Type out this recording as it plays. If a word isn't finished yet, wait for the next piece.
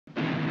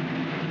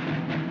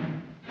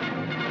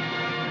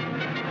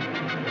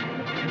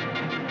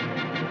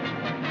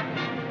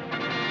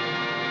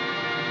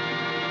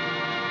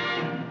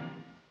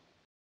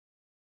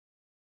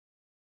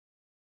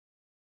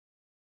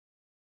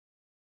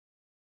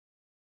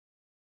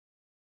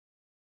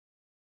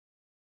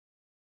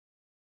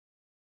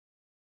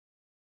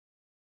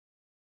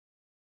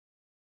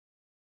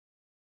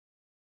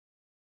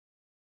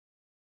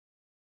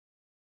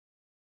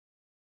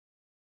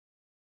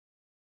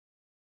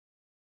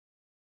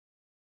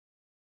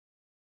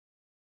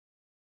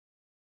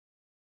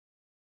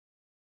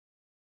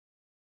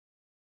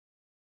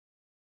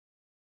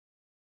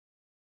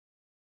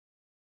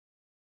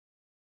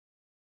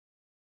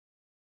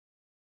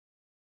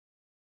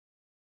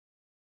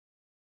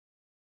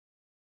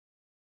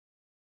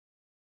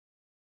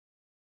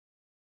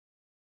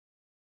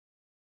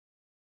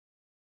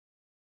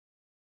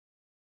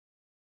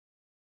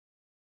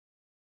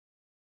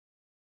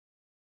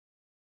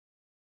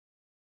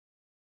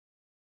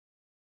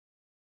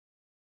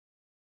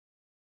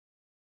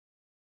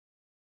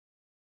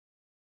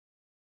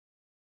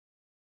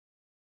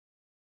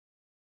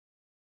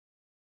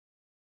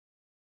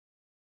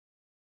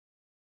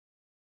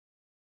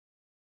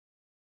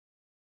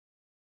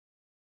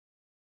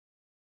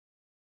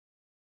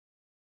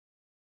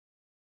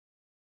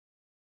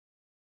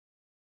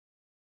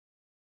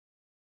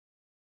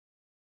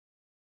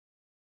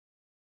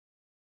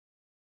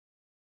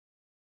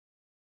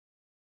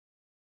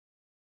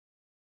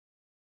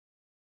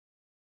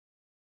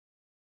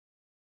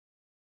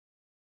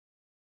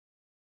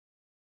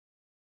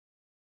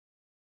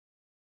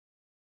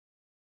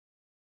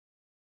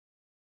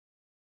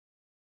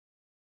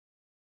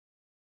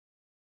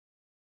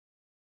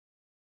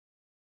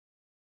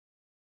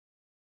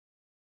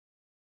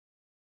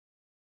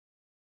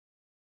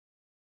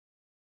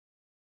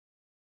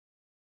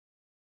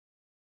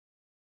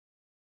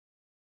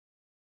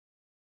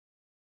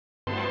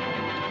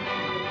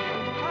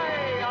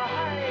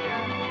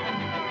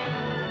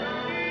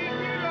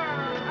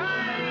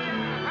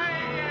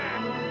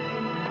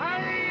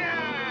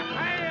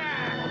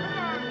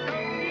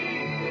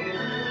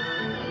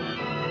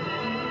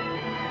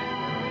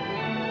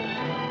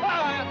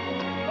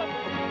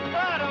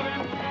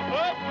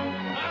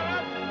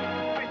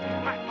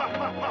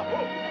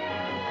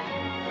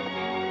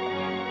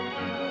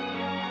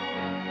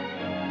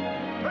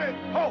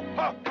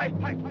Oh, hey.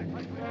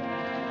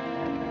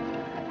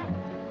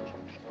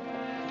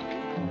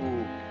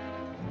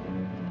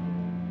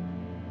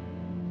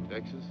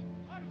 Texas?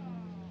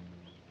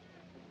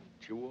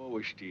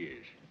 Chihuahua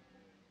steers.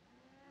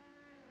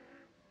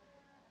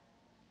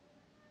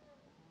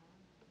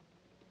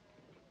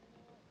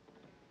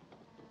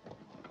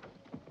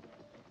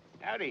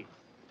 Howdy.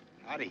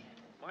 Howdy.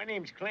 My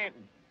name's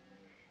Clanton.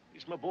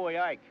 This is my boy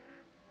Ike,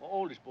 my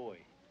oldest boy.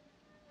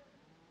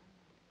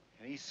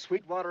 Any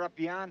Sweetwater up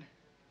beyond?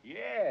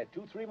 Yeah,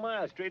 2-3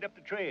 miles straight up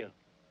the trail.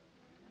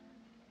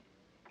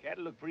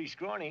 Cattle look pretty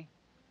scrawny.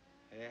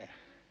 Yeah.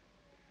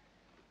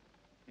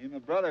 Me and my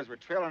brothers were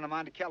trailing them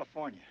on to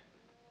California.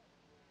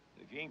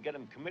 If you ain't got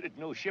them committed to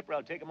no shipper,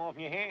 I'll take them off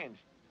in your hands.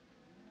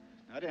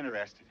 Not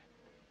interested.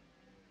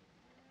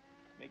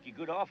 Make you a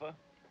good offer.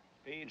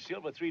 Pay in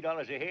silver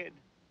 $3 a head.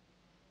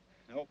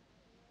 Nope.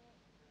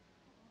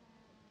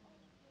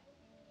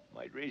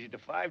 Might raise it to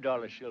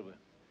 $5 silver.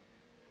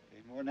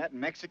 Paid more than that in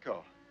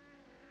Mexico.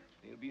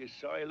 They'll be a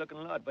sorry-looking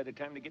lot by the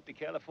time they get to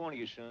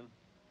California, son.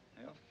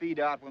 They'll feed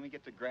out when we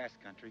get to grass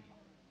country.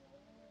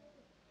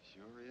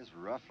 Sure is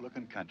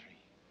rough-looking country.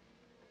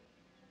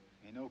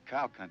 Ain't no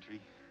cow country.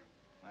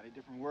 Mighty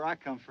different where I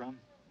come from.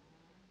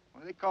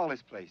 What do they call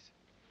this place?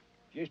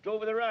 Just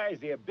over the rise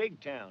there, big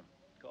town.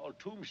 Called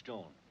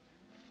Tombstone.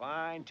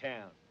 Fine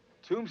town.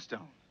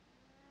 Tombstone?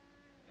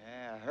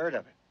 Yeah, I heard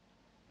of it.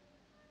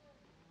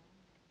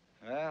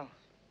 Well,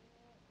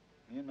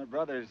 me and my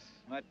brothers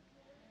might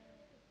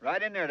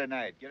ride in there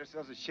tonight. Get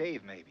ourselves a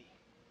shave, maybe.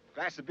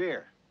 Glass of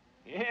beer.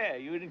 Yeah,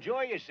 you'd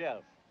enjoy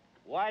yourself.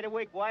 Wide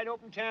awake, wide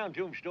open town,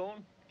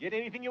 Tombstone. Get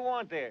anything you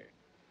want there.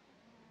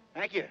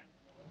 Thank you.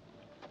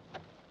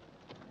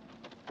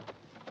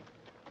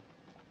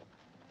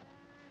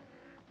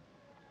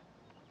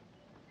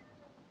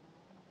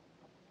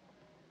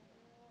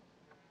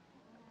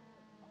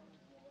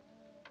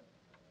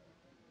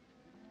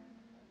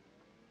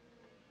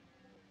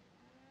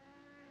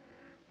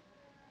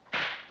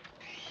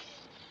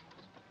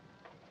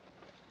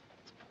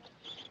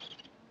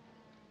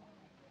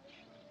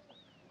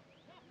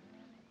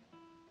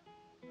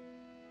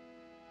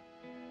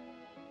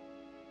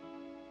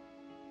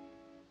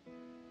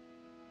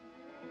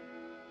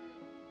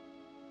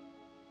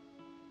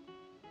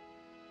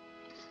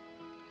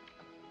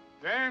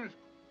 James,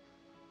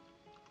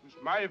 this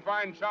mighty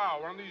fine chow.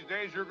 One of these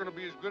days, you're going to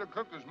be as good a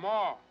cook as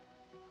Ma.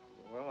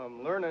 Well,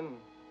 I'm learning,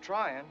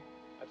 trying.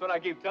 That's what I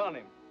keep telling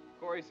him.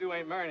 Corey Sue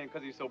ain't marrying him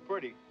because he's so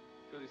pretty,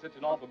 because he's such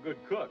an awful good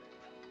cook.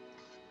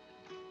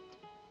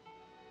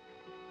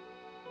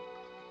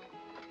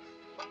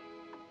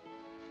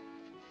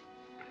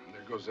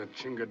 There goes that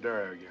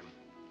chingadera again.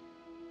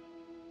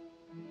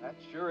 That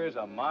sure is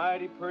a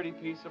mighty pretty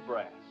piece of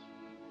brass.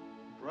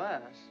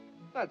 Brass?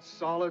 That's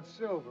solid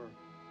silver.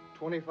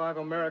 25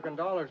 American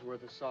dollars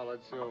worth of solid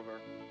silver.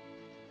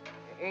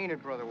 Ain't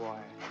it, Brother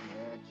Wyatt?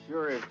 Yeah, it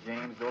sure is,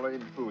 James. Don't let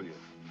him fool you.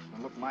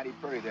 They look mighty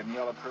pretty, them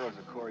yellow curls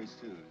of Corey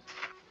Sue's.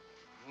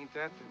 Ain't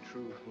that the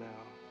truth now?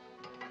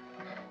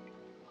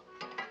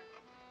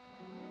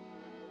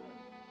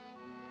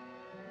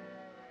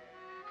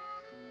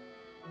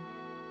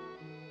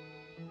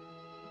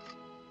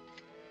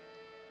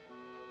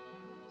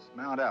 Let's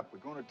mount up. We're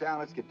going to town.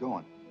 Let's get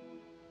going.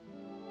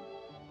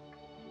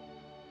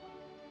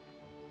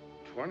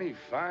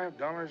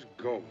 $25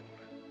 gold.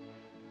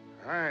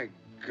 My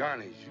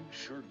gonnies, you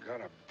sure got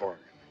a bargain.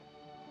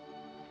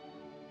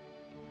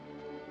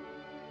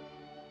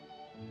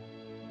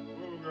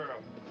 Move, girl.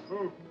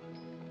 Move.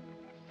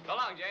 So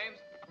long, James.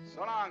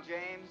 So long,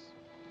 James.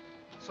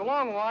 So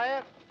long,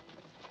 Wyatt.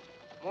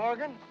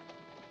 Morgan.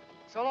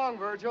 So long,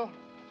 Virgil.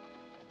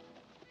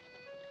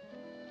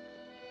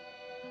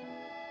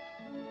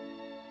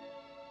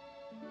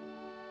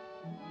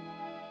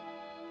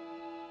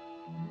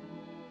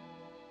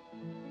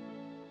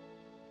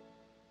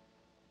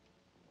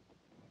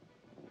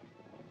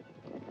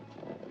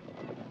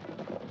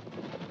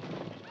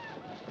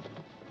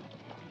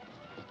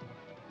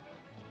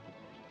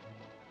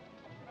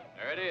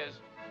 There it is,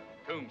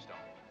 Tombstone.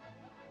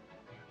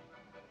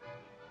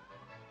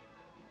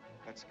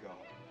 Let's go.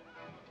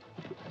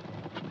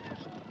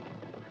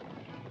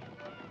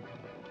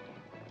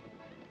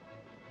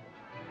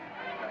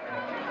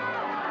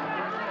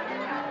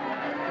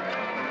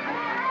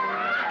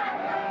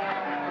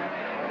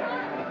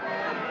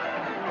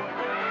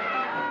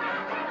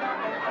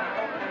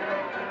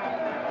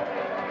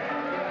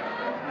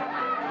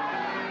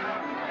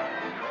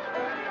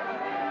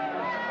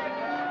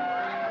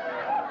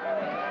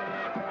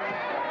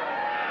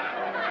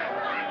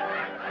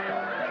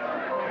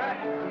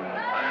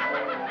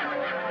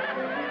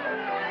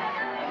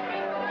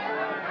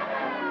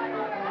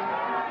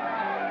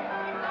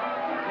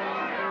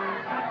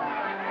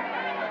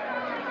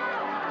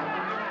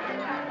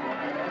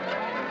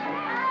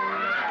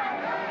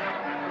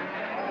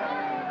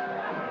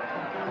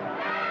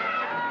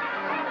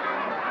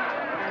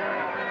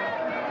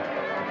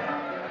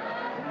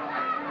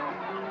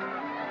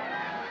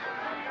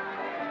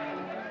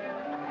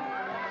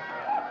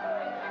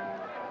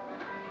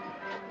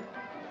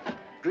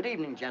 Good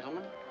evening,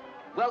 gentlemen.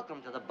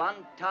 Welcome to the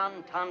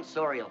Bantan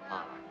Tonsorial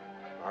Parlor.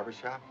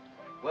 Barbershop?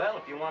 Well,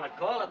 if you want to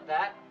call it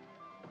that.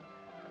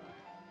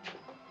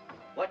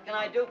 What can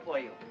I do for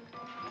you?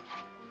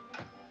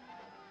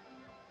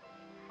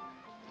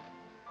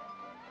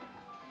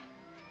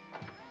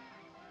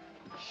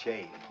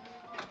 Shave.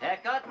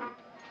 Haircut?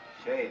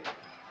 Shave.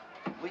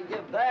 We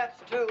give baths,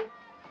 too.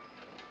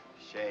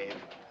 Shave.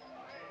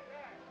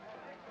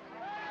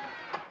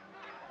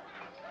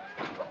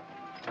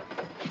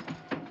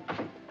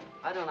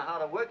 I don't know how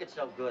to work it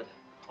so good.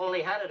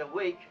 Only had it a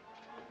week.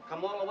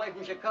 Come all the way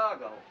from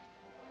Chicago.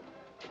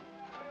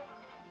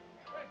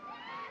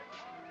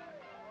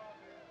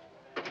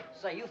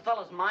 Say, you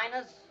fellas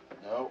miners?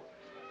 No.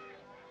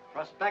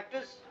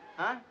 Prospectors?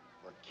 Huh?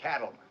 We're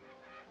cattlemen.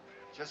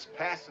 Just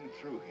passing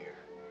through here.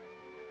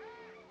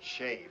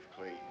 Shave,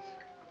 please.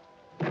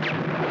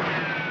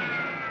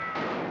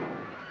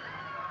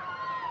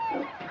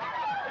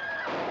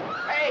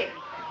 Hey!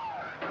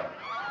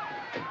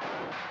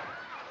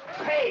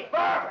 Hey,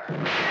 barber!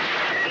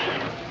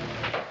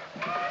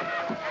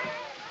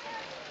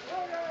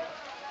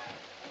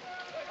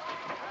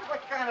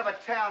 What kind of a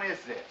town is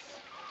this?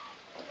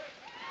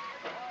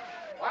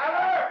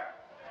 Barber!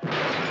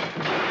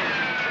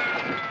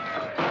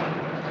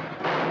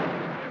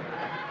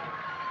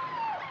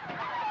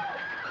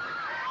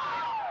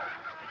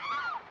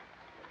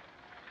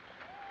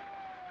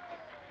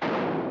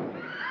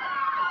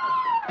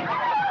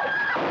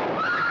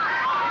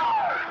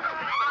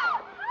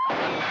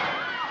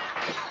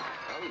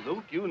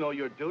 Luke, you know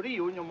your duty.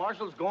 You and your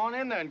marshals go on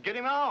in there and get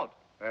him out.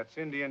 That's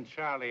Indian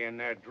Charlie in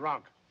there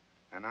drunk.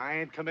 And I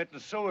ain't committing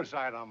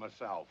suicide on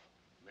myself.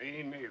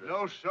 Me neither.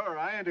 No, sir.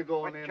 I ain't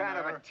going in What kind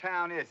there. of a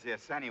town is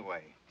this,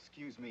 anyway?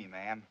 Excuse me,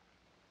 ma'am.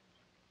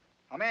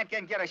 A man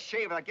can't get a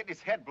shave without getting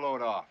his head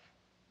blowed off.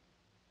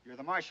 You're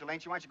the marshal,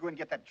 ain't you? Why don't you go and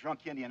get that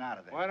drunk Indian out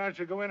of there? Why don't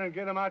you go in and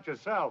get him out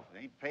yourself?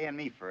 They ain't paying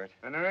me for it.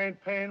 And they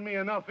ain't paying me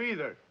enough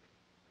either.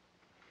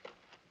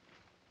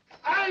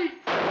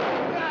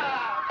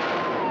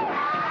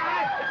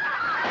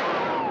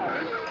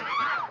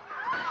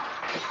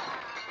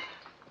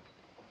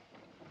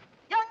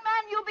 Young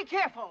man, you be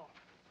careful.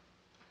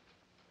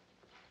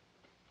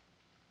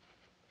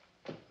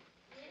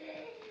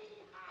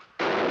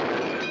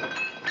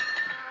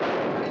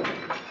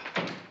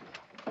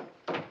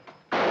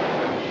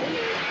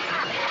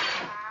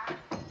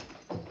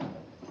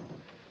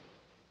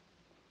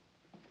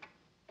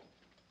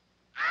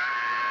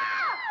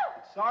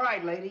 It's all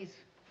right, ladies.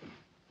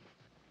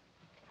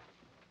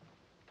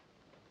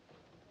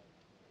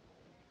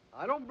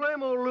 I don't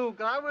blame old Luke.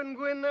 I wouldn't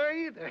go in there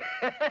either.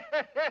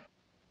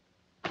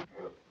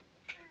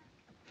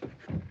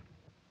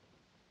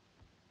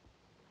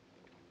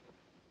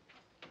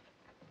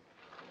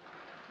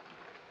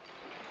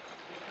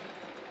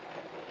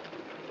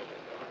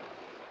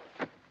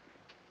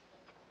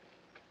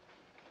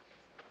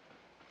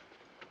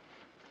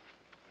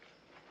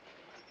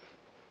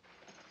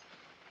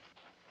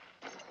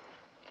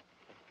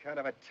 What kind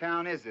of a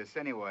town is this,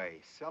 anyway?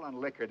 Selling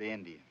liquor to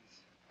Indians.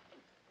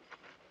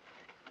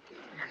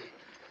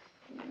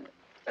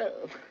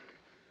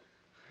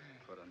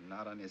 Put a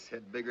knot on his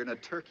head bigger than a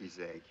turkey's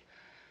egg.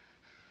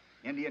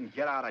 Indian,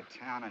 get out of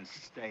town and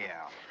stay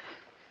out.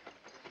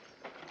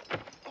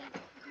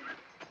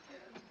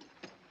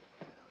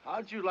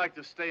 How'd you like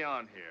to stay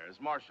on here, as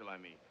marshal, I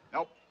mean?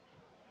 Nope,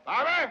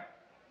 Barber!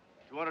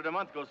 $200 a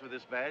month goes with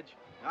this badge.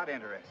 not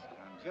interested.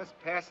 I'm just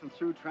passing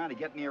through trying to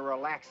get me a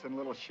relaxing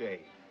little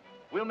shave.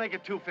 We'll make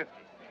it $250.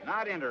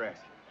 Not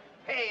interested.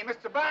 Hey,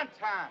 Mr.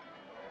 Bantan!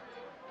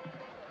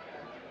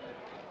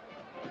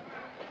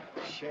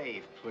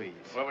 Shave, please.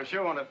 Well, we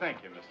sure want to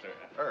thank you, Mr.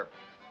 Earp.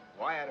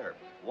 Wyatt Earp.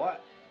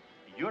 What?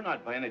 You're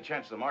not by any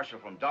chance the marshal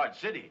from Dodge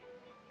City.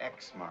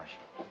 Ex-marshal.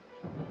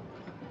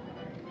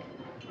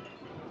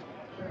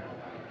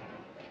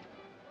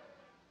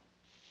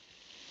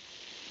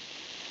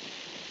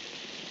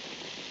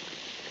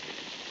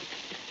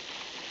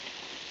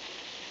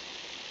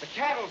 The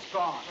cattle's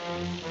gone.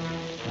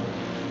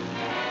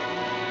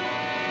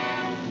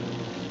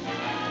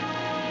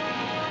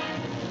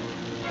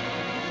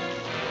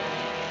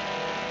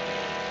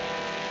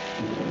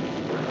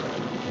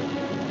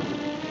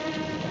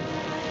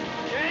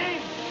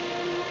 James!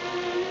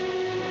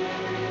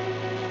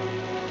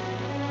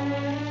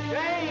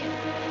 James!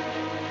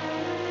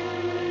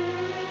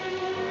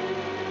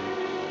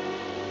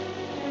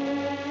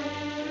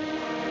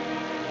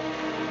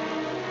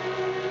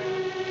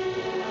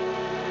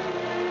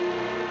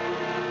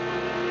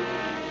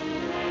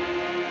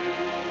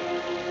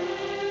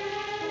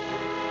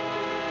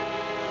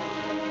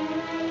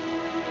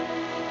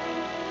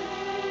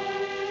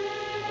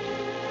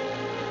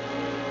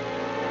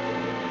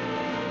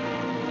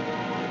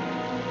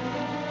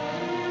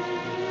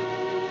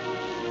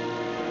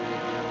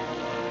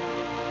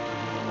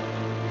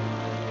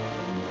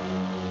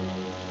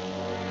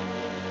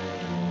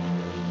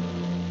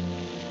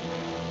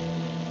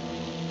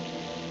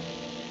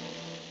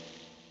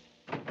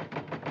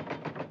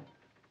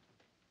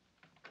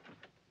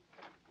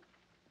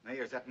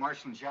 is that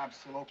marshalling job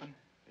still open?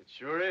 It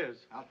sure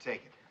is. I'll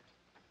take it.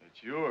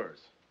 It's yours.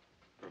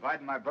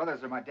 Providing my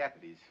brothers are my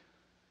deputies.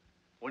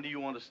 When do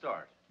you want to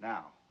start?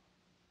 Now.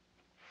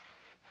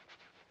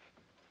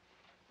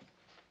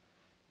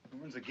 Who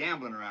runs the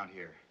gambling around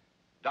here?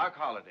 Doc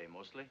Holliday,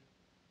 mostly.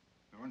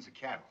 Who runs the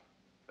cattle?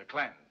 The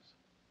Clantons.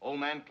 Old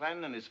Man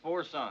Clanton and his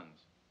 4 sons.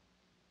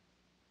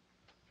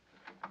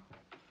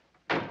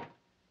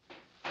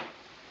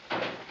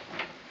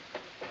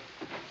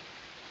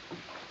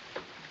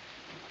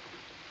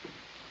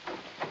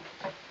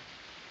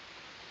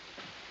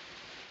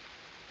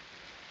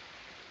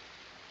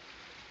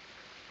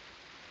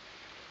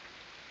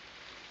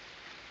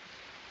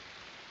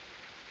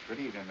 Good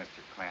evening,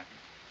 Mr. Clanton.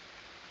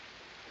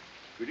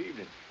 Good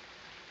evening.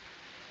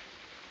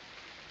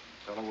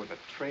 Fellow with a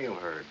trail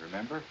herd,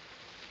 remember?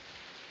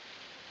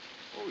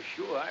 Oh,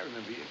 sure, I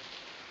remember you.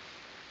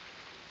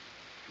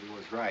 He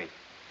was right.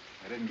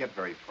 I didn't get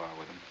very far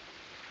with him.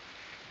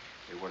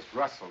 It was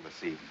rustled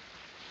this evening.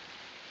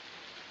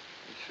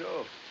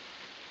 So.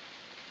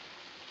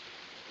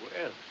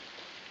 Well,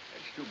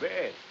 that's too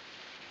bad.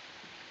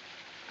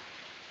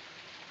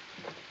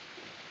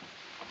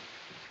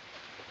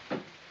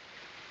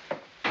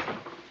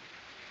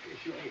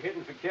 Guess you'll be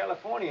heading for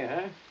California,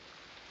 huh?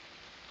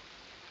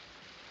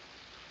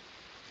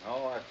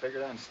 No, I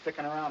figured I'm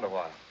sticking around a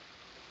while.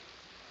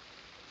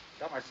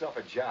 Got myself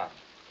a job.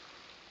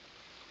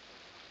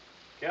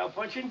 Cow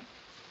punching?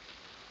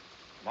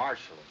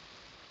 Marshalling.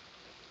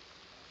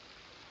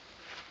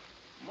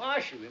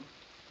 Marshalling?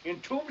 In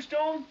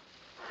Tombstone?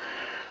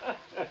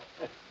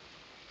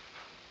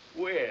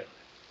 Well,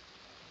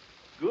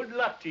 good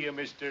luck to you,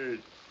 Mr.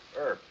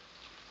 Earp.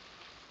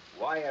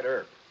 Wyatt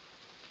Earp.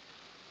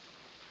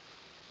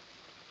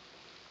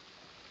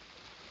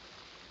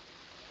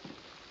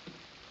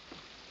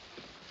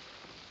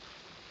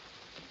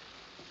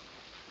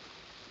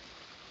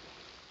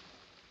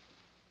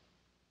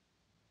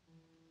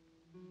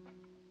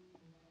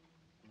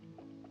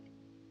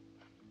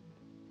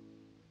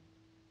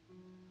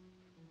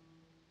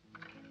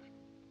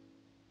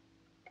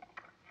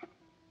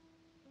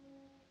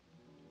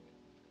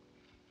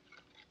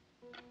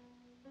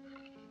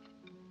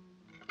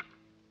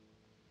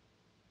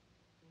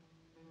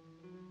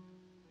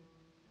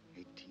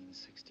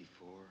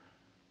 '64,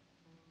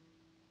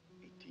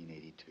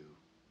 1882.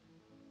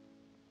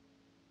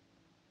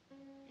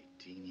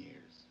 18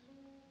 years.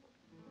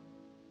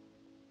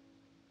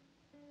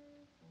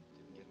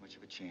 Didn't get much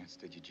of a chance,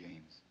 did you,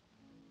 James?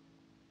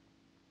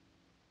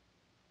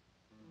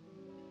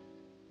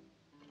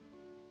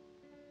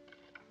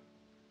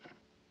 I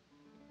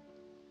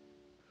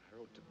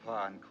wrote to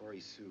Pa and Corey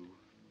Sue.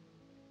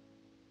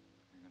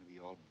 They're gonna be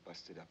all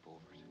busted up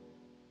over it.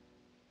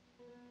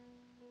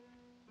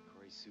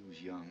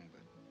 Sue's young,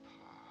 but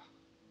Pa,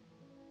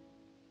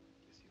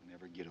 guess he'll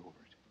never get over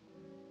it.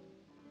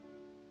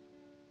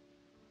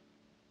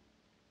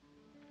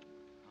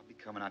 I'll be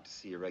coming out to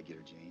see you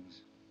regular,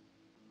 James.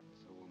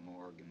 So will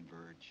Morg and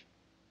Virg.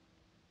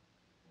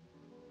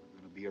 We're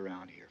gonna be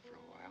around here for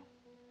a while.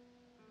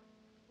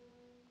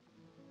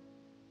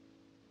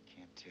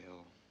 Can't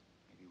tell.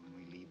 Maybe when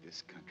we leave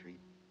this country,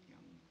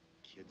 young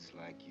kids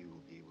like you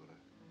will be able to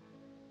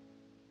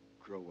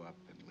grow up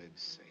and live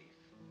safe.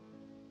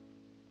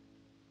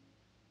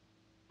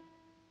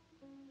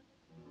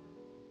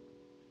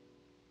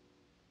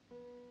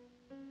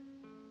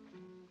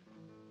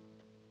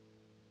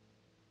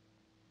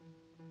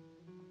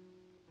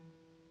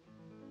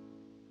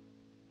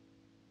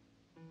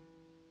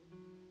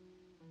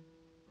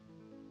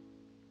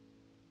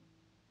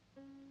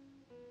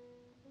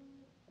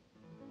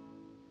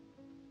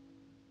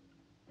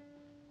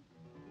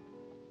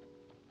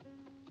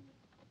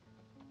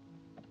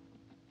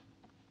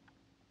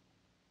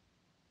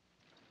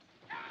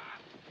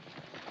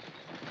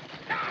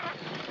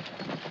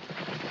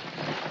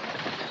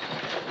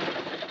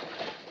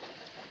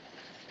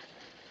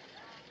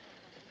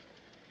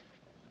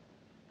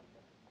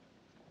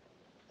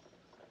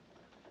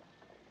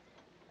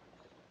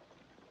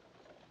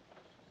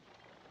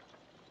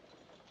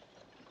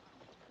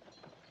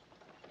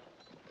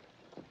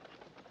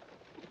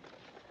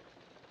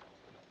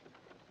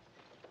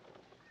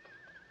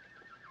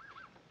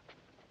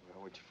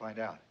 What'd you find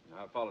out?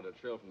 I followed a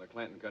trail from the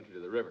Clanton country to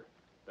the river.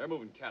 They're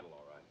moving cattle,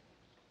 all right.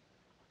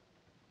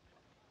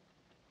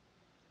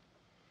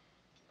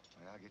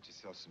 Well, get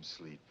yourself some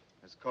sleep.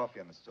 There's coffee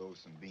on the stove,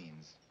 some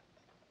beans.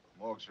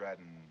 Morg's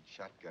riding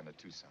shotgun to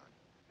Tucson.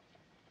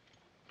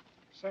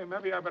 Say,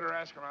 maybe I better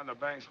ask around the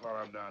banks while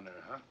I'm down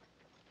there, huh?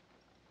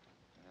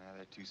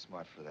 They're too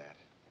smart for that.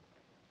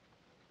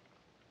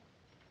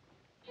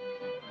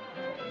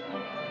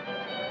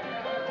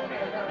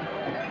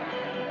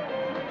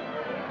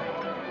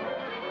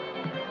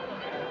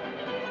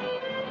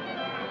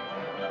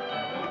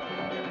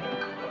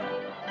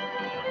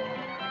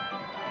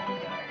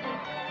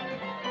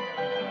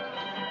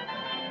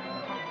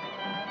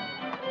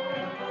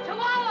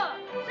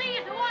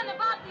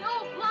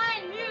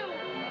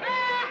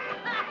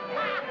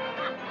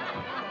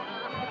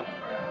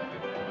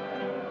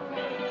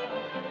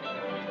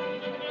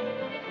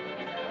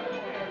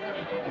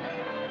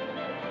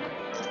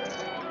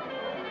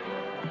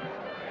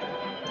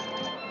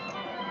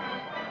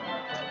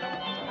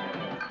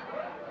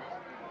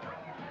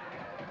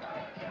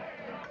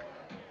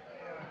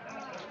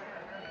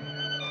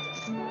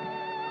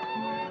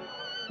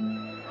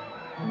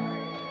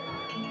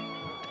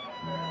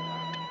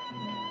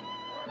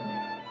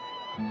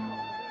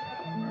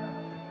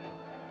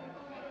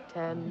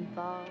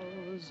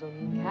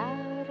 10,000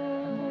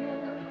 cattle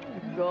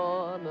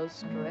gone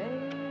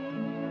astray,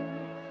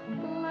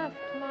 left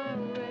my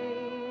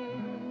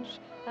range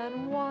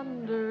and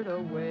wandered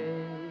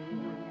away.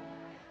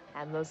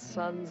 And the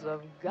sons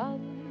of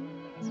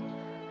guns,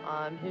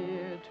 I'm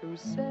here to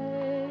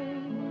say,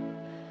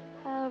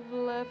 have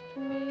left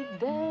me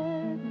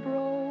dead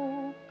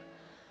broke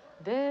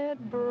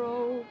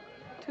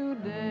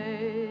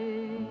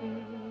today.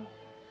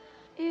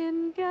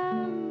 In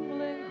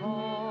gambling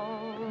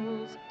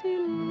halls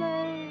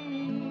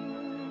delaying,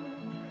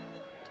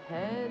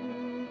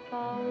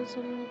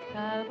 10,000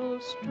 cattle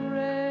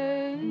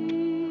straying.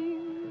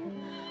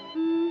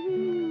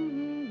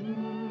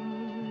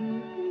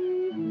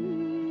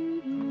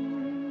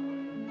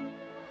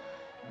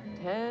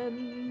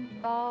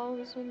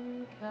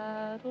 10,000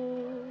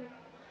 cattle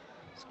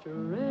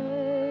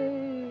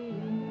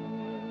straying.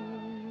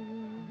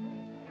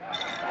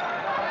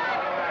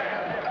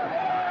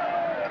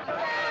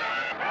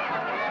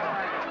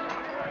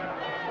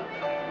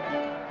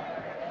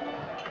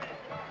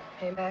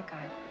 Hey, Mac,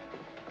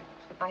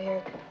 I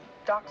hear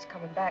Doc's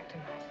coming back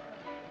tonight.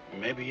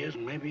 Maybe he is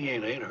and maybe he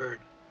ain't. I ain't heard.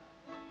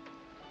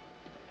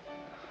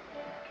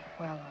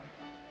 Well,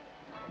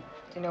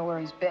 do you know where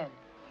he's been?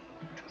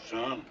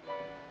 Tucson,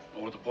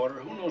 over the border.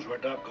 Who knows where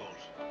Doc goes?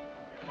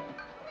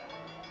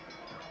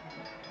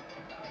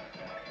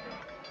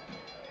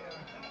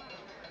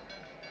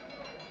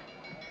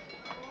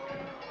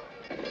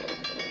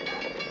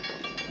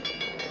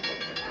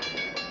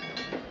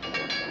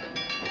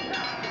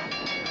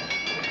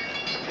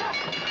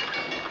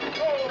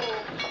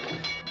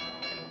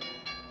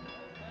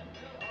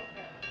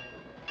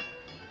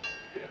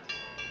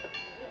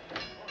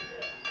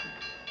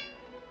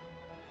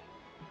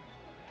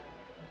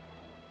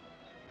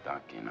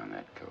 Doc in on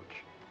that coach.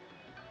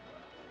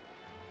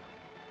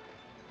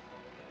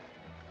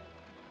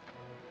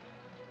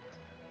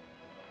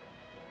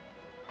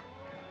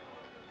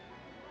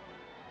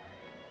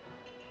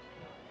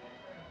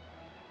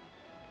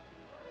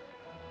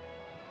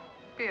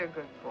 Be a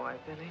good boy,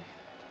 Billy.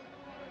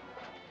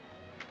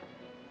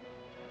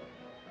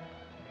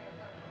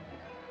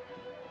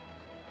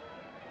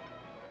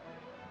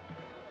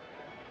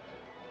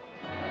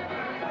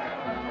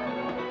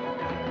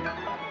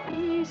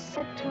 We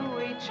said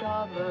to each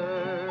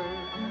other,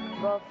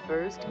 the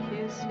first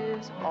kiss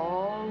is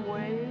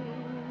always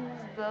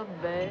the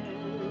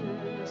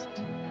best.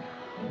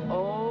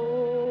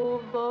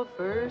 Oh, the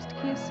first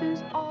kiss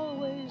is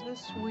always the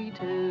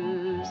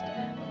sweetest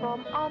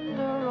from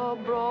under a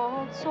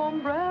broad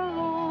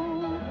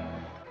sombrero.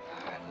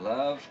 I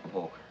love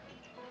poker.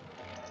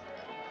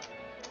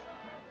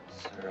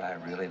 Sir, I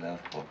really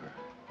love poker.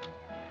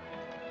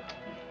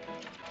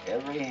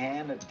 Every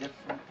hand a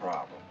different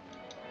problem.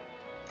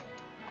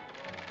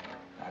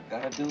 I've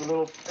got to do a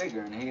little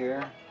figuring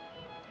here.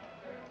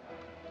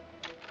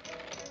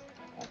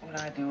 What would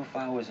I do if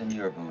I was in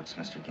your boots,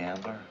 Mr.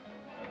 Gambler?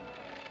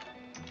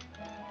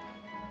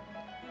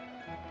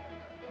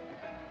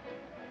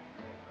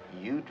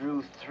 You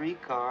drew 3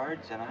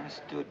 cards and I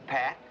stood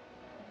pat,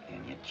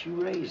 and yet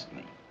you raised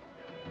me.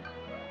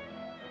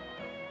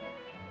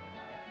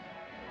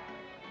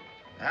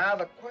 Now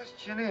the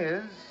question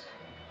is,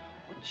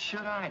 what should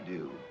I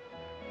do?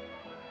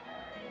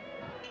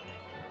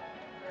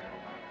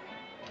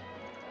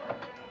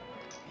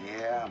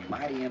 Yeah,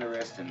 mighty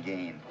interesting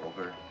game,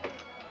 poker.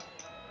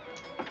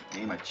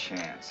 Name a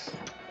chance.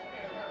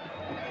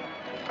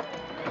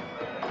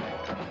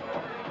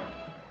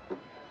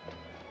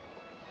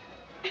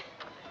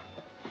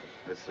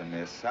 Listen,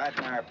 miss, I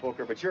admire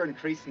poker, but you're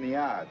increasing the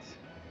odds.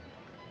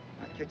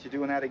 I catch you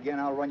doing that again,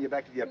 I'll run you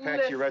back to the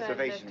Apache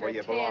reservation Mr. where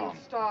you belong.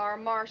 10-star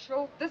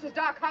Marshal, this is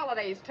Doc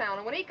Holliday's town,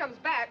 and when he comes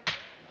back...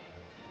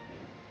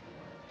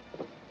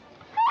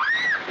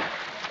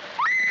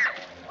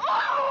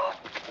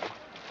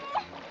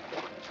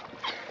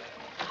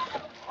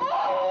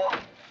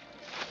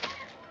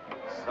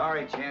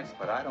 Sorry, Chance,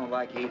 but I don't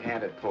like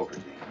 8-handed poker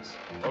games.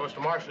 Well,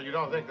 Mr. Marshal, you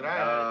don't think that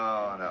I...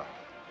 Oh, no.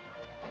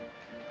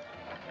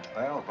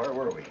 Well, where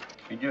were we?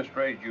 He just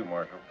raised you,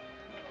 Marshal.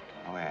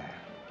 Oh, yeah.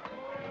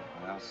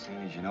 Well,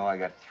 seeing as you know I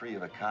got 3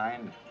 of a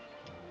kind,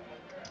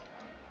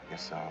 I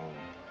guess I'll...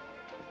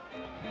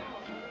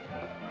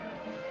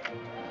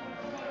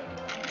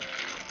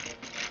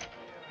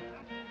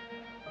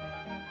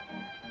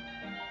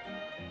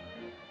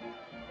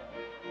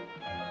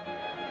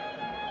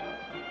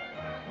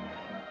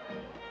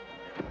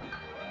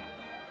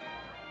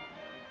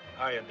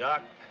 Hiya,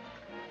 Doc.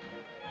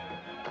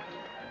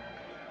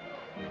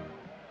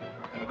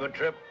 Have a good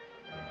trip?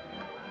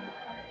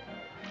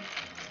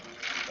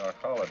 Doc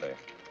Holliday.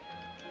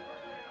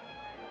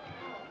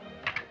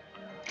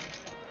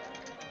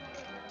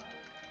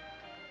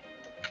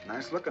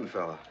 Nice looking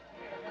fella.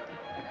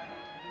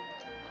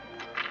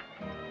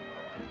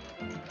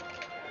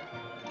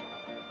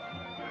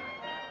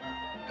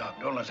 Doc,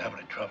 don't let's have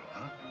any trouble,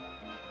 huh?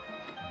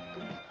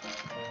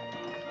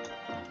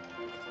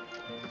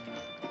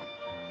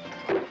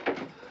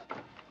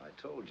 I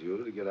told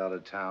you to get out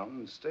of town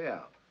and stay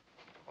out.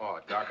 Oh,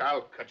 Doc,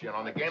 I'll cut you in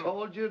on the game. I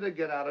told you to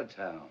get out of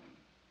town.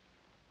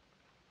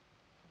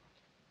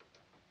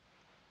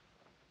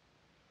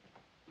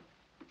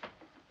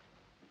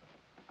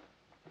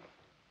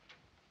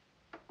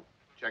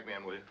 Check me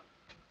in, will you?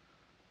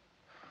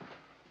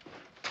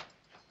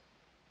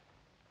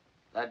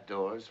 That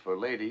door's for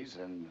ladies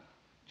and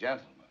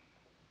gentlemen.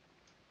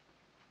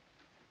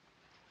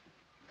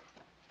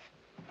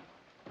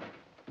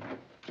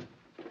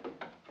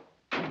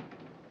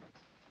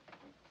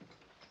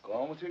 Go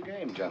on with your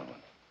game, gentlemen.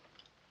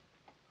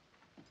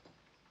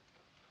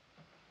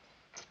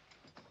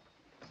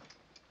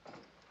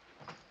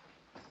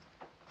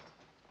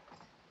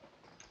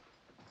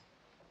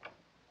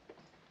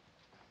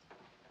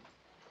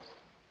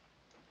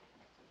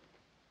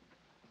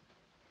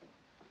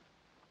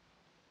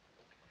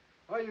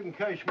 Well, you can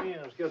cash me in.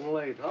 It's getting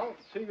late. I'll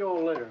see you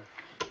all later.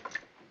 It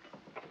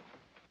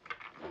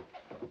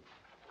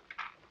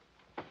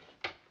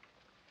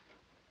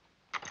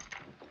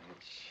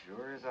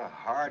sure is a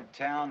hard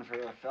town for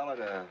a fella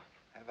to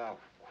have a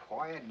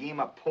quiet game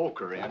of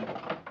poker in.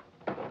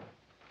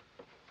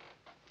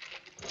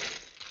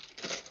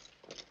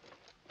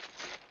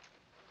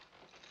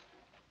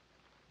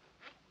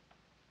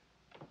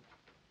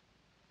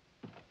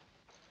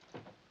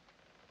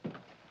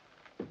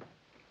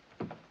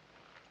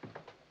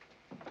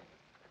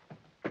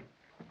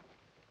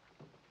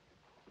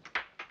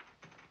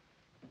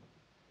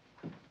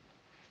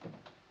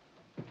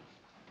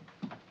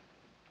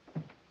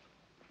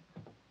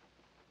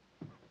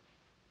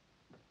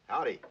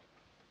 Howdy.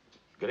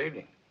 Good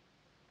evening.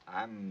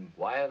 I'm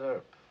Wyatt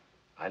Earp.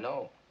 I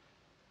know.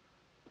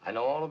 I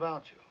know all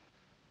about you.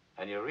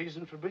 And your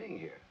reason for being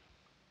here.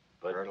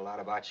 But heard a lot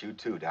about you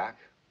too, Doc.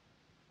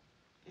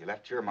 You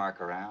left your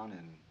mark around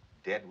in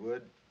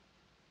Deadwood,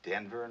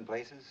 Denver, and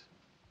places.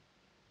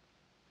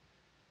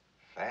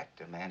 In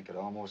fact, a man could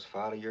almost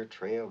follow your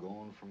trail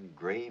going from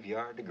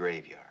graveyard to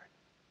graveyard.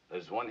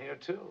 there's one here,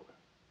 too.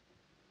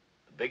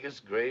 The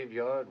biggest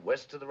graveyard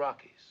west of the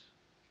Rockies.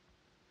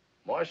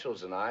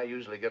 Marshals and I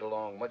usually get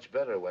along much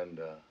better when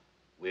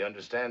we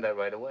understand that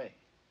right away.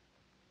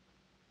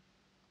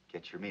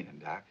 Get your meaning,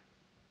 Doc.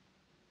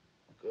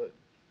 Good.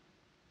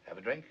 Have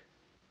a drink?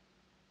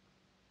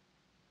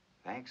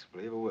 Thanks,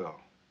 believe I will.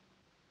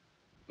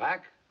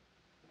 Mac,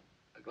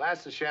 a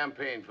glass of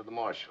champagne for the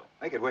Marshal.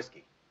 Make it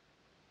whiskey.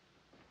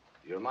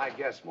 You're my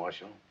guest,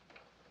 Marshal.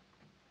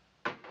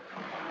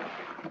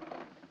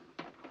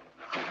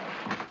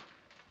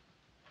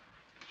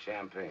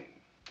 Champagne.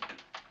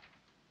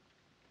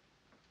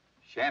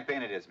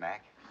 Champagne it is,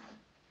 Mac.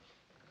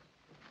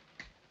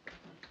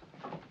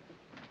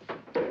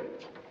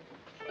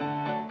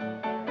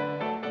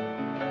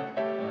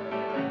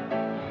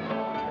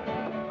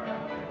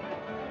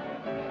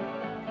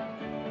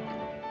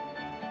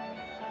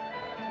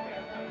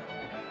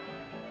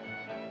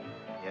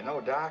 You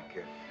know, Doc,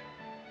 if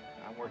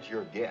I weren't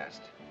your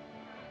guest,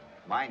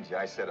 mind you,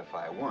 I said if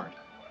I weren't,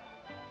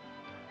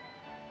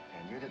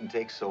 and you didn't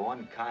take so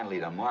unkindly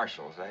to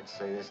Marshals, I'd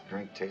say this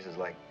drink tastes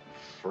like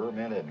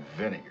fermented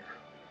vinegar.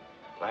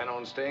 Plan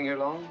on staying here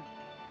long?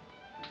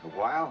 A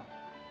while.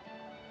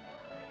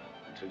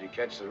 Until you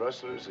catch the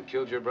rustlers that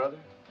killed your brother?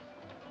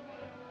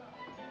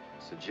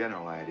 It's a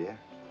general idea.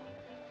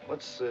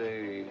 What's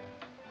a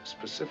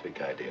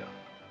specific idea?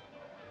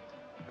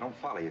 I don't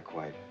follow you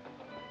quite.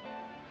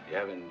 You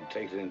haven't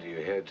taken it into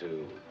your head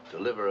to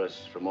deliver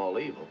us from all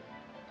evil.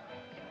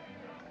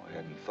 Well, I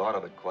hadn't thought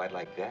of it quite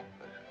like that,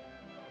 but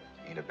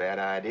ain't a bad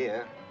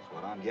idea. It's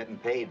what I'm getting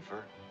paid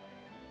for.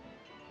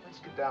 Let's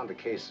get down to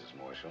cases,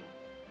 Marshal.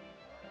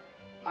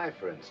 I,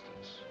 for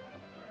instance,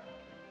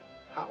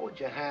 how would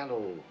you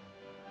handle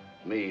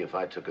me if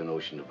I took a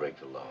notion to break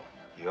the law?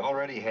 You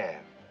already have.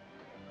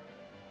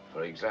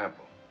 For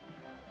example?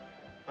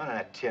 Running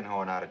that tin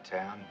horn out of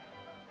town,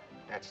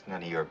 that's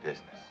none of your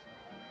business.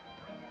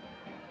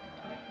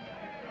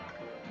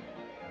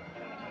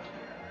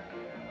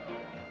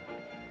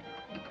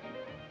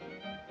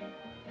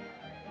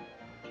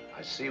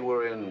 I see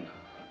we're in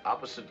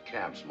opposite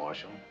camps,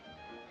 Marshal.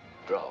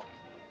 Draw.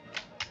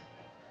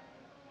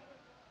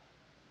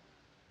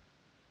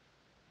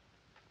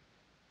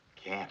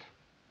 Can't.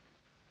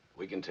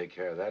 We can take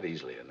care of that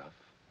easily enough.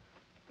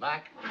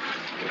 Mac?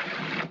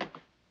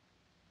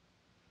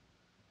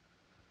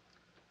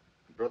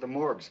 Brother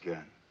Morg's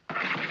gun.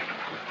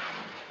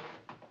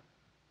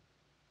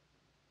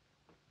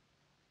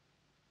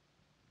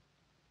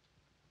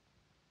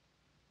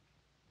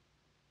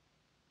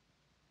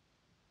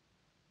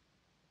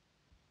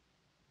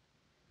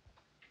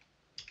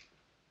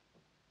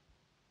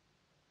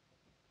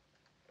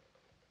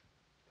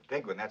 The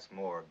big one, that's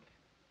Morg.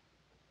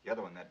 The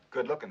other one, that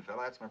good-looking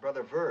fella, that's my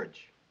brother Virg.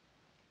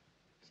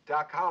 It's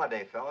Doc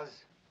Holliday,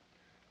 fellas.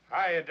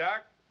 Hiya,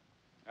 Doc.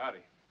 Howdy.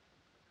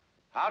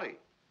 Howdy.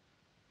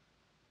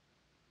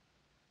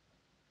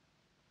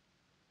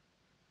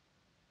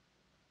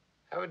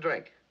 Have a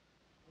drink.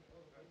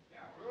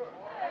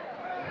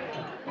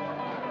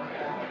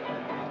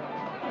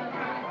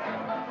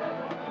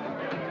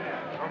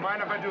 Don't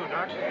mind if I do,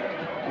 Doc.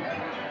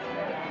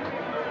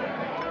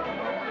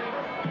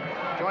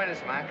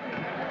 us, Mac.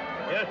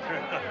 Yes, sir.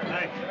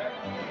 Thanks.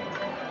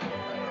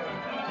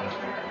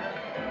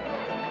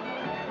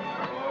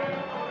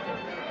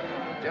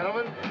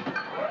 Gentlemen,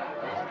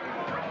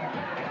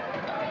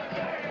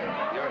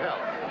 your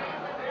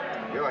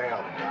health. Your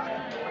help, Doc.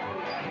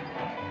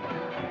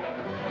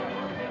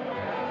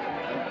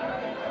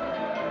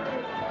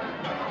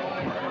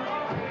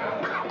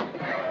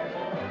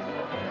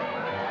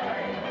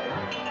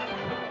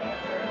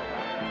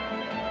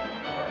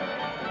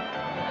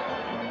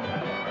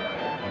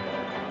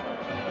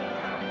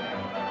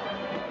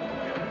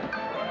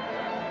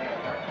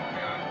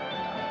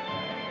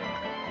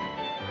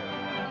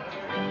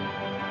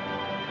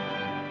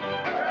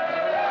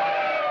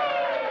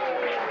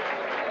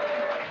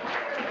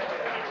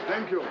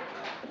 Thank you.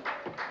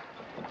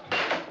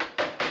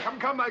 Come,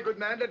 come, my good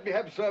man, let me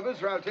have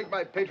service or I'll take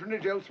my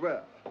patronage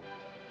elsewhere.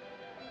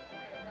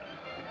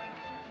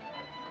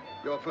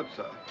 Your foot,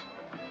 sir.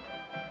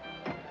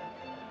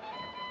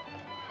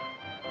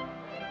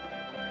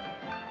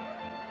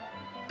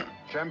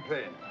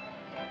 Champagne.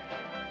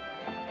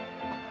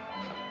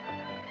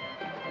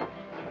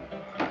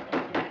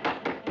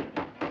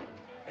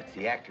 It's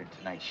the actor in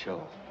tonight's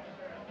show.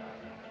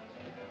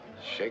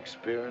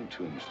 Shakespeare and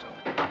Tombstone.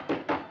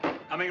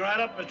 Coming right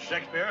up, Mr.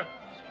 Shakespeare.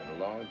 It's been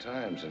a long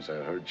time since I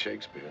heard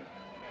Shakespeare.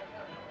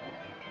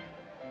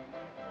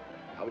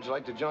 How would you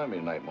like to join me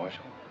tonight,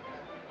 Marshal?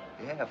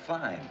 Yeah,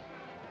 fine.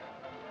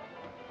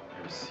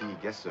 Let's see,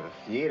 guess the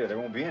theater, there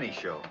won't be any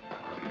show.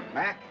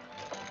 Mac,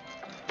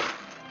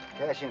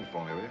 cash in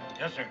for me, will you?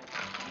 Yes, sir.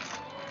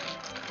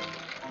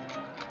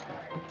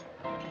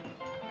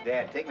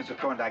 Dad, take Mr.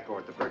 Thorndike over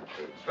at the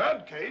birdcage.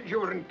 Birdcage?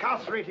 You were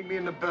incarcerating me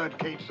in the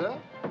birdcage, sir?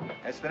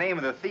 That's the name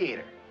of the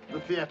theater.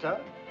 The theater?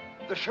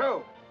 The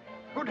show?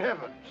 Good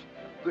heavens.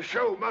 The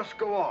show must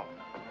go on.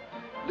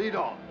 Lead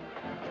on.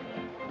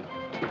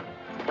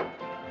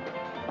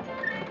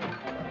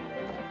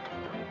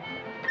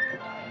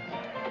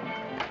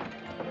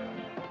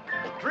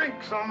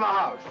 Drinks on the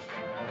house.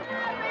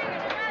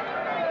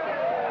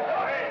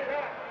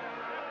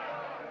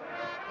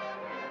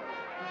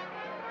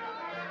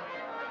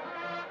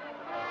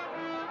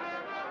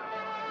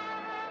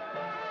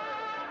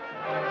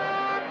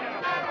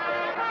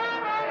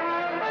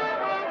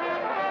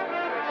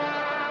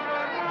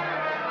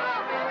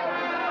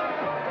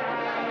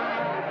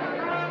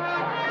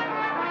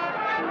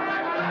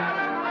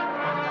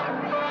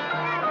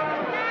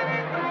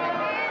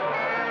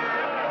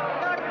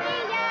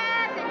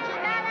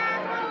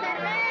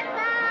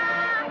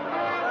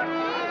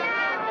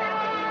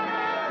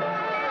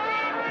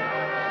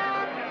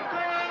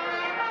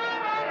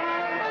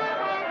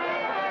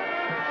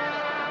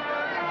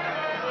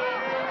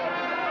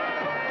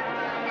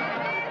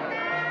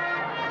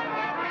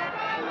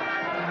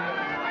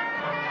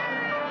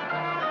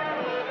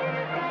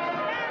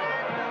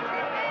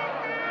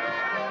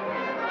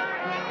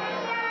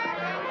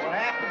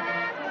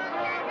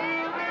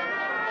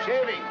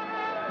 Shaving.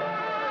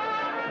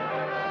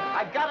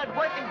 I got it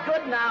working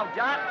good now,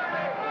 Doc.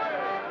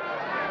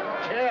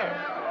 Chair.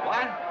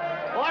 What?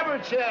 Barber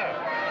chair.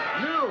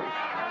 New.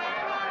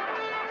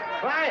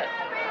 Try it.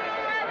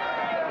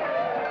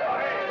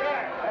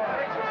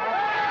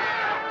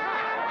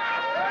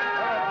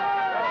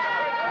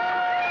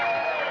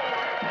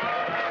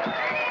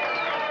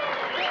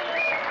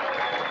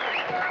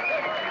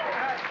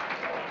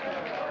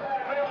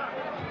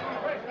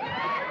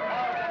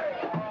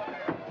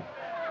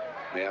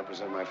 May I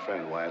present my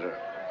friend, Wyatt Earp?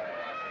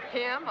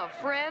 Him? A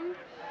friend?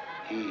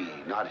 He,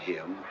 not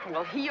him.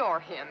 Well, he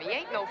or him. He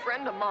ain't no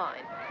friend of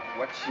mine.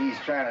 What she's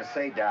trying to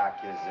say, Doc,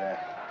 is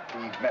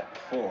we've met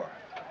before.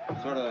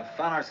 Sort of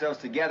found ourselves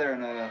together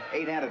in a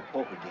 8-handed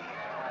poker game.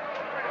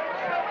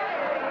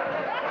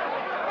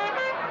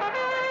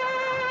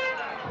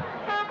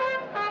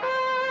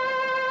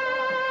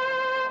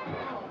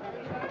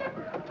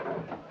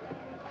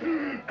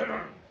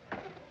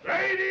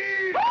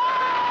 Ladies!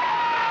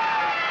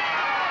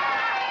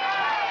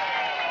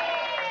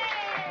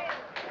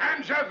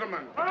 And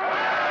gentlemen,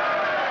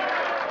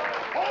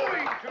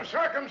 owing to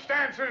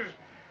circumstances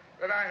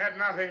that I had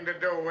nothing to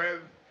do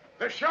with,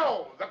 the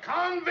show, The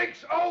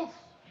Convict's Oath,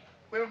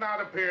 will not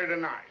appear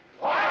tonight.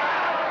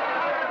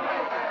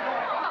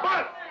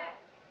 But,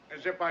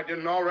 as if I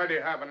didn't already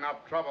have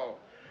enough trouble,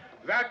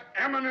 that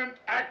eminent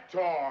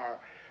actor,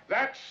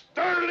 that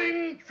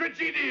sterling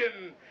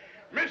tragedian,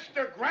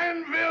 Mr.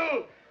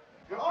 Granville,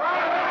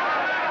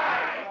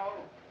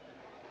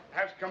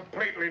 has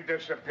completely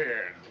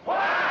disappeared.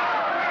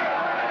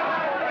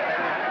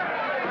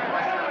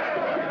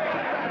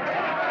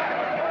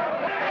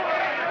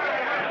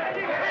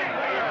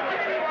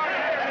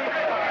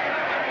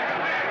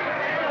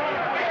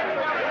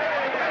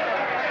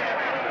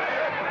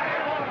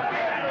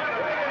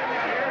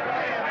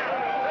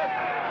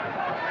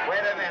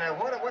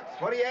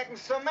 What are you acting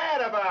so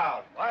mad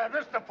about? Why,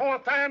 this is the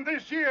 4th time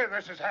this year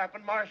this has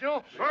happened,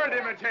 Marshal. Bird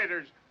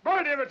imitators.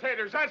 Bird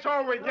imitators, that's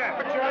all we get.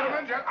 But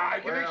gentlemen,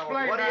 I can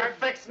explain what that. are you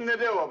fixing to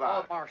do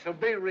about it? Oh, Marshal,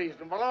 be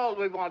reasonable. All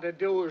we want to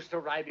do is to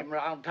ride him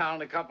around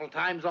town a couple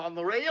times on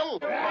the rail.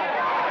 Well,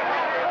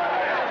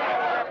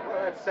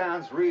 that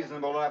sounds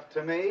reasonable enough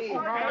to me.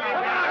 I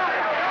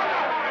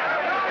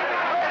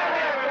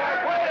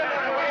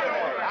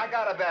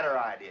got a better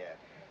idea.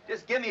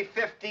 Just give me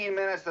 15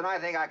 minutes and I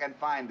think I can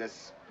find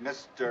this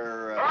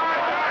Mr.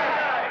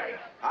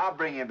 I'll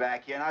bring you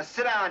back here. Now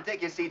sit down and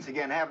take your seats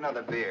again. Have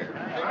another beer.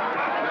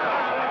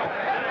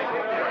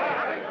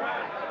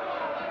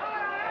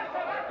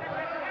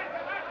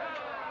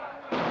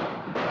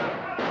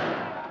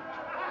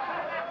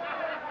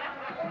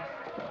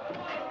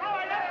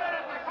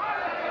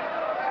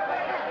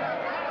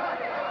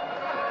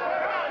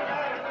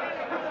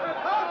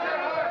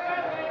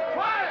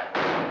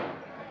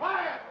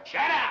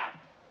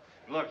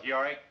 Look,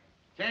 Yorick,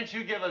 can't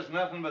you give us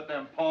nothing but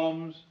them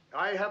poems?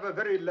 I have a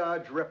very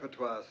large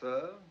repertoire,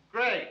 sir.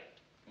 Great.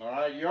 All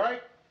right,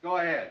 Yorick, go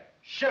ahead.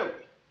 Shoot.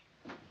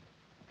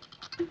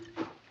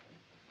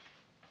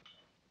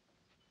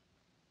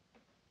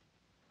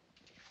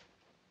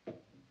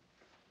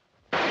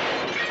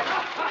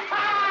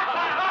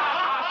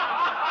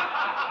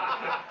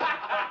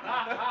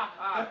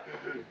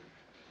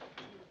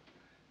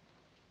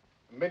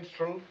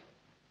 Minstrel,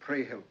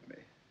 pray help me.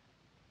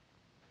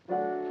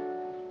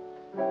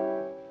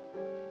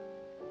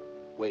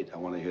 Wait, I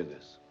want to hear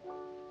this.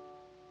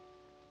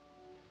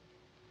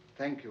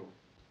 Thank you.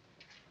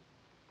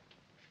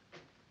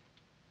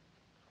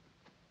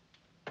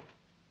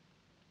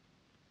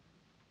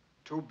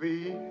 To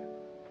be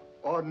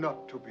or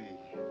not to be,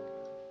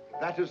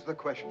 that is the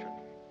question.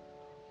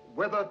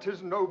 Whether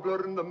 'tis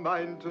nobler in the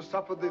mind to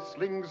suffer the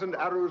slings and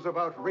arrows of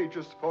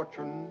outrageous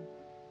fortune,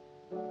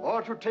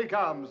 or to take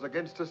arms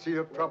against a sea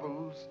of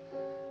troubles,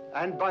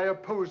 and by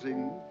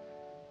opposing,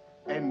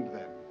 end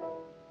them.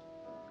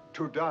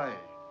 To die,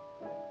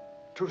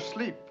 to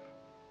sleep,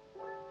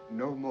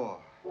 no more.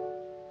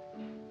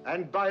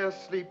 And by a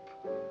sleep,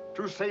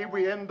 to say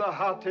we end the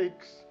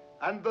heartaches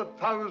and the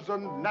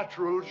 1,000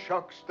 natural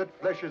shocks that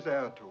flesh is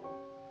heir to.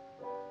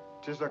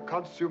 'Tis a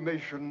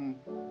consummation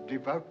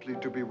devoutly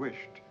to be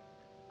wished.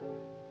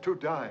 To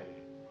die,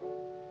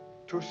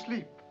 to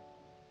sleep,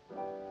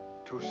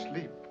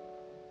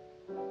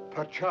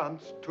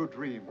 perchance to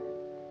dream.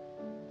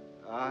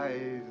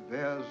 Aye,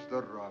 there's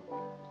the rub.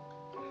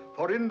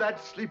 For in that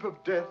sleep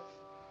of death,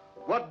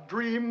 what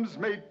dreams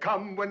may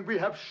come when we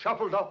have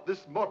shuffled off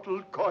this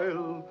mortal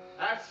coil.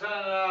 That's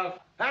enough.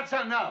 That's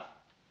enough.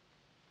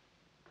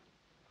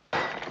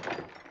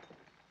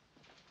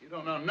 You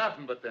don't know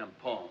nothing but them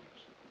poems.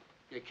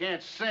 You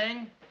can't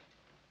sing.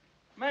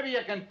 Maybe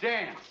you can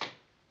dance.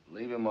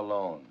 Leave him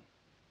alone.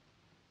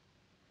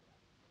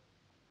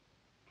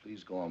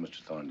 Please go on,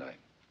 Mr. Thorndyke.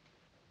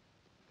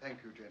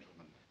 Thank you,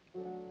 gentlemen.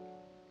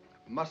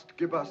 Must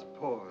give us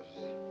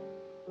pause.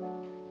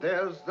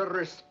 There's the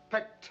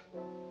respect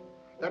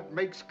that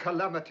makes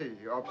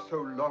calamity of so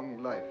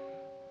long life.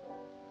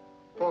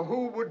 For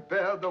who would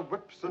bear the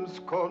whips and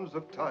scorns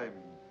of time,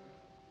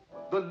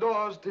 the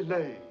law's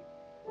delay,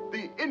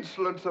 the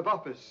insolence of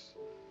office,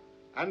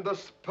 and the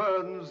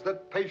spurns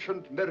that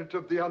patient merit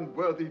of the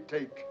unworthy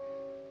take,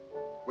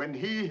 when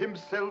he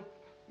himself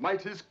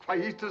might his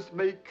quietus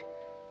make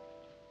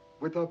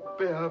with a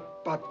bare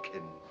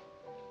bodkin?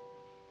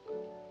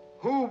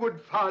 Who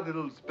would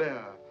fardels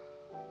bear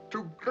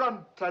to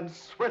grunt and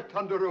sweat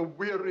under a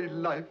weary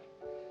life?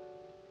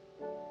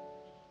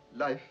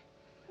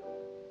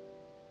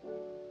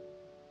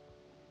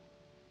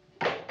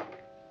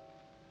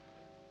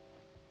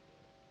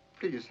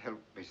 Please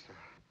help me, sir.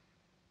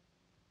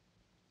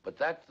 But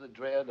that's the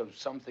dread of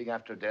something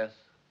after death?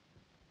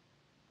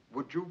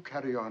 Would you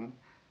carry on?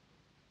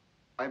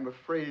 I'm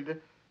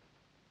afraid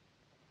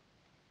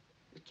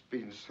it's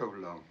been so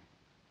long.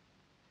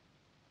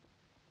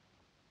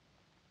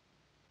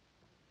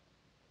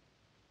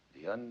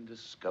 The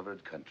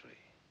undiscovered country,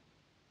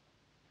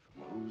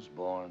 from whose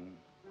bourne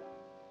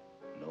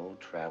no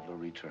traveler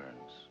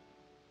returns,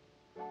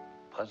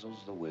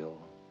 puzzles the will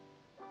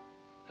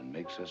and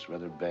makes us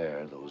rather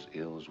bear those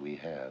ills we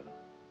have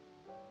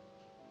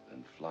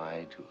than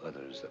fly to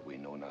others that we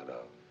know not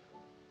of.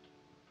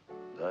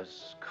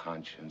 Thus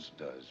conscience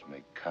does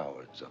make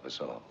cowards of us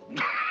all.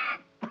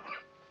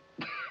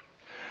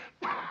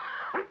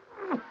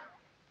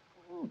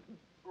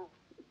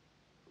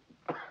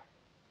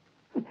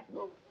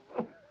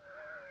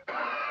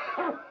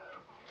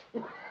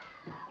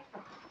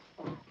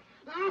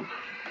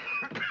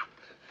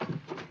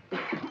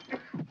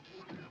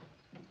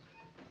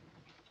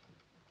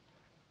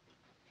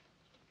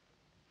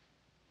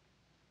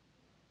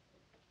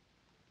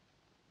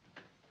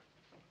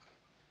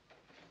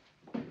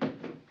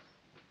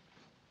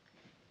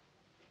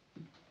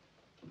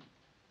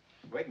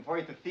 Waiting for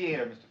you at the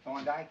theater, Mr.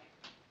 Thorndyke.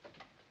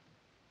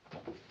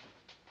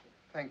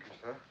 Thank you,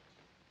 sir.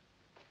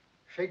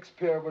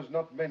 Shakespeare was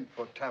not meant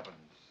for taverns,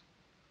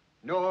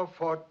 nor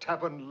for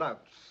tavern louts.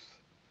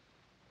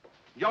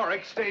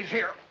 Yorick stays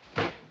here.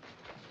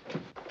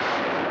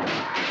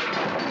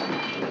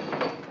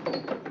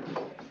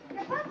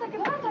 ¿Qué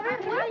pasa? A ver,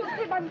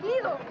 este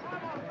bandido.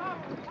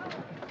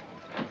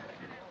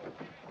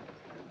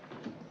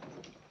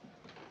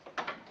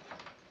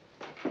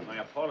 My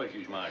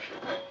apologies, Marshal.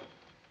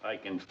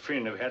 Ike and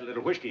Finn have had a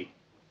little whiskey.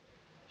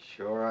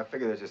 Sure, I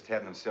figure they're just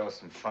having themselves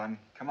some fun.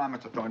 Come on,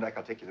 Mr. Thorndyke,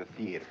 I'll take you to the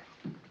theater.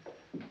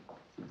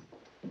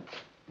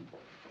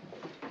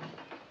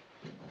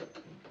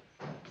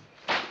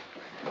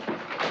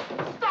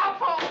 Stop,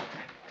 Paul!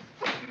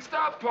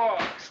 Stop, Paul!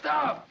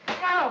 Stop!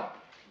 No!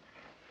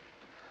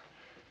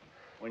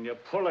 When you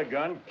pull a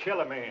gun,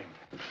 kill a man.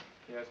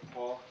 Yes,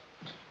 Paul.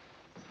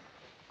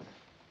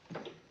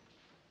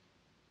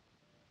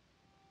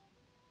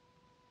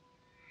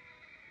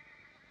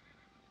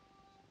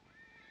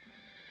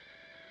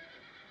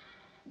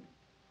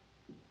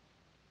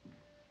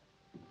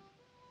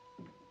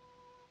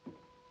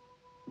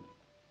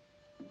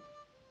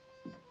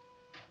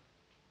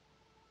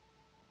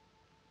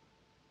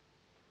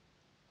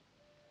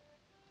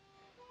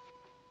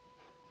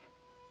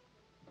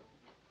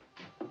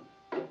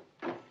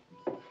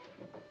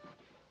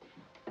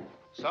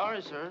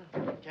 Sorry, sir.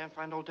 Can't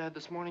find old Dad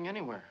this morning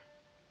anywhere.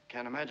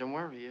 Can't imagine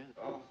where he is.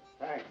 Oh,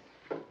 thanks.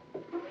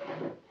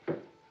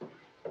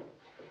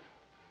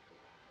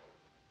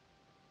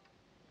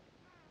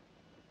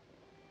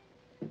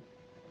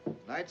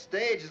 Night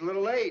stage is a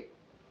little late.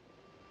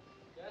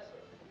 Yes,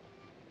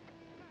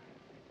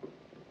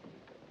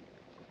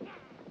 sir.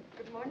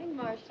 Good morning,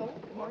 Marshal.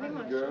 Good morning,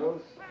 Marshal.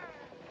 Girls.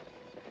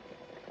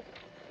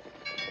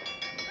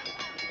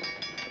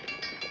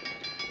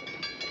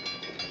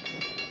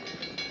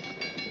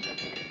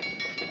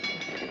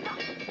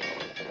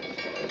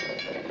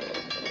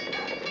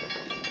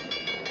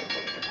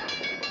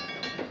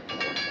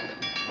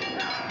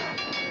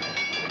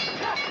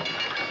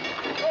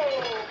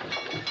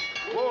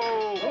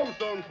 Whoa,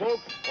 Tombstone,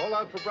 folks. All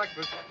out for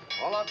breakfast.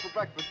 All out for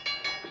breakfast.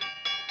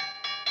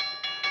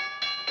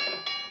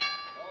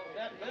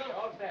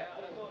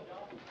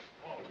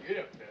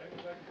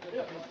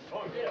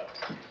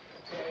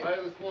 Hi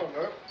this morning,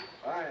 Earp.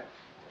 Hi.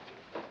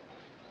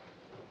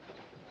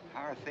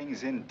 How are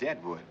things in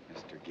Deadwood,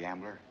 Mr.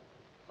 Gambler?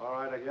 All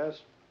right, I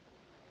guess.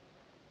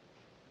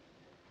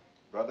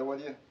 Brother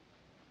with you?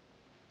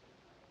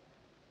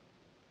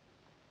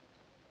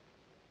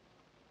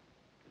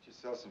 Get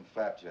yourself some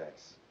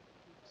flapjacks.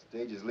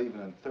 Stage is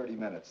leaving in 30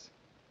 minutes.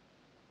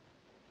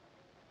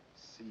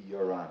 See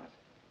you're on it.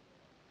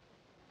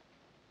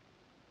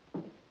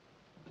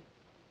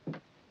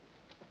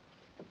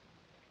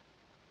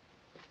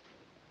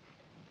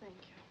 Thank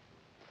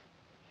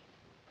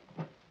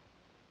you.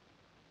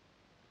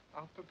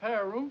 I'll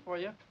prepare a room for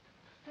you.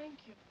 Thank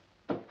you.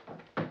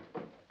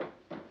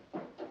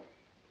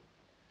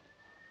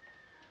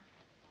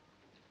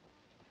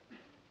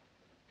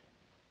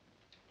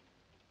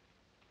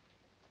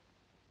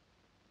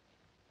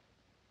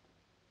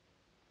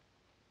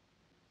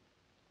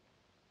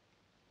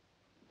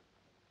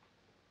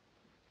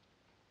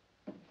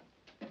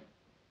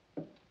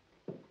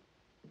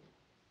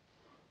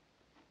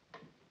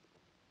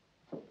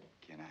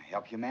 Can I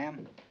help you,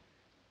 ma'am?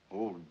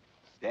 Old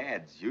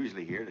Dad's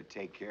usually here to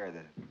take care of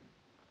the...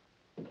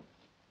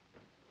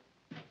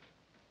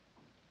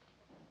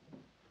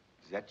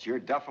 Is that your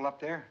duffel up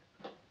there?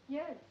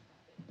 Yes.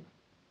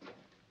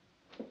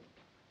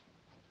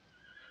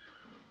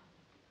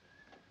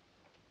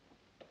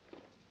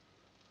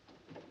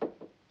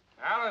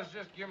 Alice,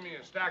 just give me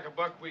a stack of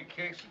buckwheat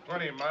cakes with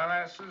plenty of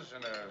molasses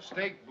and a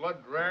steak, blood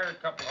rare, a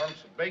couple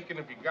hunks of bacon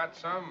if you got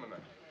some, and a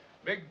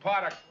big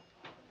pot of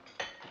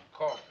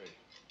coffee.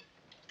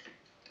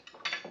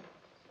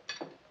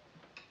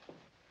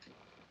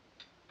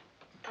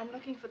 I'm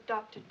looking for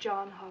Dr.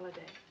 John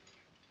Holliday.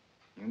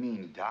 You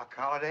mean Doc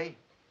Holliday?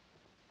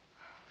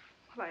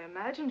 Well, I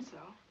imagine so.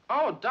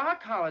 Oh,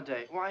 Doc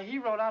Holliday. Why, he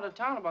rode out of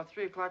town about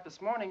 3 o'clock this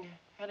morning,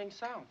 heading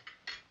south.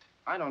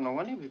 I don't know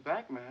when he'll be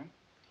back, ma'am.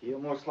 He'll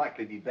most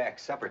likely be back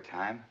supper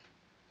time.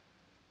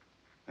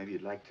 Maybe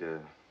you'd like to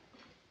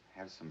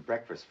have some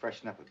breakfast,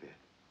 freshen up a bit.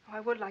 Oh, I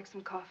would like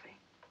some coffee.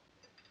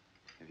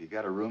 Have you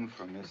got a room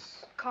for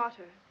Miss...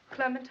 Carter.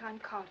 Clementine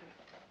Carter.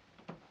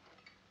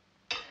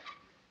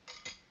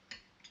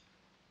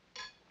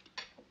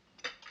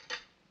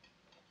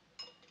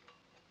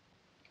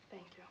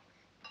 Thank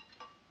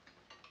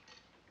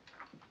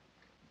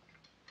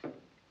you.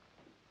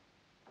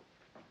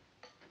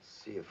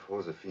 See if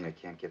Josefina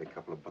can't get a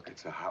couple of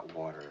buckets of hot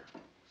water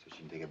so she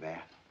can take a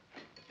bath.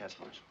 Yes,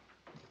 Marshal.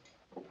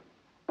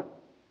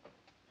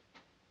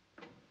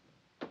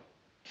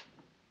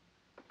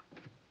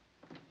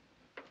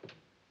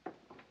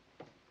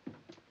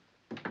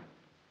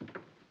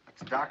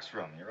 That's Doc's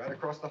room. You're right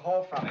across the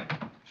hall from him.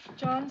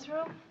 John's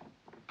room?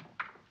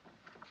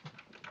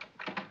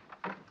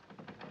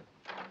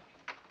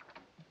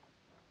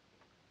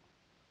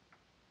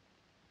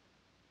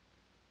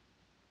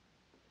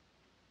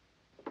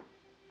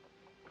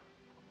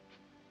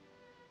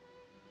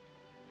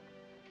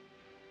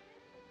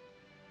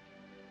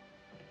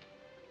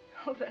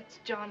 Oh, that's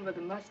John with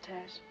a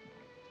mustache.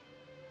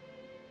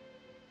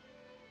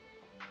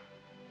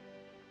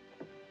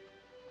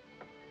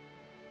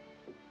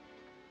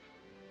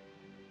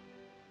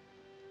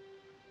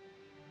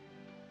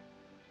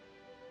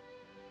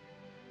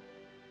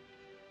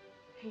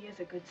 He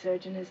is a good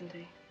surgeon, isn't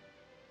he?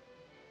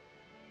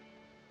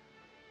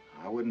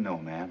 I wouldn't know,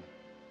 ma'am.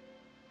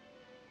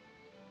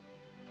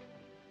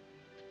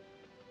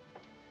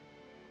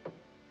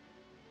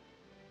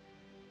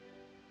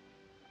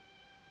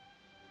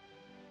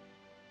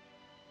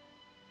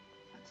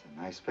 That's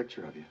a nice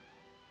picture of you.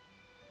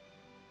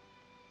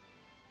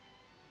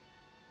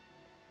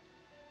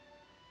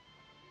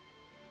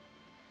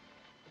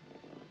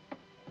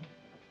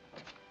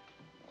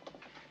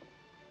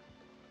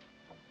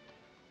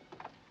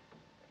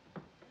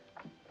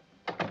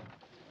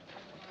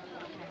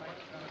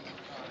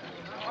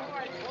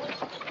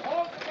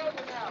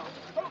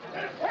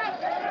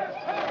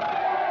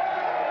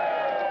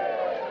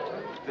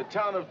 The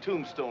town of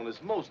Tombstone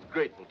is most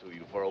grateful to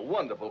you for a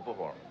wonderful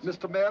performance.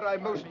 Mr. Mayor,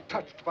 I'm most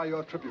touched by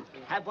your tribute.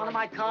 Have one of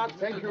my cards,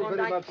 Thank Mr. you Thorndike?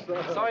 very much,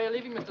 sir. Sorry you're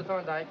leaving, Mr.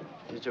 Thorndike.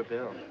 Here's your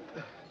bill.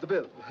 The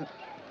bill.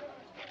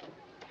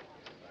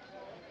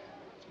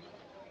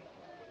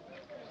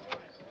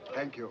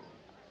 Thank you.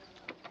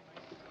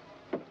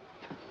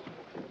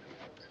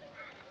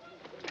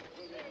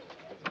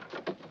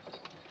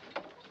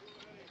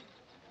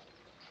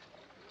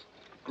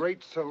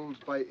 Great souls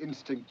by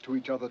instinct to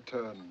each other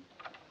turn,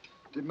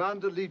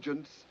 demand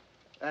allegiance,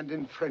 and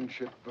in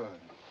friendship burn.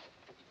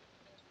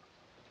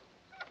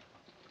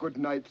 Good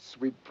night,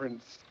 sweet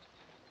prince.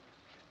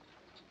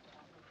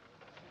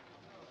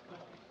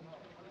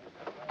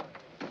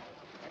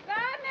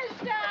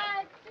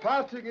 Garner,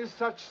 Parting is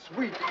such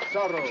sweet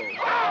sorrow.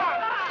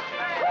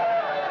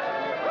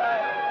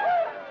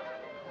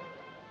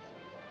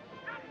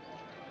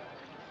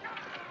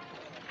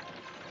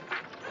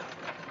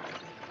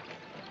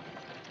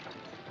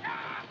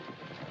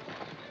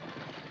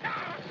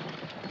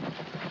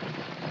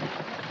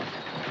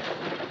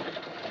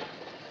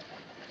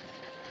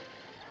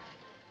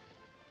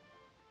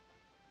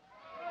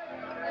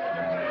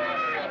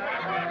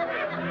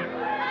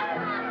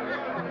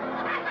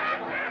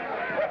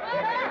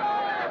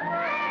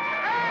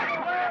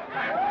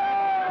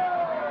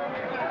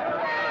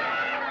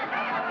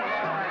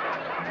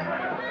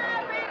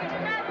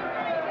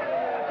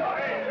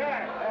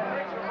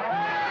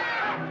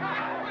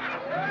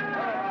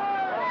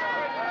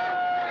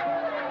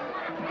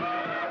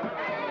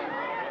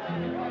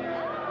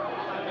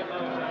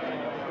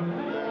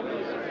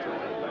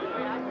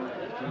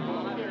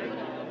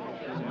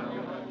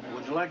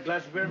 Would you like a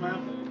glass of beer,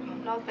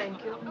 ma'am? No,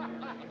 thank you.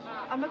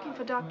 I'm looking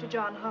for Dr.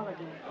 John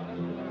Holliday.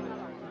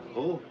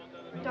 Who?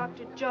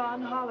 Dr.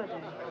 John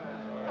Holliday.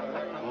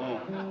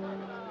 Oh.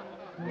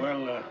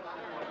 Well,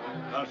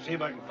 I'll see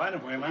if I can find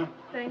him for you, ma'am.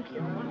 Thank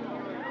you.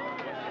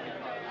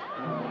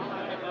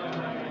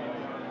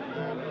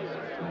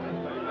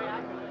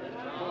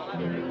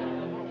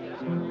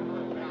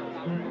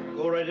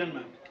 Go right in,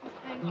 ma'am.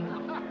 Thank you. No,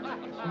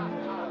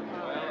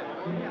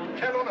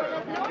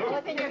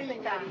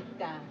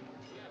 señorita.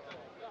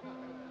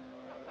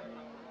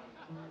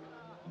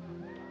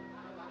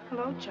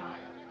 Hello, John.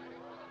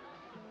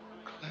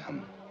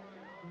 Clem.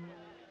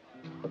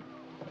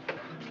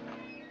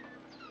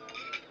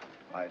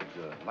 I'd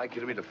like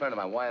you to meet a friend of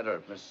mine, Wyatt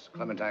Earp, Miss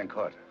Clementine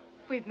Carter.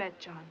 We've met,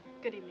 John.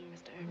 Good evening,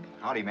 Mr. Earp.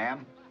 Howdy,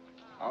 ma'am.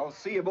 I'll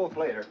see you both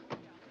later.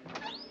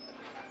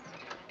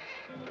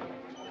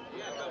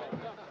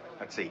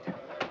 Let's eat.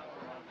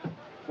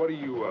 What are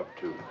you up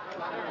to?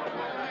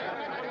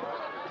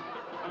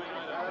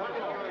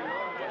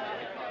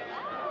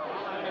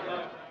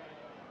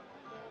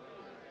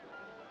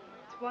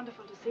 It's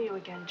wonderful to see you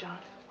again, John.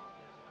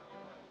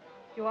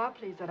 You are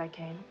pleased that I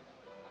came.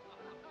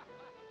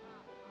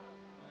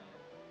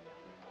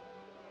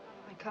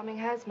 My coming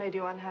has made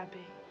you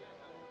unhappy.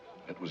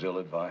 It was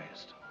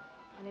ill-advised.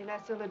 Any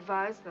less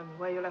ill-advised than the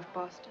way you left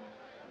Boston?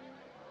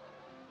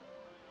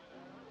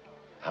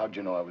 How'd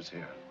you know I was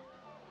here?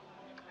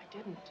 I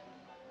didn't.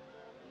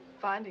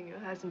 Finding you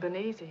hasn't been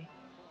easy.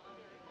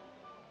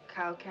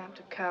 Cow camp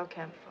to cow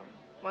camp, from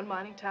one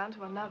mining town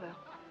to another.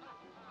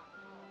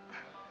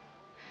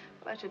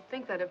 Well, I should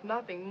think that if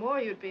nothing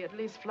more, you'd be at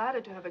least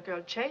flattered to have a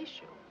girl chase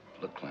you.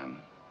 Look,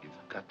 Clem, you've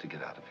got to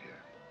get out of here.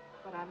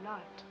 But I'm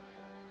not.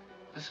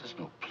 This is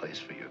no place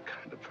for your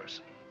kind of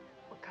person.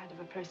 What kind of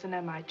a person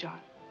am I, John?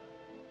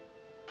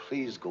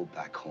 Please go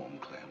back home,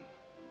 Clem.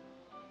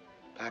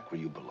 Back where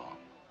you belong.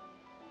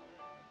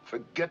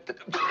 Forget the...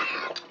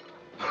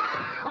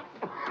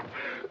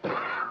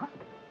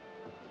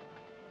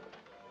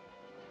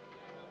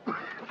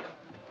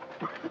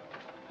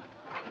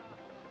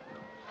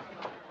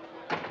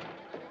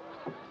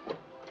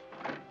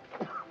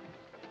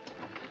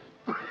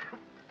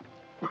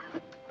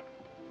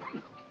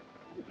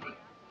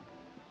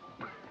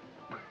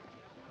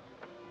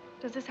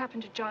 Does this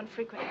happen to John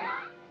frequently?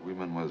 Oui,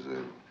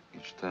 mademoiselle.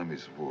 Each time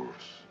is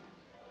worse.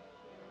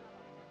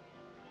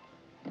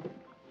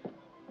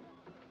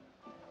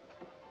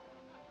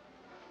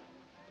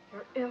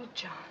 You're ill,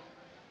 John.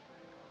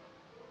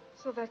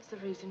 So that's the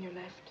reason you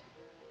left.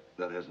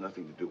 That has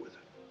nothing to do with it.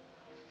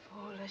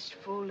 Foolish,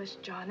 foolish,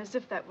 John, as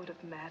if that would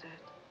have mattered.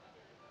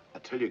 I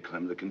tell you,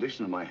 Clem, the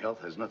condition of my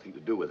health has nothing to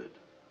do with it.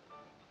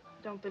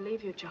 I don't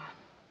believe you, John.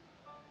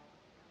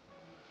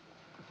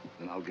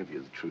 Then I'll give you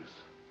the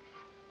truth.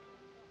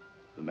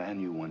 The man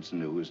you once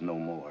knew is no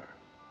more.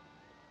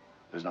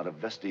 There's not a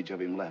vestige of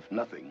him left,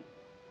 nothing.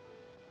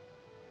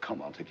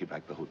 Come, I'll take you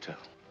back to the hotel.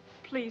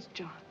 Please,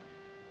 John.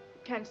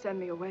 You can't send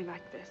me away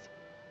like this.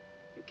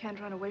 You can't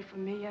run away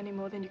from me any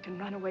more than you can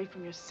run away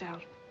from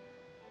yourself.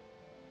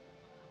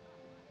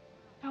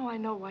 Now I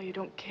know why you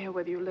don't care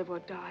whether you live or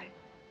die.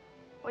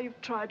 Why you've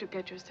tried to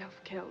get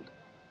yourself killed.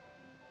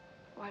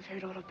 Oh, I've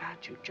heard all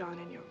about you, John,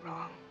 and you're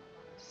wrong.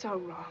 So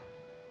wrong.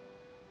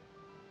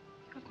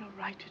 You have no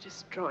right to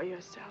destroy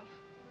yourself.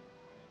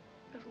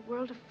 You have a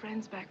world of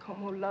friends back home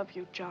who love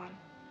you, John.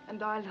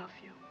 And I love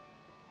you.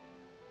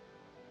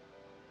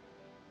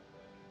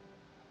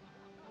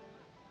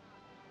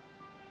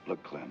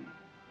 Look, Clem.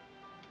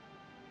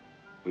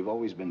 We've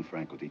always been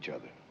frank with each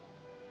other.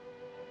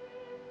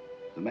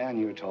 The man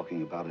you're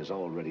talking about is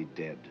already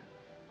dead.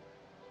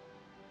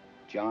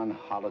 John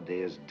Holliday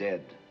is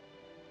dead.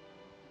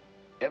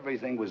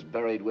 Everything was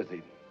buried with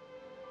him.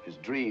 His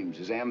dreams,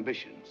 his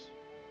ambitions,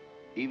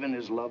 even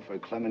his love for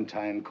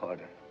Clementine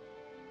Carter.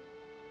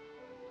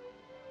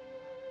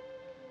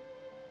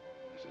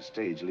 There's a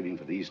stage leaving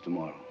for the East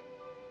tomorrow.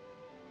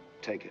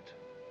 Take it.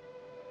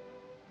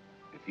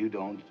 If you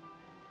don't,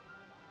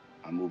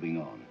 I'm moving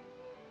on.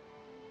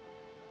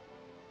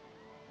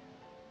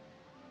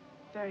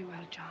 Very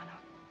well, John.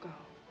 I'll go.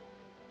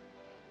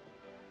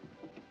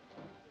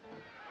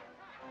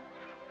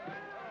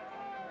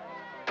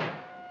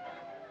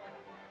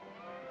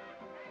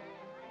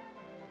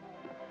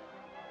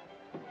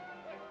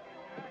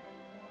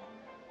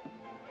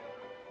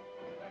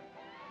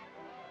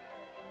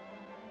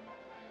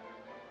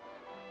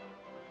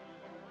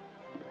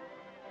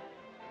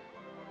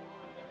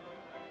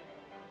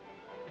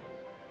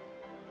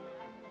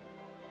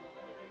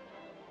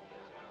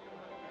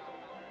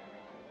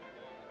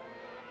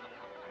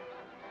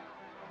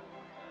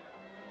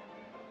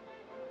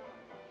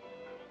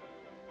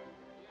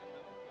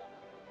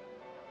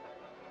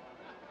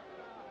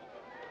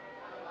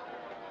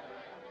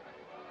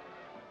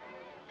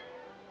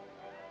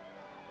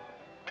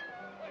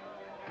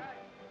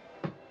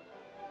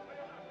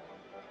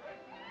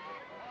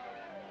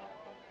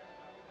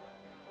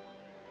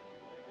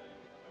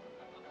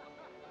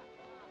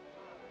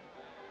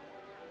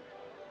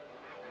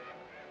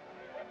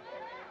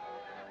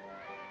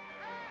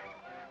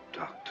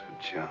 Dr.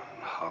 John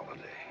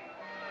Holliday.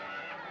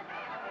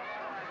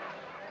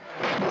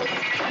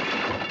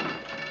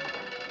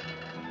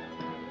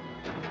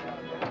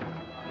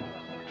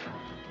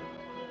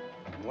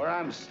 Where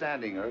I'm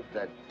standing, Earp,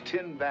 that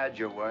tin badge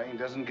you're wearing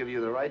doesn't give you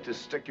the right to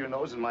stick your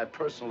nose in my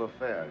personal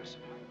affairs.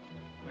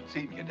 What's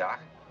eating you, Doc?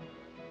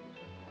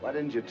 Why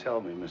didn't you tell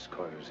me Miss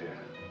Carter's here?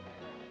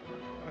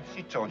 Well,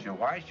 she told you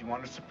why. She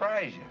wanted to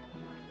surprise you.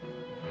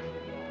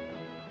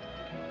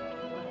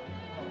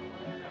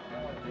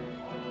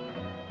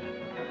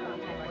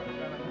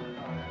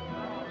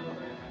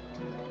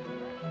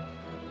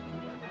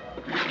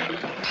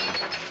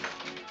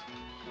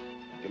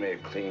 Give me a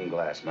clean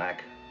glass,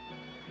 Mac.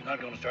 You're not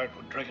going to start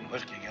drinking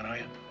whiskey again, are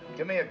you?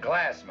 Give me a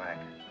glass, Mac.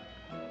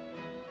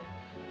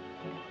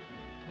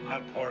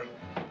 I'll pour it.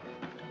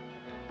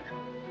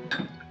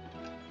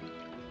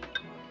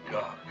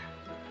 God.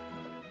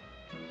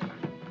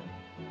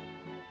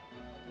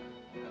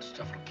 That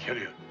stuff will kill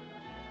you.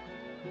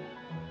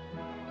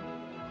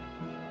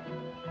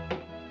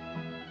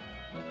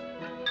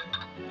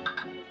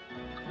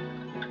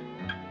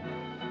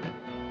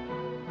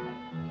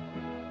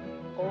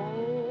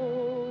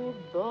 Oh,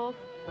 the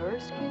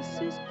first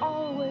kiss is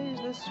always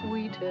the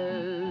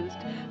sweetest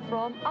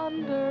from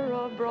under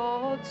a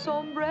broad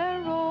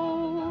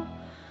sombrero.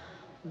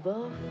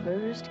 The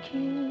first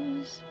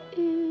kiss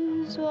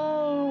is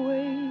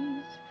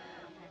always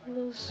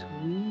the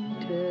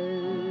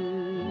sweetest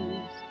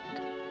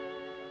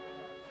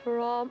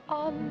from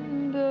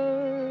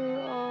under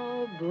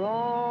a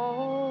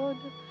broad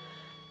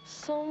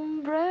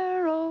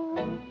sombrero.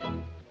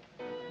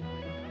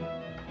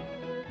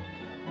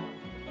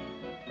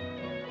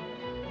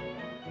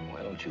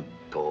 Why don't you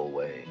go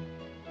away?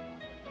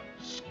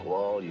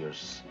 Squall your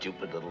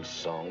stupid little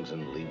songs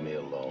and leave me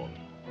alone.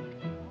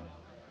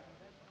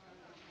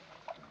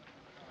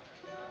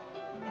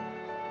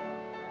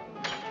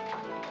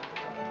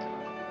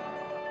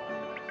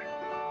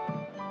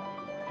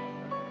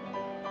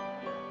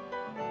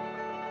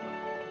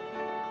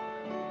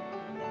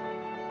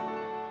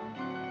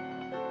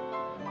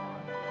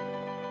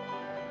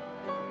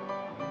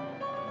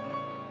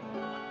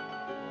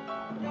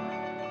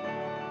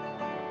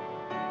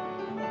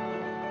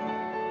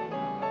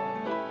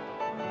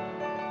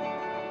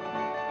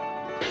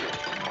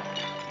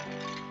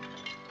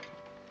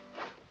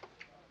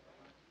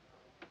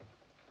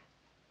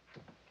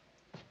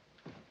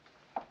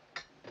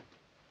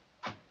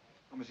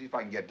 Let me see if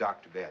I can get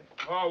Doc to bed.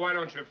 Oh, why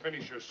don't you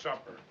finish your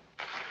supper?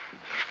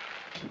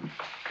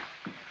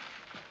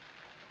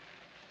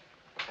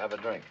 Have a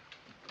drink.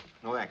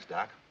 No, thanks,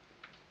 Doc.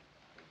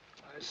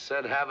 I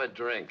said have a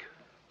drink.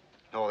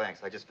 No,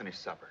 thanks. I just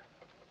finished supper.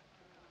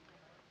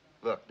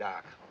 Look,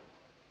 Doc,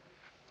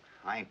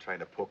 I ain't trying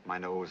to poke my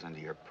nose into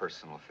your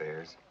personal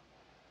affairs.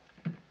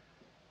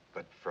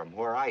 But from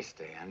where I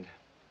stand,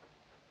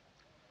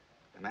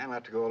 a man will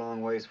have to go a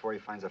long ways before he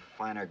finds a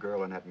finer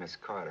girl than that Miss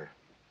Carter.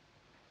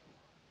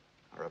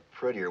 Or a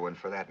prettier one,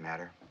 for that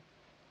matter.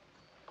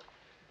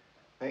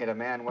 Ain't a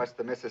man west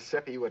of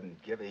Mississippi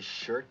wouldn't give his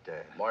shirt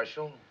to...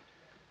 Marshal,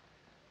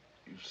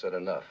 you've said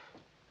enough.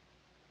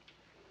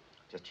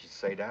 Just you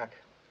say, Doc?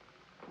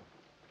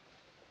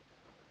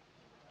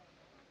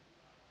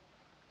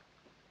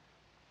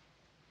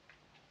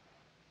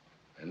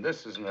 And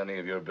this isn't any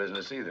of your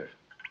business either.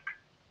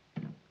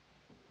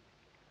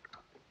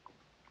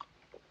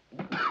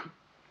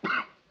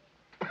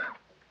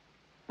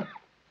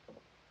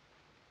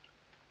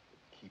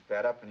 Keep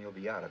that up and you'll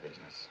be out of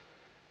business.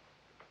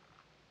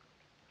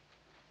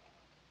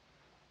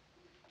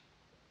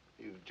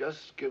 You've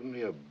just given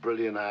me a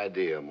brilliant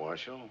idea,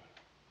 Marshal.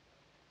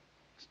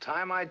 It's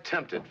time I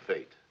tempted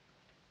fate.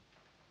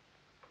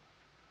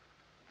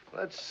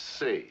 Let's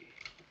see.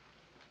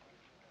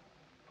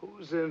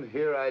 Who's in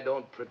here I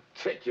don't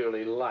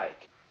particularly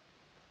like?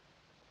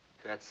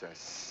 That's a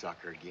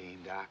sucker game,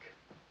 Doc.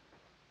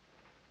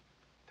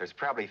 There's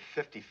probably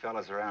 50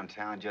 fellas around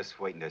town just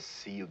waiting to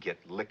see you get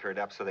liquored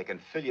up so they can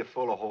fill you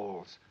full of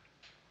holes.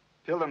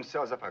 Build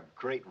themselves up a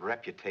great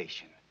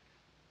reputation.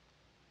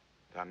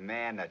 The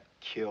man that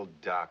killed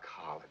Doc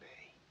Holliday.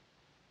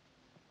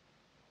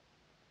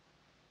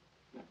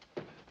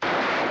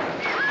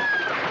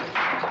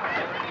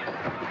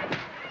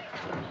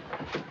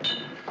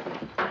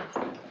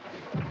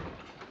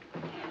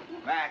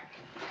 Mac,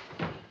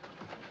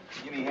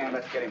 give me a hand.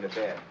 Let's get him to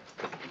bed.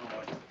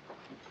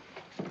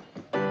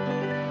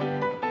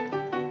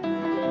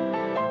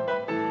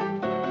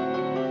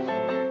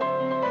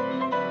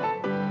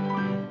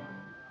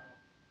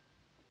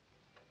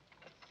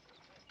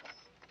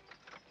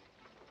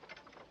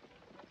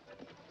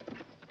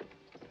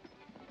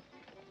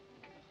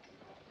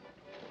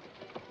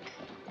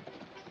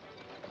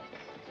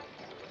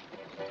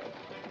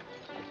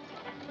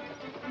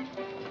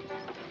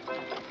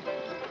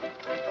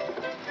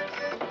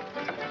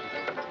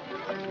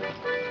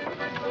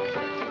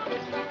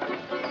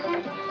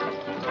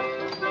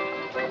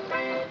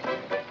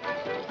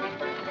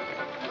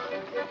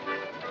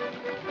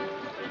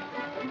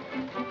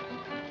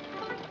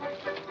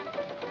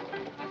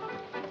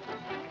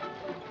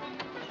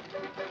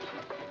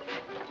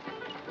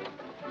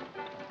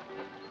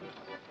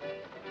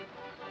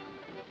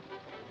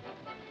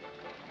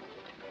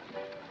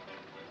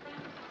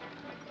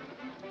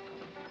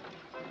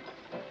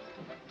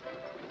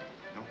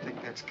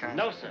 That's kind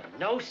No, sir.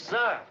 No,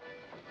 sir.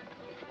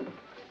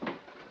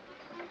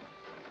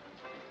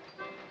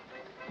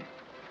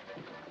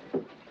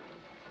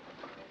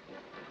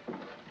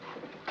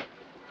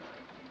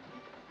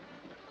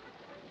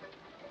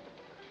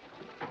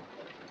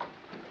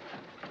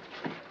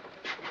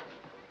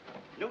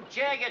 New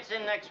chair gets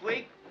in next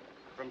week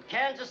from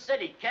Kansas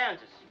City,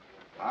 Kansas.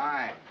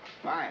 Fine,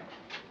 fine.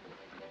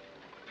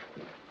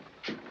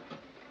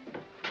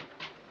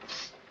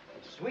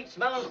 Sweet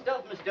smelling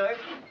stuff, Mr. Earp.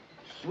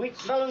 Sweet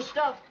smelling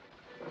stuff.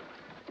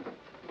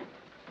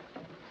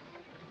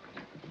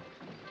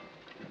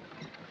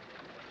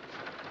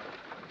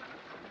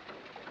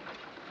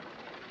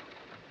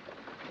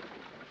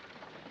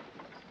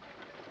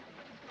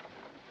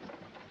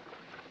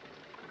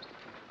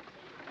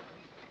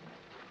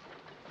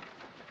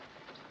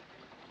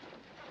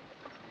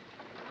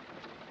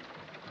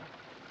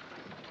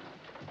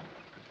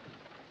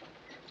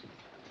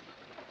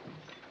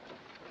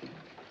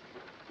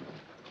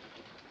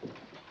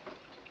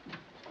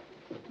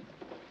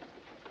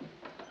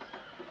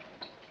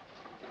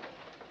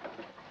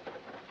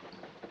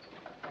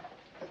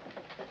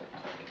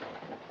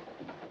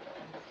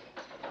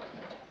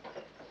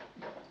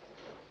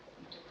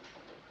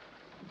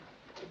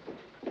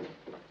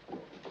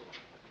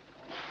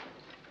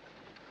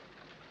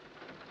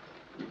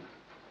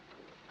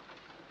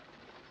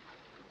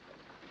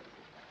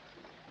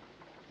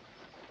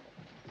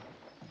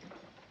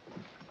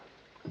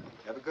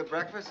 Have a good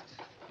breakfast?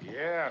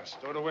 Yeah,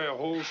 stowed away a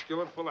whole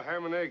skillet full of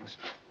ham and eggs.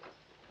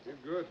 You're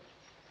good.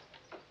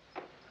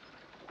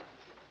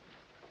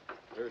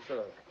 We're sort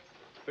of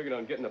figured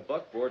on getting a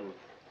buckboard and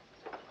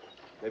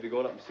maybe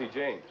going up and see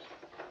James.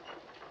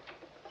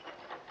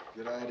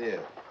 Good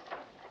idea.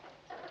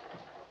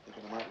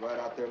 Thinking I might ride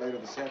out there later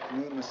this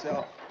afternoon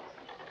myself.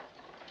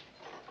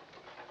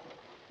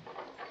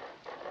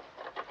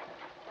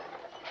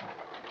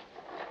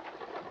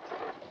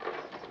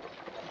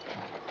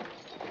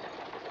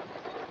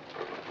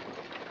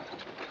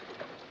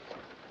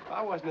 If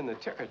I wasn't in the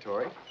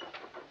territory,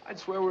 I'd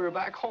swear we were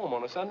back home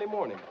on a Sunday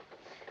morning.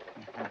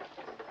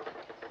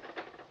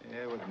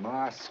 Yeah, with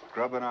Ma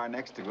scrubbing our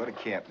necks to go to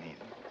camp meeting.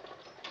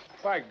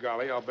 By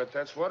golly, I'll bet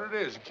that's what it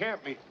is, a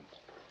camp meeting.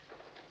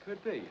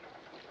 Could be.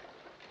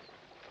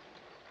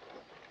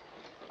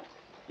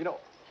 You know,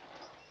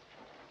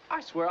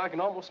 I swear I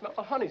can almost smell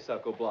the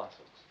honeysuckle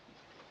blossoms.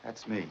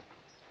 That's me.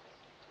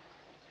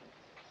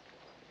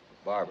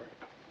 Barber.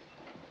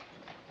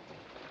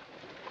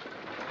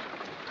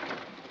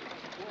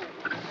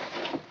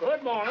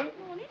 Good morning.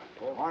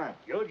 Good morning.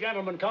 You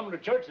gentlemen come to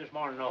church this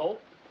morning, I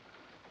hope.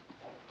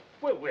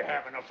 Well, we're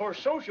having a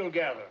first social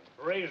gathering.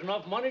 Raise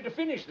enough money to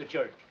finish the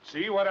church.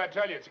 See what I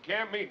tell you? It's a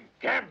camp meeting.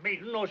 Camp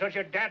meeting? No such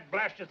a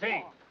dad-blasted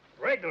thing.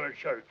 Regular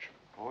church.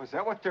 Oh, is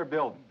that what they're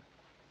building?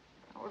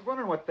 I was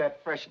wondering what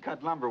that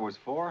fresh-cut lumber was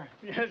for.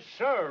 Yes,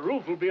 sir.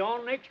 Roof will be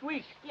on next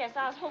week. Yes,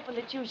 I was hoping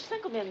that you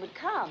single men would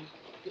come.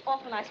 Be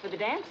awful nice for the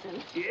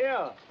dancing.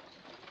 Yeah.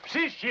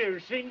 Sis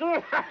here's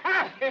single.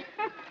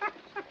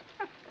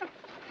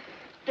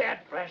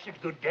 Dad-blasted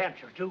good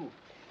dancer, too.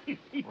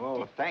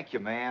 Well, thank you,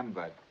 ma'am,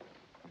 but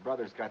my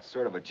brother's got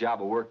sort of a job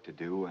of work to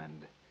do,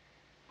 and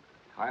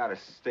I ought to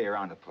stay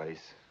around the place.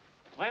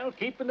 Well,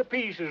 keeping the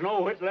peace is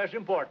no whit less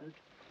important.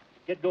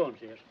 Get going,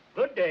 sis.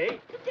 Good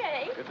day. Good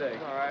day. Good day.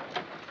 All right.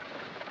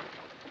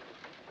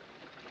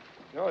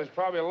 You know, there's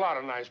probably a lot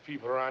of nice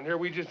people around here.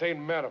 We just ain't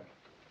met them.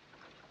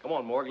 Come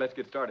on, Morg, let's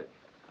get started.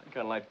 I'd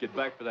kind of like to get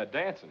back for that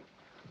dancing.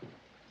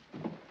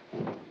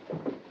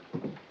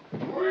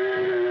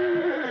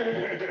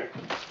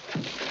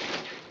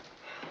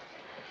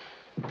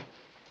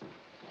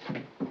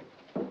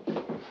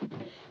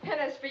 And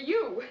as for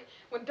you,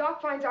 when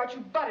Doc finds out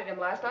you butted him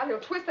last night, he'll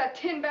twist that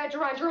tin badge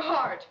around your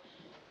heart.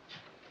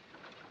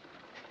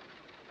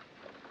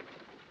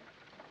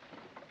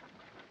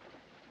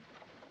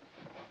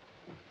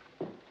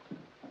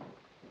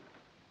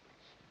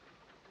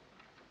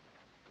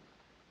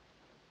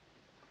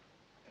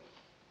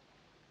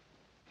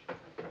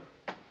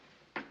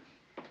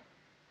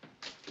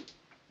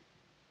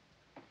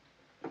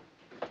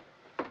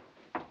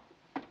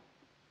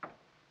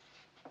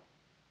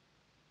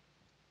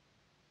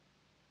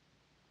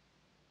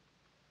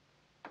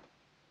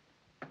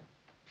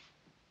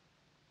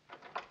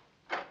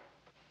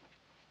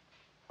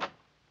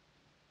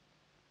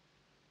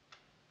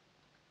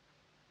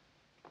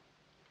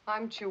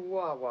 I'm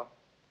Chihuahua.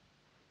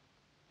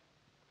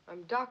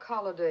 I'm Doc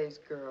Holliday's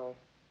girl.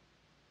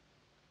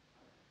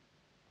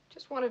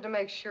 Just wanted to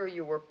make sure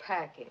you were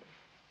packing.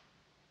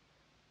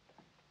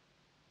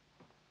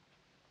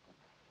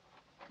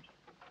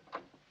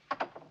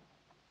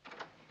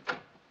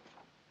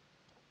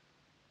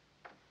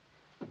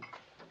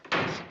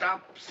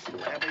 Stop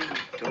slamming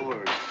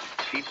doors.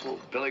 People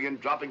billing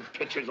and dropping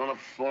pictures on the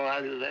floor.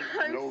 I'm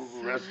No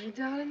rest. sorry,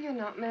 darling. You're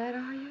not mad,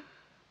 are you?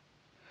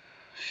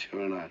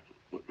 Sure not.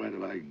 What right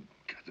have I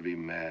got to be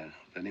mad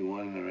with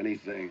anyone or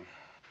anything?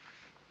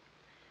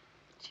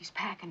 She's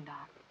packing,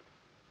 Doc.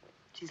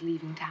 She's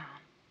leaving town.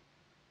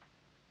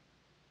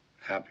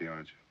 Happy,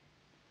 aren't you?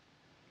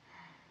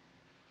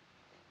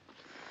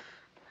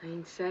 I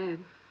ain't sad.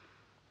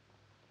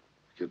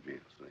 Get me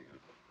a thing.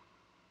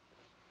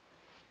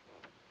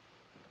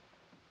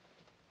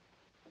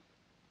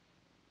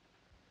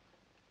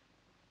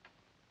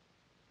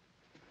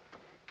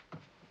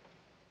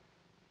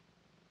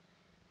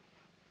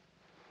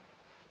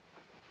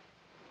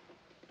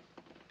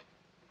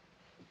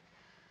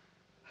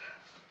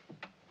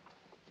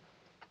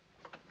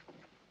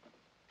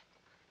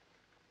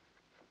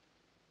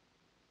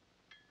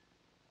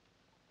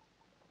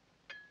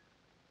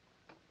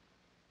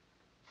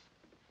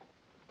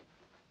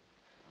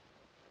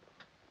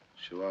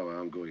 Chihuahua,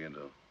 I'm going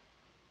into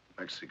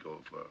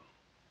Mexico for a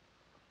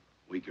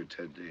week or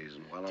 10 days,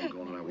 and while I'm Take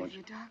going, me I with want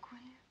you, Doc, will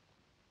you?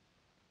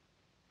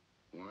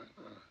 Why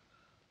not?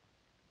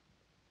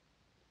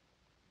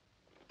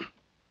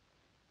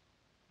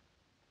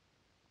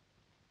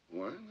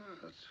 Why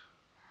not?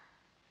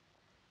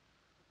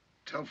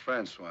 Tell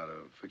Francois to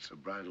fix a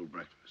bridal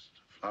breakfast.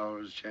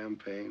 Flowers,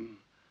 champagne.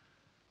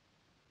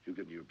 You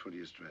get your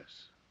prettiest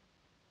dress.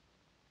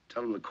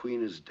 Tell him the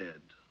Queen is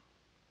dead.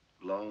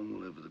 Long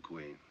live the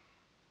Queen.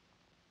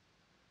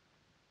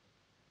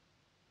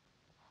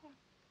 Oh,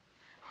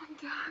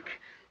 Doc.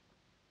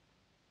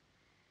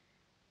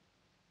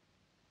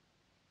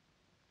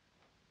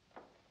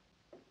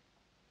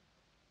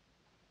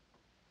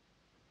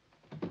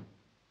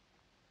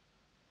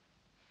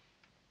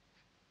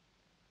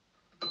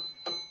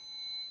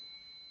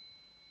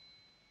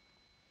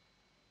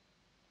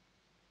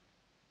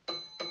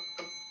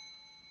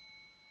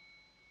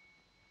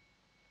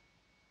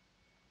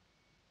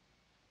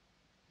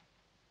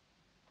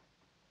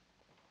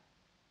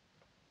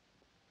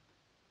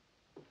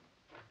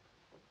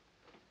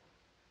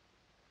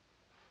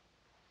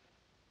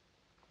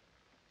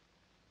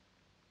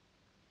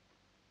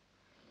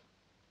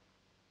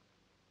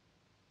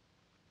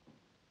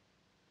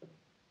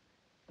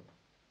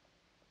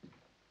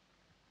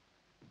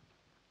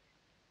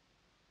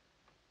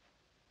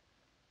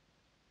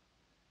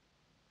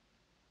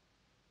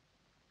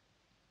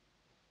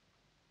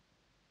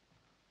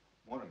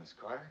 Morning, Miss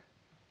Carter.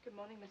 Good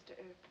morning, Mr.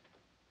 Earp.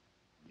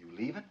 You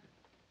leaving?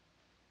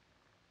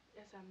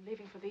 Yes, I'm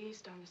leaving for the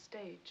East on the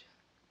stage.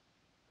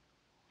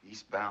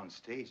 Eastbound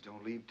stage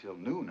don't leave till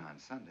noon on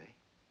Sunday.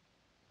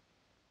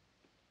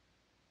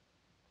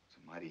 It's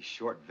a mighty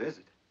short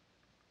visit.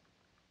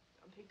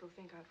 Some people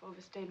think I've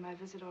overstayed my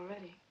visit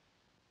already.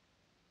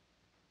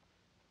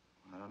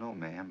 I don't know,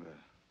 ma'am, but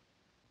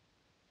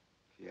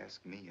if you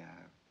ask me,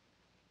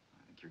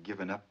 I think you're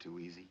giving up too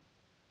easy.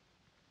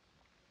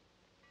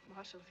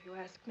 Marshal, if you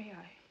ask me,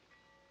 I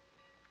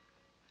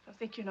don't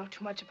think you know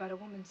too much about a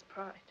woman's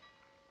pride.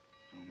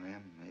 Oh,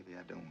 ma'am, maybe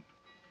I don't.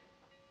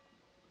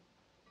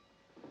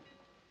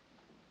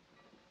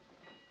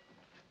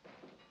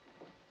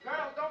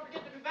 Girls, don't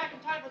forget to be back in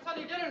time for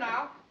Sunday dinner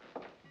now.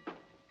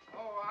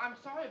 Oh, I'm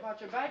sorry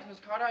about your bags, Miss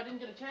Carter. I didn't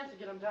get a chance to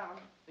get them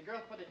down. The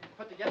girls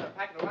put together a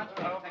packet of lunch.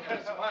 Oh,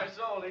 bless my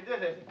soul, he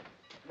did it.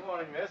 Good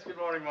morning, miss. Good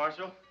morning,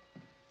 Marshal.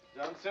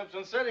 John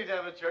Simpson said he'd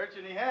have a church,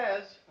 and he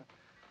has.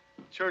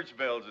 Church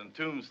bells in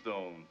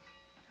Tombstone.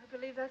 I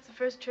believe that's the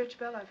first church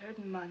bell I've heard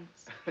in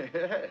months.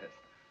 Yes.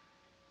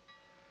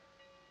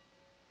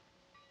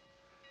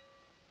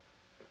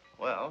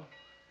 Well,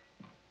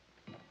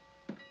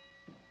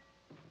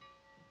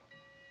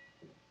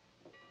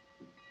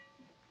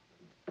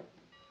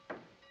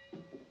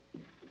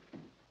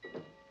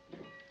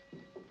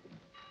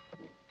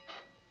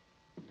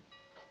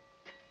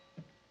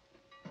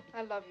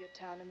 I love your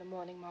town in the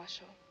morning,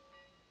 Marshal.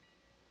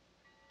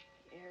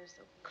 The air is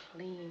so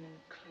clean and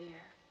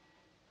clear.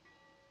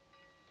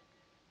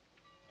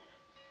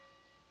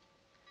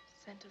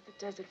 Scent of the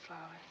desert flowers.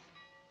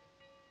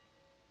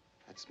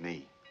 That's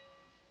me.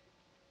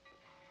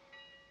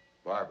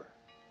 Barbara.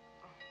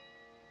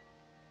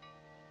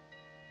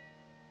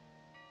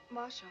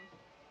 Marshal,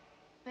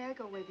 may I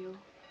go with you?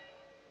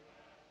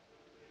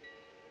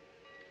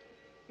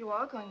 You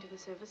are going to the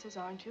services,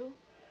 aren't you?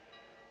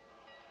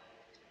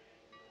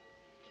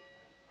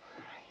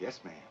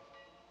 Yes, ma'am.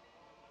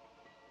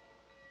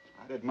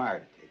 I'd admire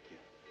to take you.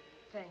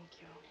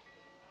 Thank you.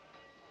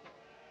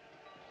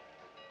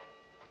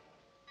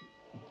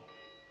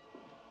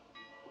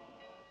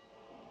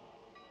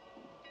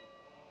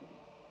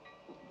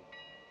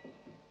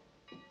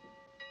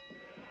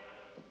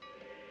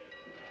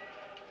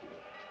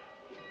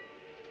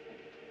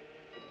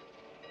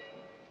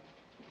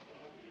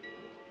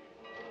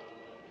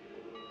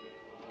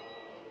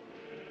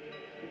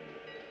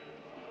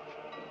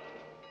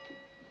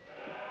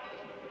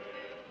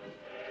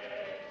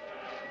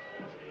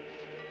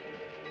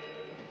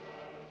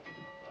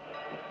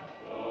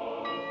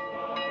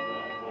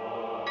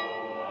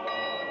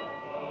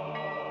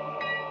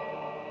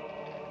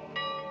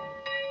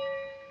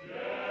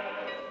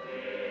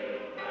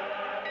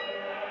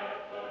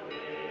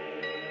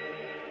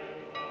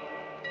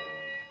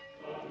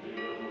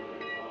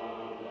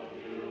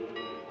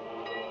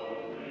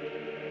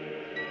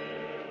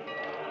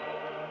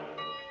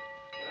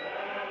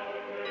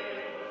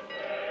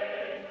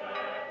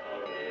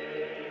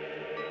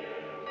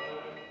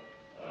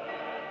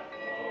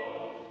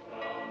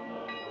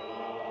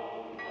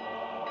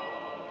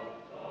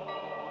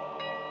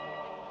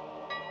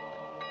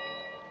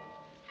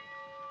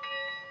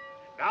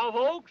 Now,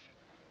 folks,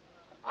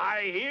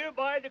 I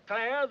hereby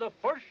declare the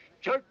First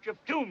Church of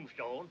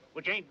Tombstone,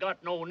 which ain't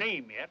got no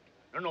name yet,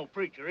 or no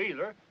preacher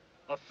either,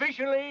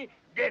 officially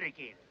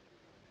dedicated.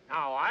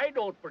 Now, I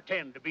don't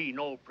pretend to be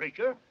no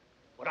preacher,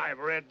 but I've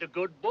read the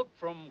good book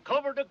from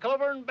cover to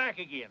cover and back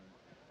again,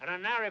 and I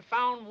nary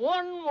found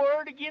one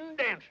word agin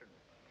dancing.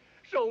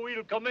 So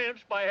we'll commence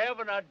by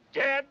having a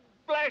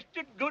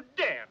dad-blasted good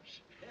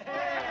dance.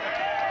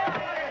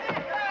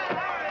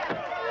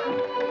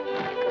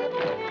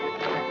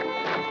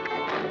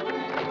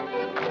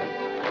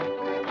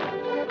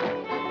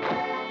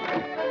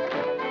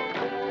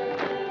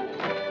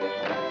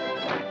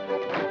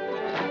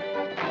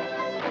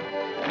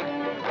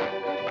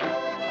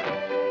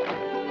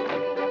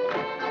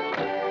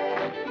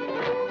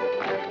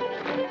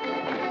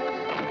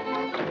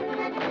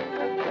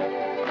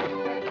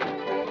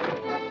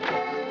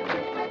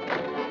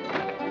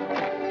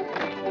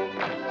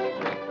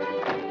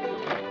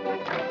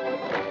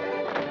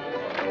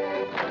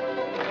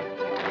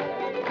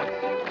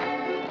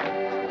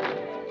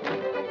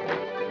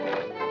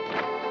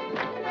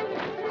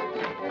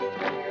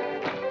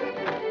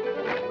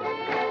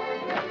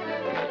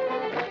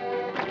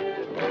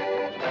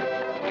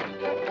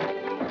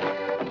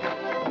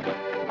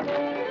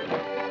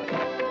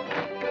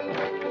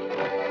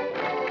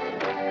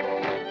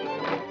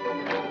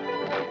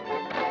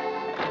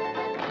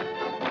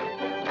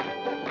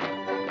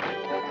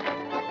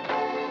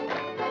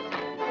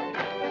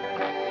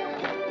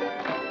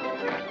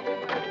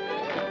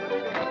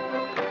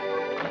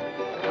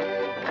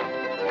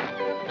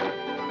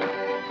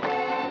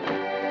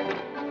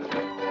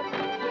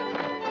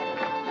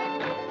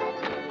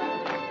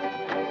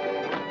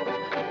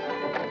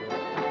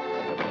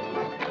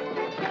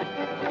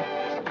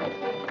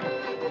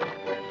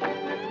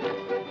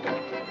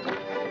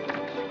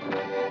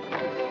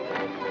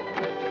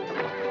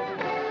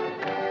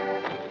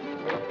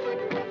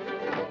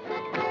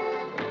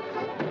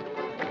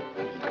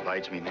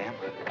 Oblige me, ma'am.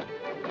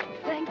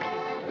 Thank you.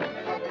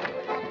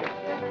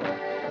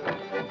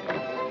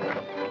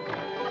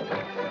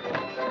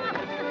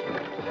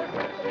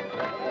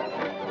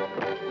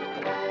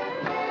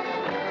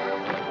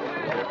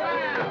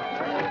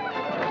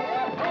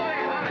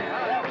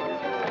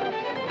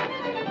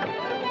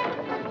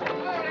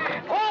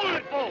 Hold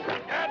it, folks!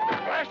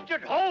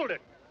 Dad-blasted, hold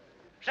it!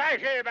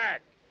 Sashay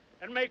back.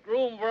 and make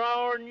room for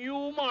our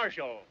new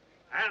marshal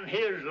and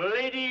his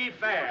lady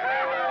fair.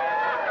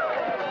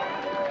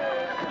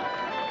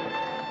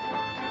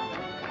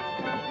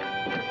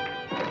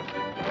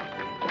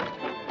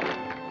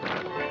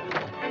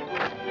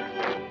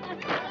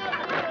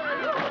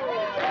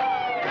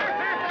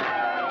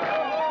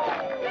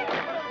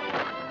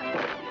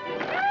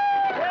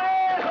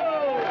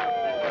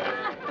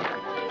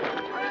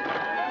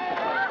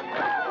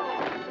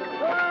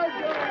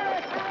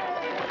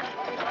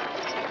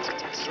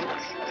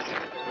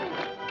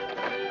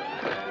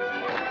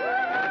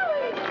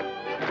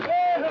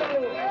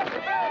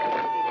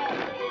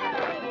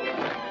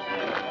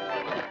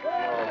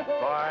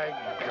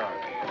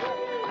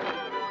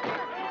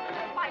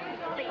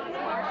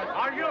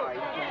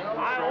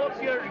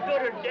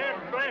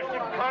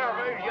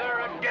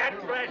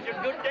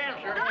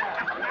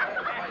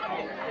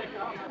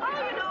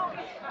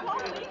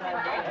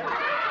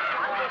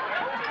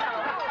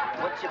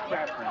 What's your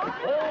preference?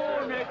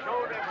 Oh, next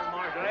door,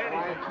 Marshal.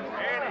 Anything.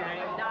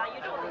 No,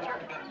 you don't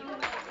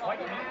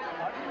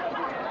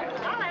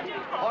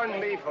Pardon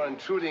me for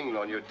intruding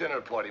on your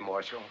dinner party,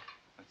 Marshal.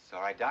 That's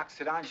all right, Doc.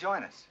 Sit down and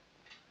join us.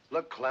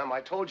 Look, Clem,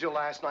 I told you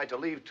last night to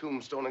leave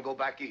Tombstone and go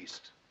back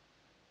east.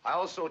 I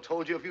also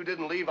told you if you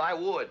didn't leave, I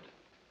would.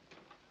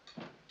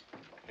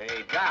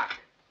 Hey, Doc.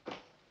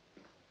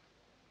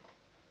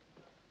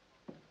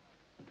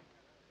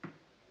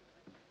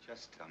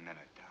 Just a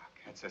minute, Doc.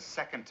 That's the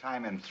second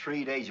time in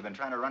 3 days you've been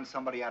trying to run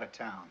somebody out of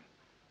town.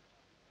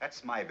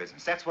 That's my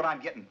business. That's what I'm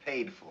getting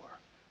paid for.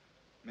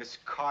 Miss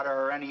Carter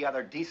or any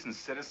other decent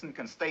citizen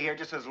can stay here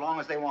just as long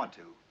as they want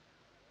to.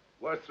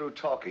 We're through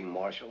talking,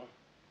 Marshal.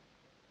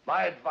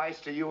 My advice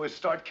to you is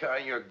start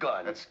carrying your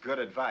gun. That's good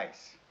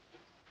advice.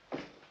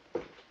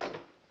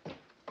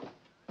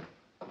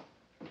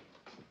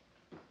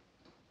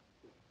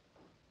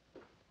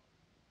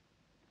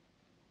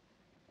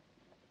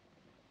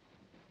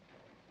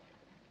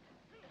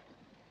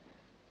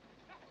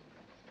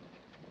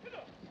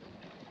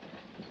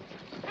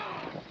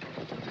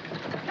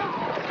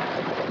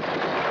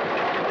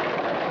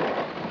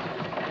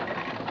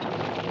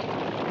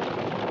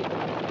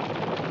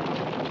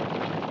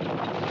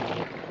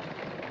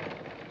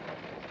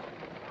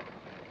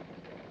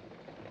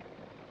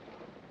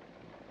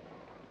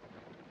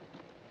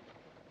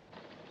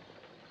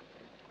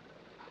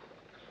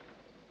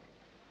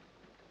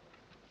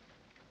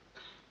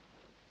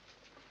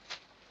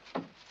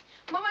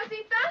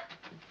 Mamacita?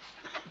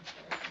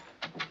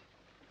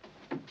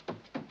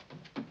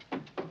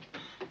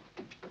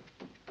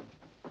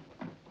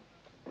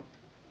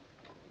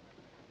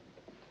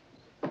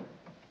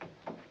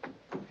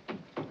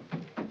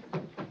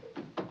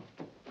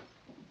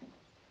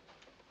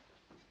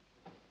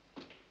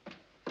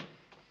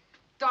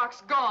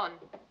 Doc's gone.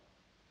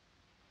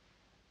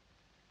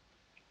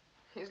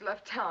 He's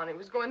left town. He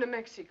was going to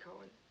Mexico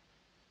and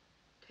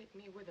take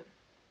me with him.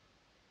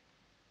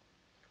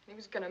 He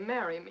was gonna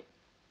marry me.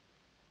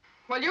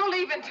 Well, you're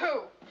leaving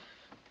too.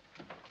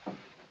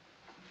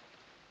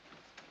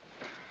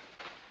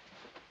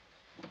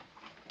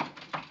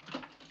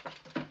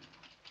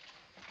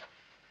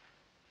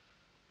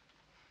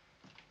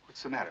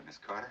 What's the matter, Miss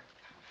Carter?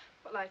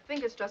 Well, I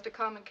think it's just a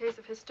common case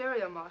of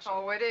hysteria, Marshal.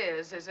 Oh, it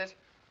is it?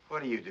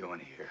 What are you doing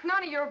here?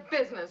 None of your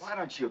business. Why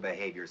don't you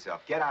behave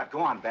yourself? Get out. Go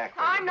on back.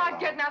 where I'm you not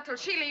belong. getting out till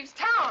she leaves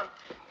town.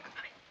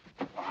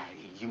 Why,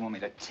 you want me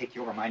to take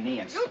you over my knee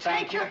and You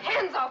spank take you? your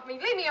hands off me.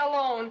 Leave me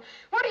alone.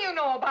 What do you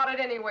know about it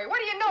anyway? What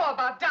do you know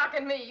about Doc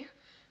and me?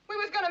 We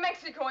was going to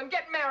Mexico and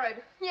get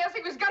married. Yes,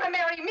 he was going to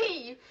marry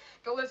me.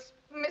 Till this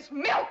Miss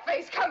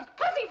Milkface comes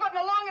pussyfooting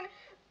along and...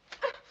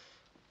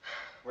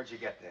 Where'd you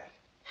get that?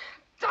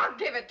 Doc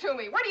give it to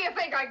me. Where do you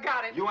think I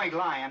got it? You ain't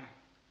lying.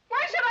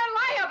 Why should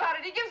I lie about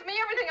it? He gives me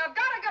everything I've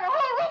got. I got a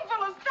whole room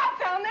full of stuff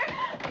down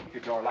there. Keep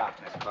your door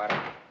locked, Miss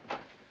Carter.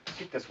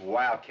 See if this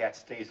wildcat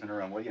stays in the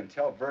room, will you? And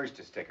tell Virgil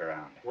to stick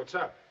around. What's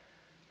up?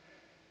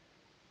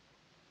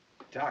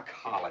 Doc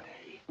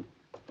Holliday.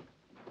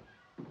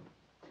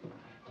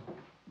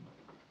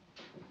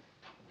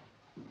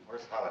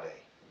 Where's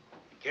Holliday?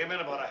 He came in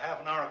about a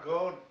half an hour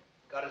ago and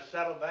got his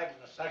saddlebags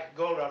and a sack of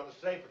gold out of the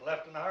safe and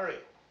left in a hurry.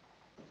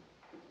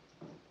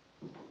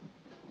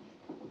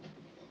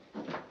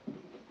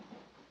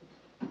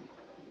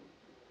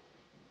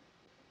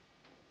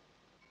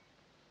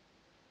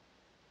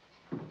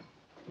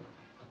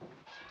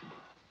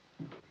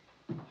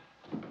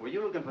 Were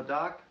you looking for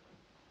Doc?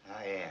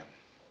 I am.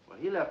 Well,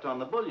 he left on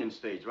the bullion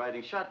stage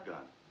riding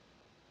shotgun.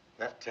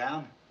 Left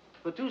town?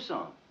 For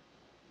Tucson.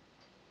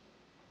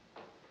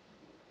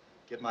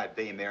 Get my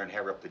bay mare and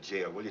have her up to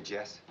jail, will you,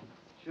 Jess?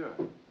 Sure.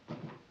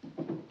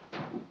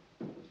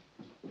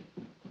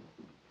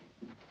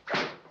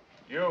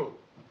 You,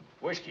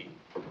 whiskey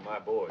for my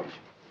boys.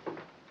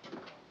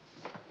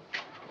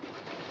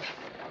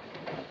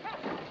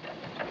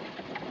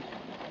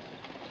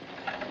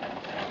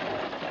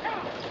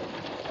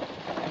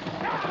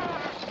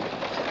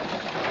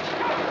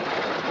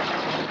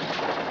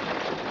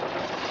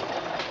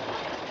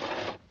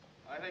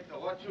 I think the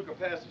Huachuca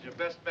Pass is your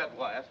best bet,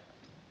 Wyatt.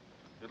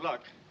 Good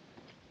luck.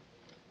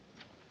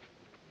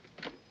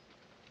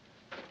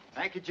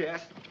 Thank you,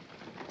 Jess.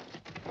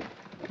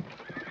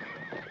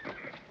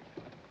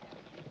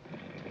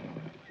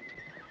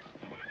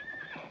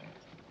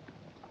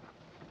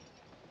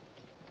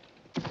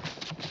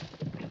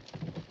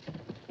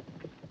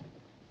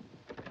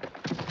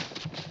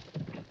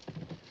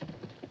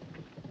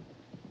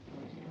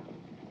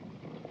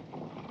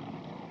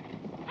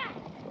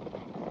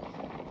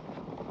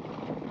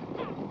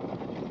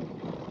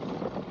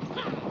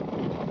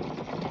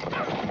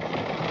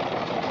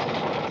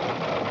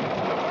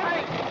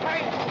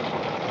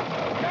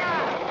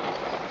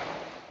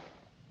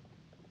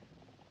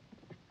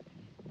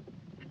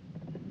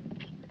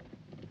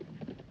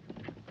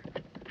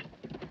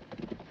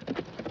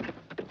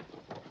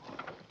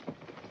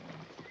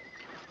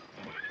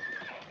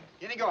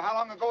 How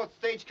long ago did the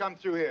stage come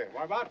through here?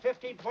 Well, about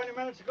 15, 20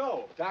 minutes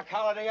ago. Doc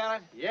Holliday on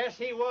it? Yes,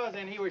 he was,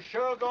 and he was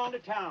sure going to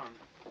town.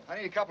 I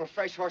need a couple of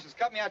fresh horses.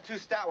 Cut me out 2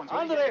 stout ones.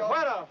 Under the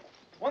weather.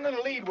 One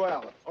that'll lead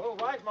well. All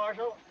right,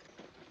 Marshal.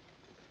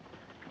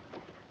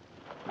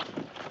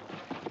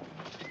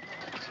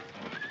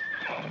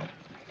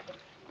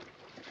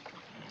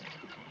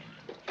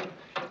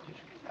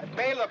 That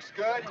bay looks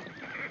good.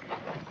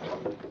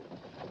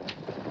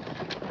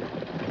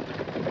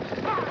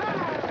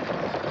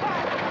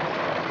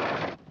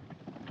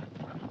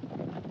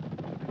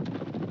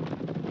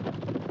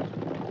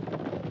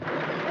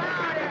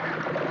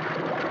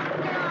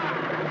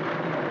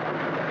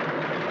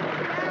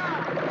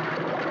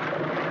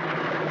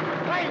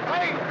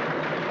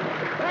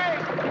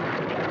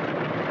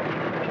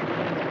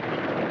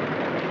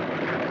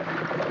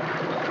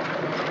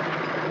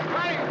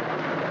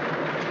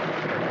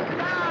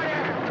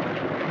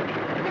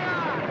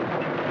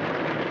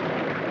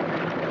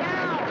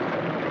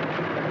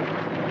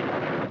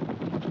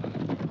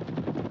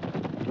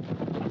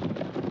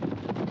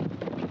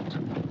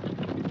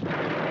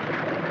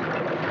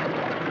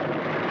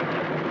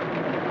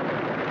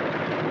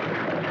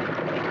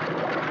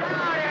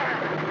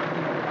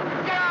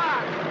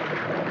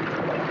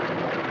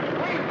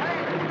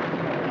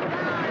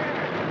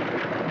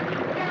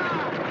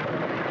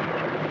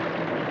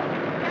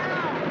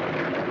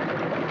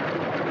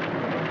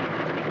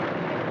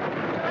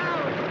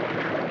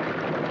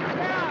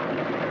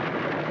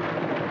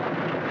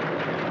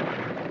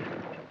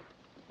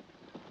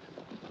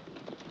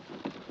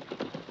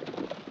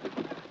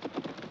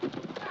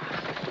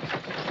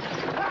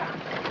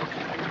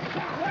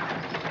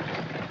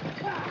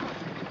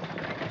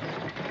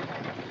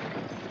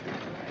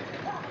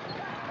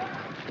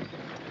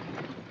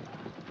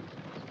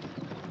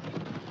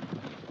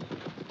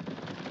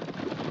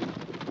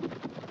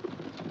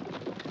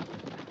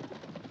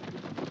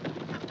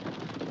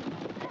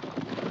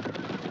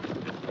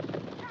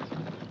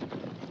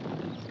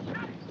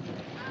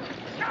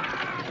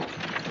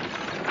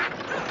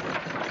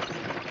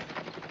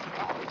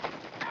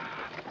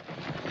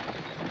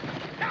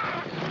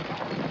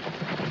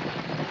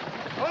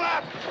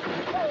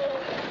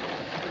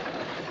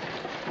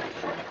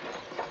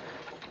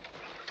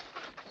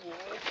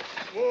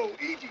 Whoa,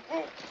 easy,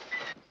 whoa.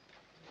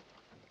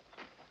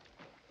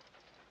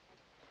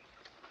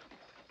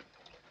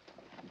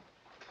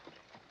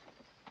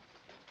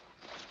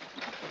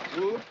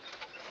 Move.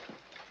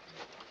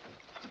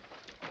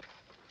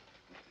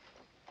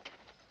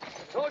 I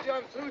told you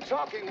I'm through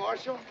talking,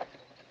 Marshal.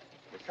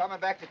 You're coming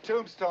back to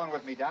Tombstone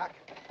with me, Doc.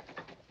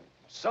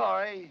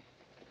 Sorry.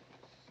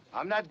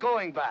 I'm not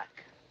going back.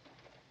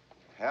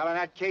 Well, in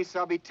that case,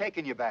 I'll be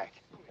taking you back.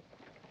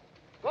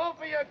 Go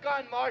for your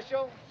gun,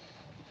 Marshal.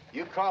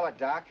 You call it,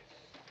 Doc.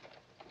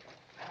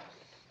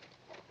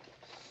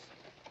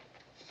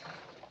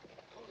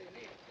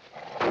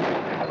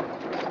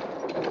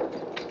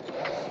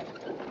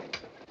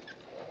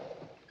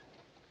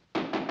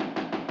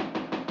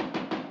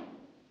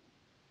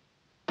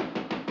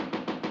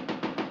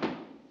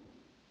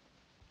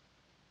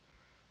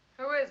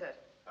 Who is it?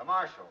 The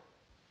Marshal.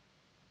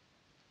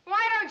 Why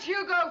don't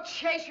you go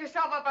chase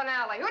yourself up an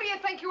alley? Who do you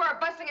think you are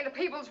busting into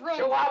people's rooms?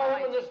 Chihuahua,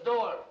 open this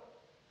door.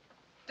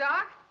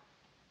 Doc?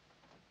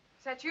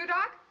 Is that you,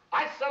 Doc?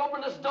 I said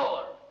open this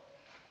door.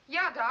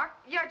 Yeah, Doc.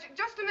 Yeah,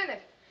 just a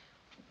minute.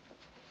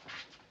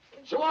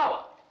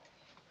 Chihuahua.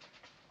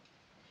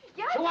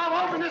 Yeah?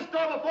 Chihuahua, open this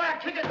door before I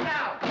kick it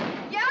down.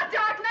 Yeah,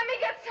 Doc, let me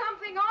get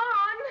something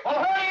on.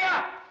 Well, hurry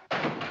up!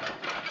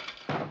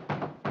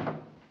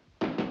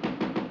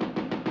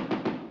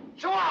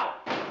 Chihuahua!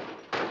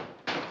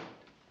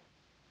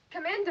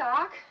 Come in,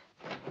 Doc.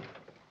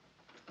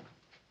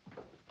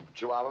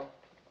 Chihuahua,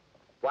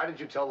 why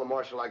did you tell the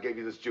Marshal I gave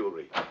you this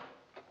jewelry?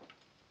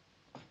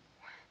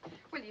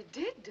 Well, you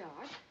did,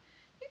 Doc.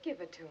 You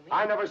give it to me.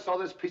 I never saw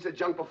this piece of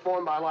junk before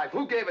in my life.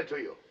 Who gave it to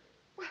you?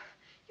 Well,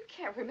 you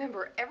can't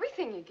remember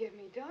everything you give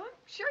me, Doc.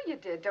 Sure you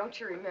did. Don't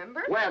you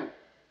remember? When?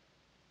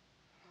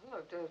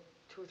 Well,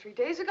 2 or 3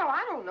 days ago.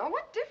 I don't know.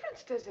 What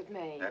difference does it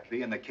make? That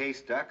being the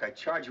case, Doc, I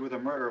charge you with the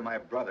murder of my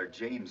brother,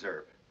 James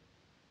Earp.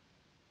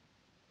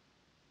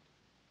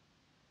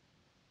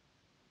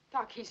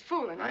 Doc, he's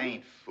fooling. I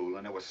ain't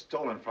fooling. It was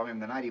stolen from him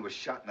the night he was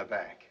shot in the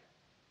back.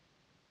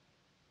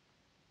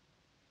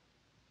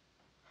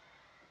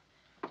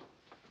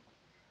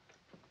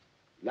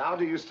 Now,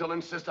 do you still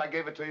insist I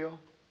gave it to you?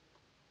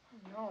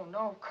 No,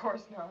 no, of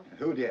course not.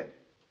 Who did?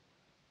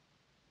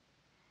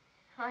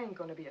 I ain't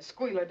gonna be a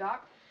squealer,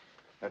 Doc.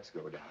 Let's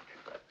go, Doc.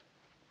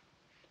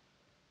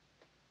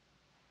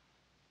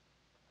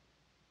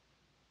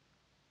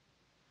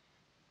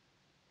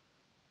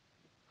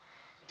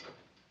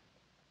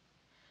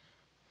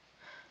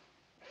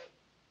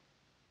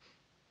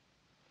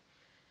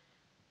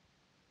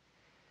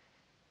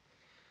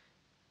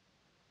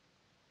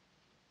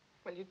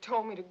 Well, you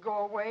told me to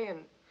go away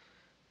and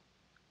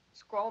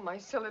squall my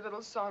silly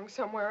little song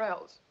somewhere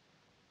else.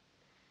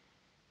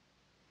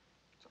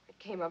 So I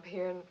came up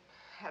here and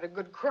had a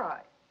good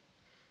cry.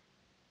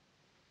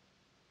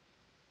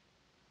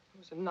 There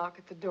was a knock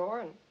at the door,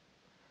 and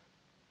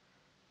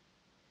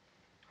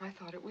I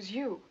thought it was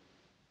you.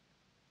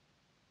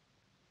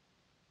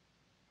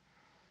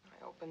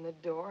 I opened the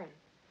door, and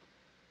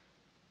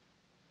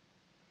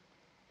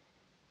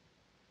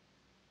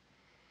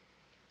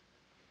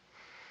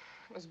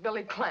it was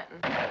Billy Clanton.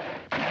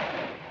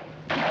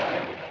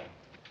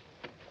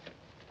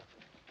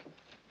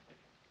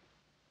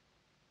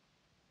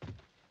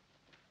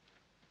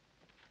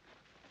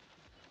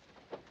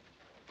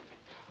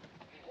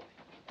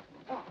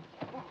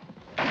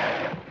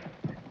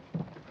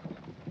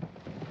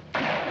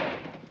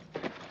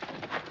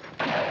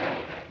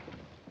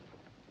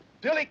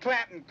 Billy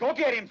Clanton, go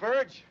get him,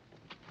 Virg.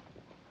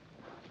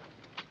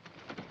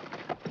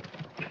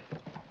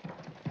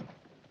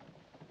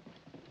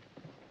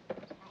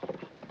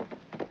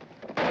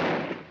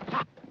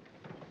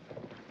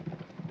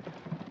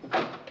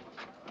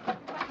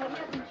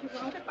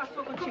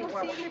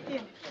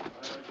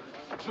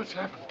 What's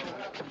happened?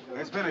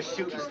 There's been a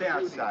shooting. Stay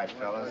outside,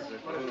 fellas.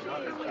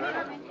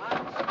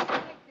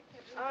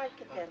 Ay,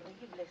 qué terrible.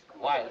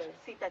 Wyatt.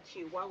 Pobrecita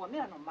Chihuahua,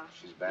 mira nomás.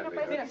 She's badly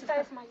Mira, hurt. se está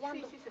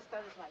desmayando. Sí, se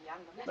está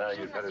desmayando. Now,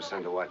 you'd better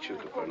send a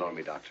Wachusett for an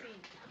army doctor.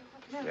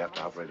 We have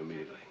to operate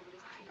immediately.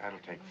 That'll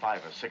take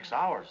 5 or 6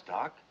 hours,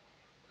 Doc.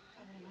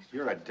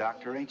 You're a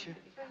doctor, ain't you?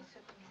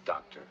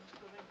 Doctor.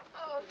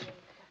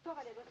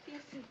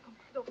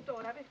 Doctor,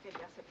 a ver qué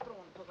le hace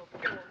pronto,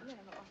 doctor.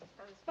 Mira nomás, se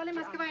está desmayando. Vale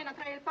más que vayan a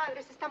traer el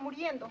padre, se está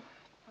muriendo.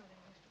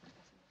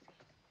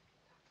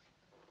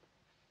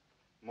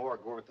 Moore,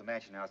 go over to the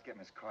mansion house, get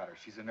Miss Carter.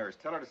 She's a nurse.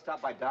 Tell her to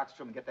stop by Doc's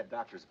room and get that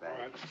doctor's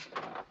bag.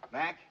 All right.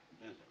 Mac,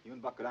 you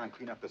and Buck go down and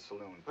clean up the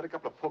saloon. Put a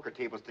couple of poker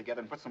tables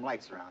together and put some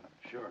lights around them.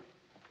 Sure.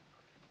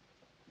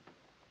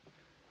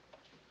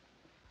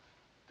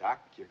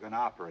 Doc, you're gonna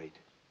operate.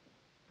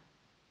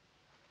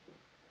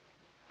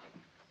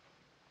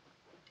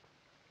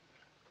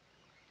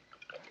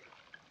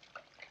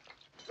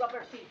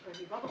 Rubber feet,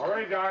 Freddie, rubber feet. All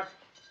right, Doc.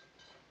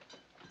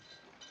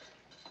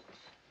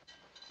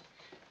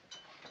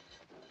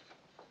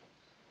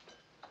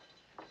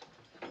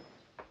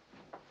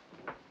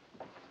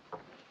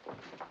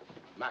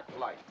 Mac,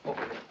 light.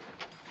 Over here.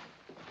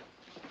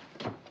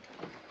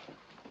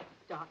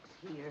 Doc's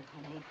here,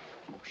 honey.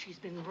 Oh, she's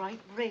been right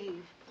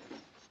brave.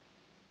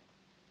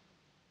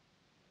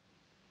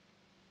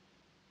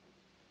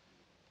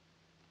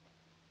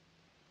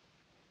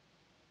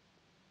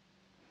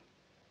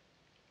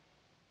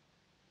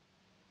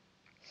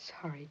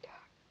 Sorry, Doc.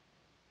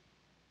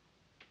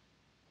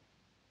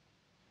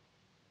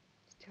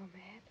 Still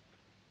mad?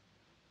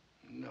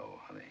 No,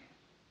 honey.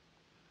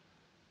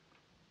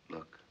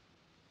 Look,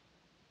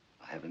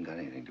 I haven't got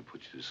anything to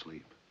put you to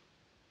sleep.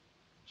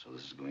 So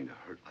this is going to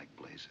hurt like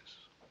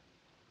blazes.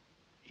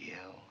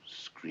 Yell,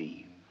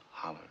 scream,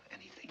 holler,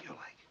 anything you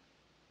like.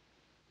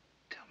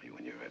 Tell me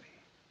when you're ready.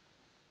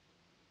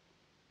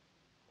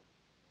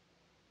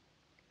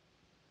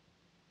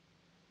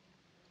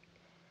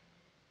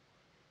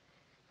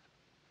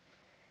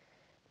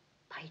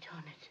 Bite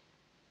on it.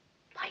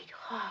 Bite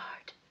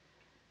hard.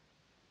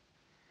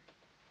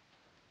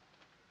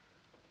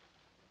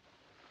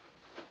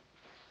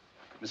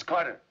 Miss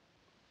Carter.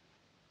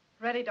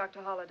 Ready,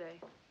 Dr. Holliday.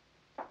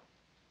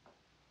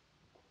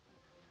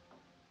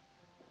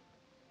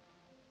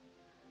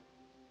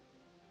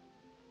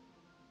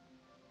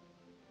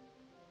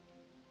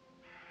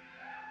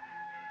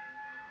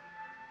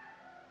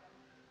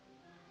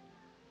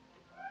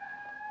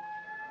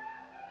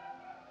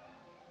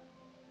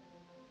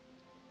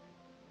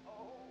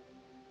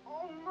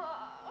 Oh,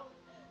 Ma.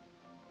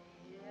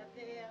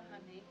 There,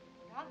 honey.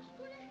 Doc's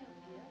gonna help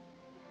you.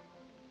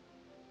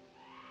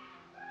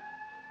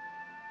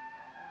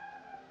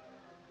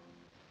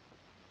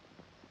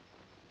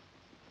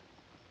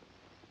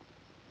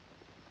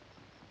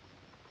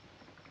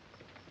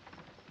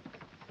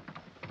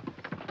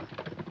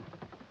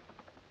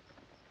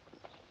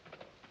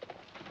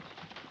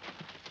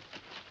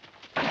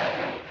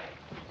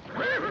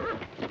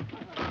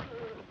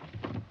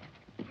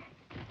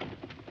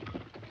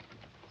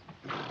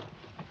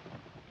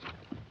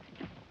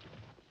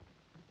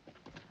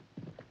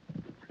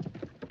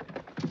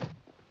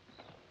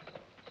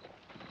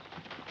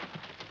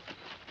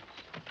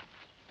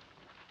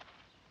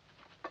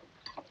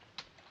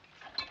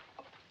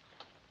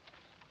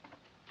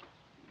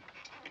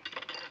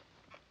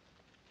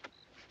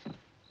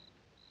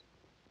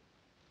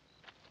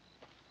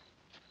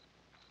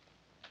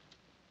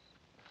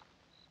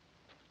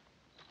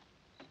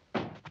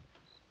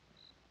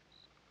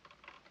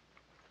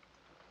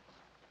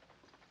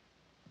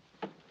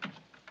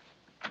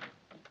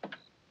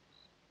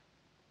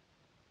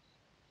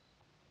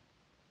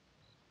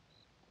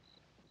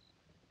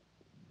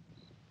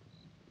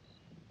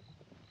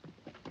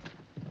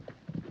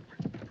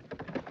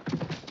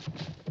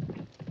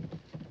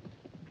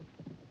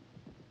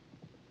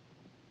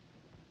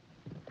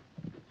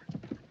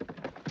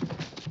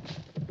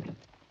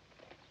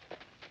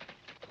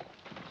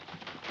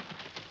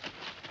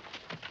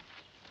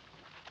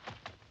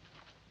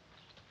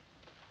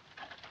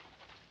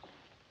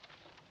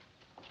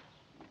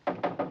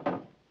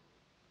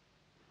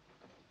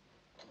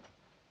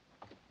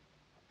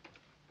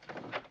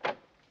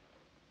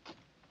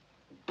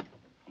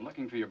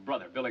 looking for your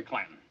brother, Billy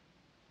Clanton.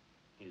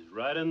 He's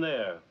right in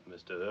there,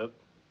 Mr. Earp.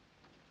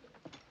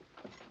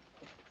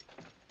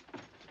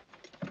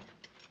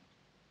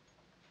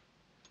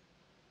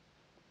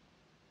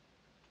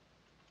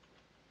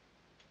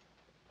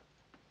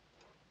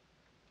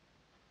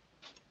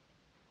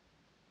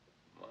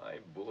 My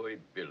boy,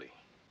 Billy.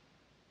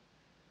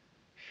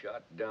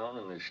 Shot down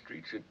in the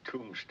streets of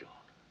Tombstone.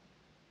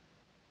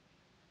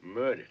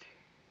 Murdered.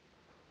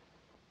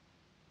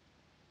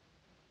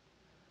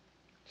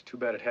 It's too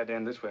bad it had to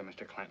end this way,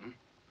 Mr. Clanton.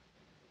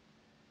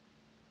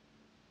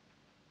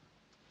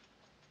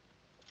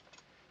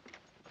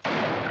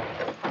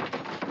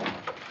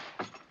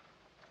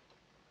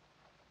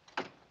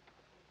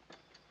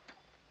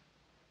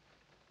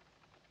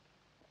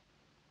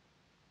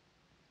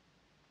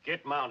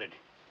 Get mounted.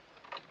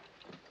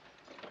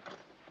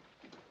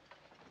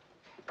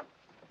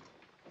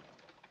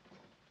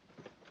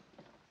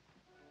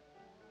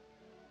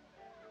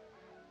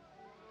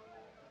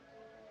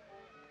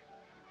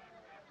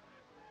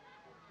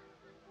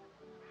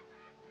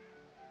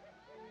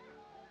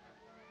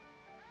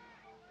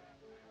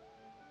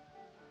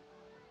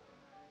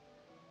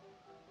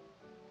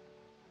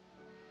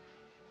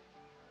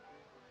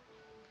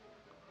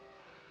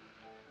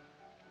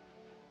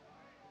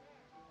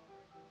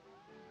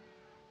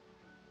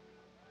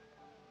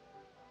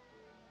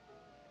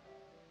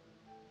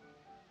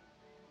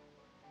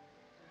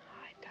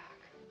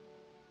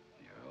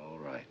 You're all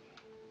right.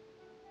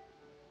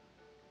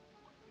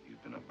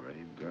 You've been a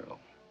brave girl.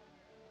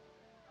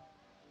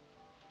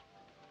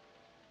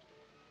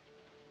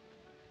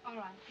 All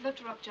right, lift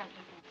her up gently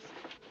for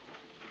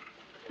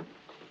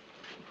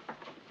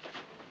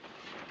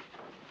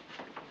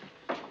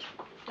us.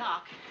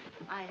 Doc,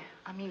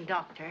 I mean,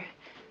 Doctor,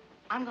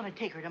 I'm gonna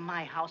take her to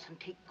my house and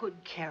take good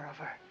care of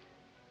her.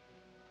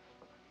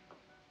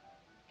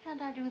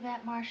 Can't I do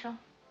that, Marshal?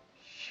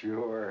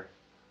 Sure.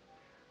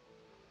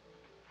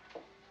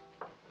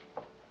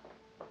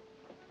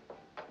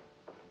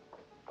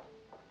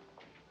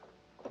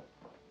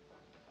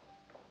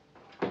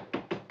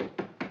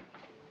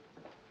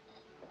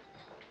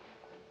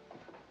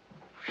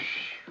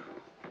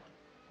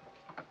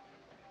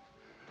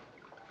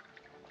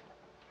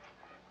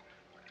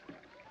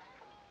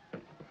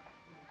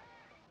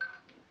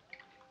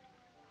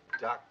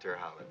 Dr.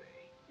 Holliday.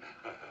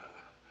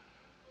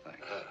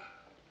 Thanks.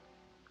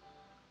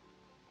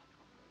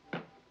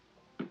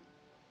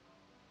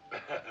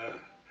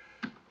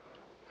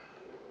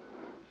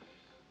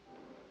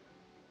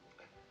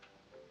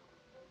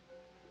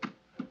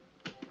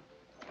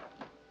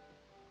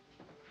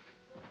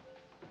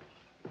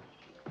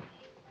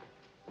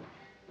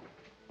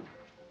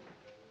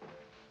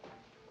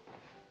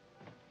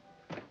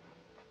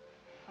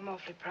 I'm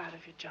awfully proud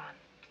of you, John.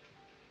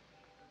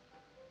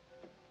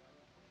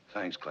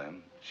 Thanks,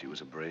 Clem. She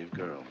was a brave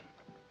girl.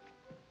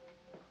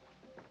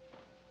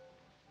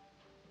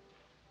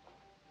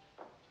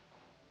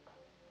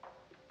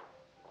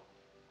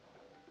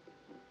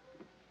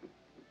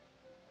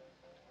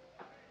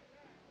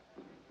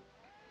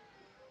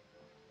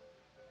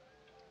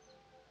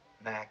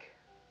 Mac,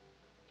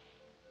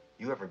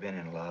 you ever been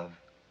in love?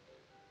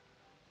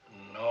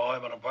 No,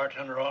 I've been a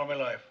bartender all my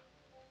life.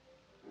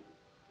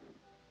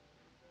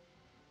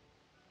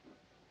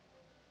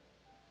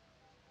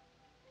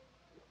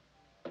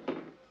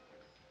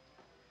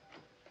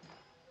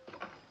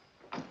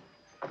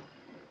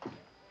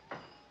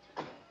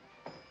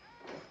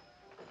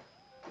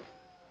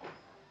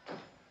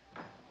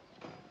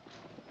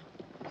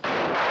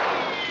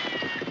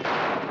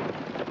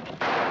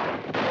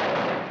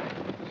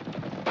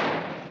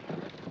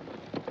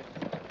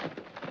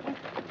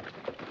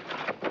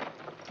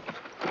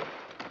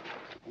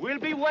 We'll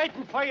be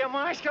waiting for you,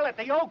 Marshal, at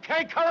the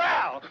OK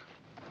Corral.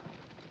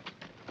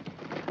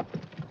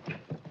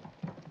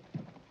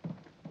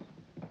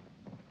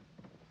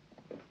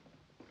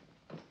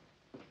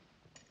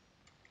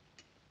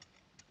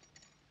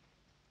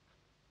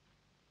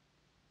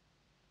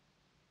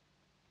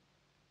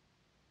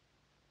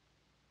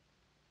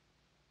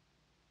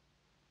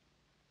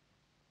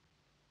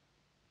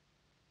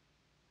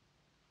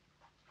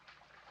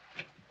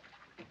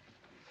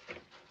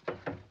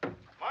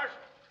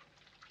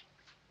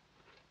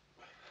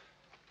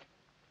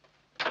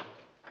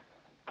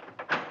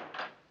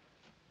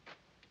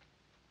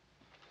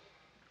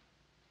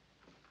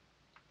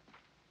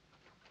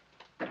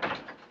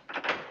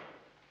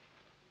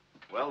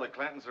 Well, the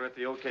Clantons are at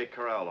the OK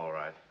Corral, all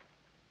right.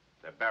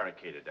 They're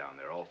barricaded down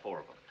there, all four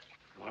of them.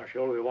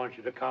 Marshal, we want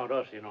you to count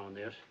us in on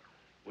this.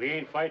 We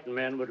ain't fighting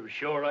men, but we'd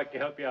sure like to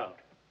help you out.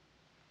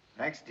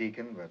 Thanks,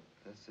 Deacon, but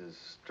this is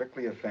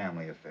strictly a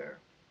family affair.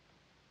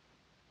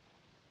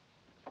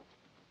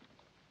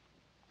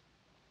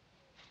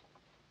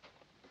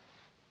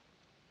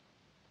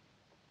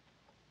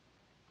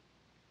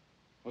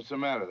 What's the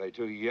matter? They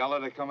too yellow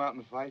to come out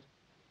and fight?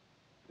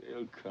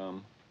 They'll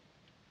come.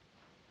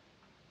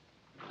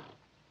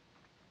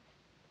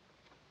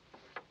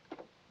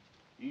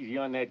 Easy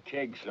on that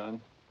keg, son.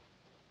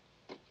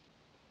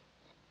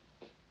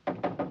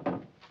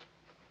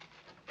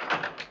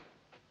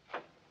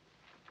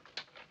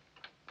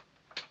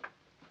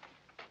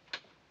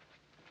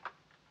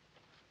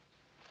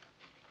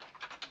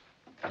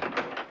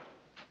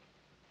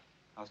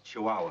 How's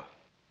Chihuahua?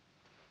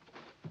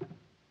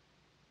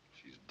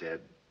 She's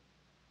dead.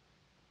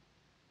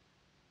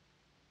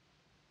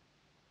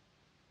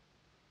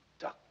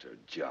 Dr.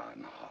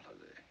 John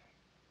Holliday.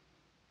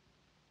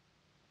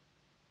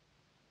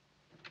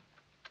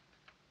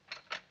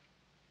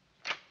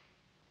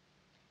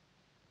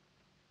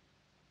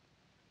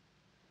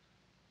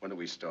 When do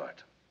we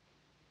start?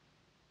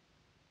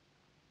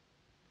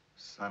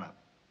 Sun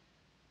up.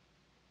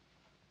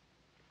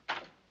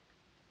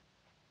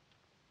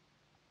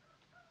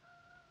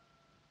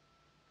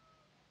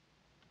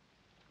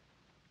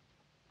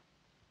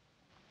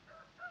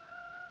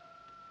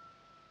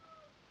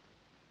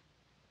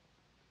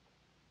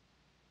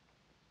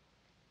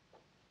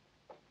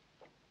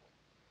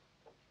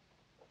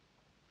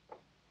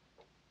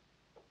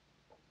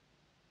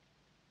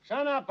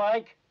 Sun up,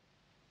 Ike.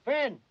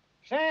 Finn,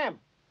 Sam.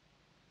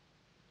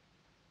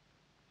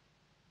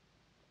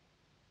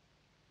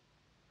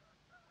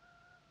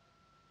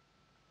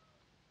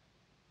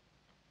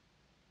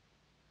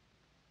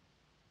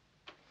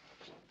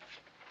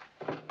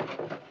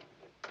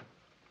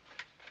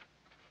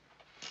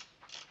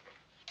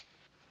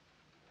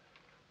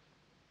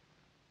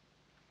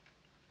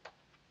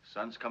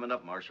 Sun's coming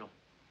up, Marshal.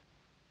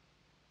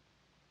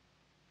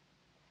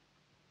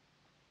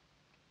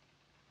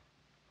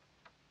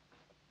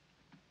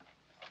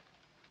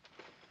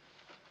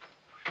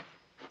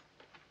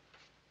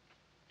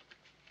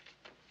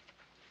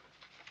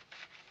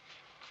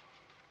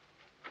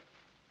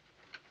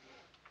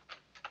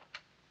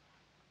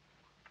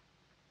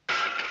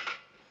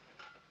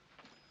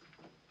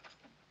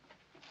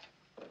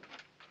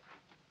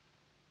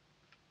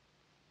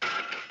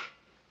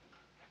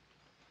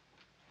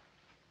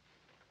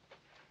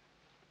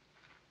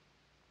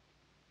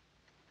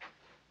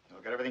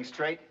 Got everything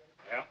straight?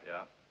 Yeah.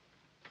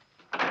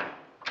 Yeah.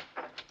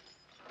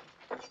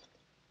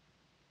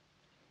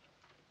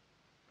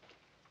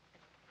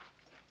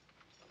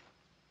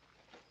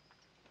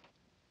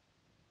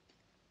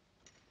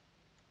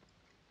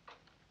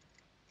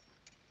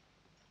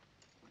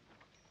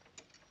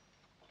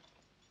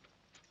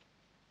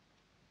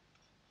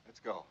 Let's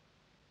go.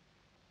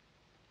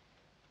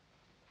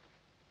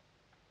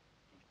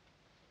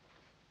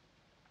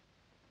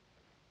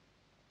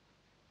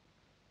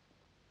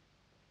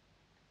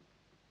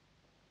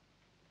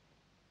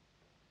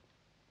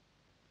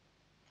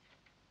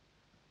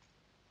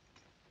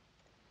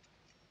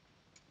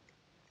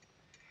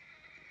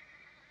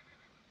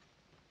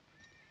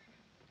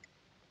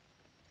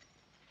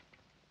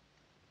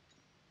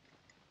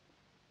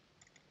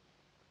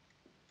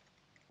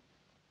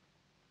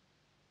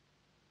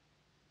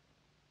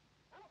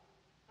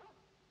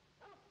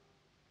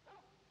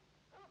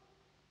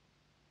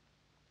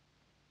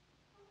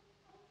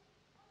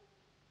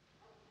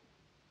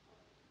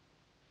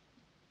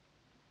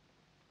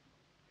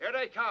 Here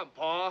they come,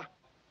 Pa.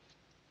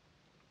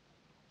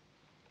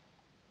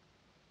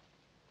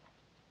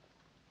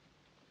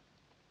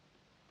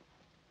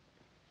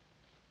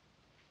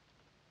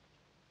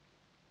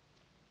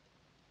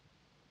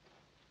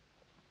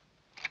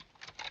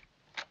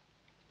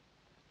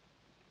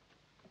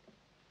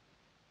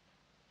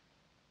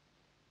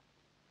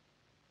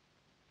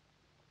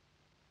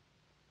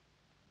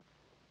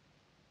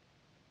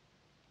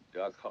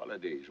 Doc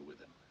Holliday's with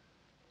him.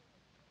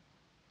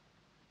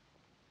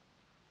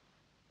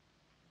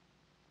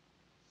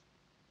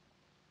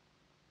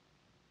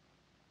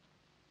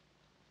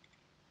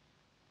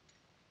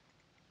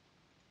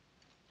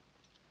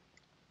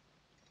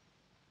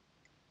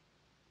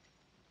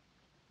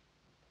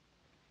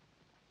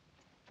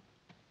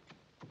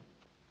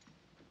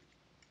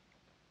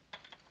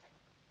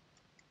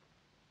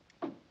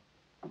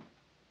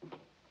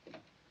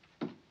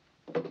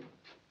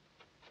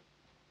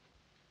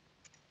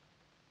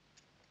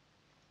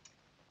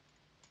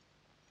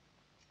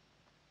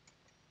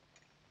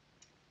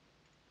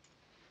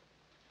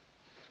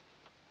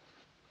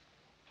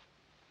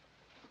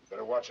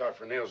 Better watch out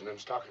for nails in them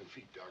stocking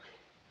feet, Doc.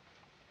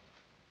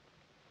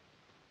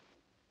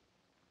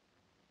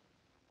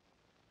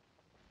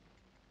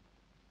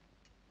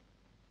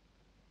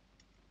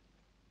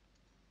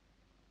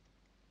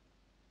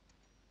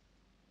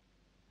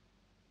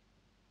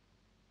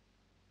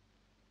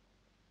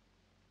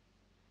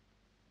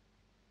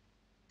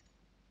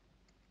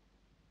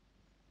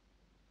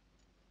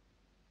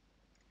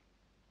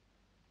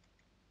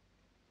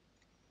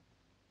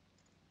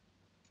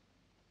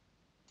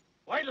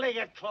 Wait till they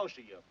get closer,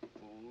 you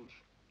fools.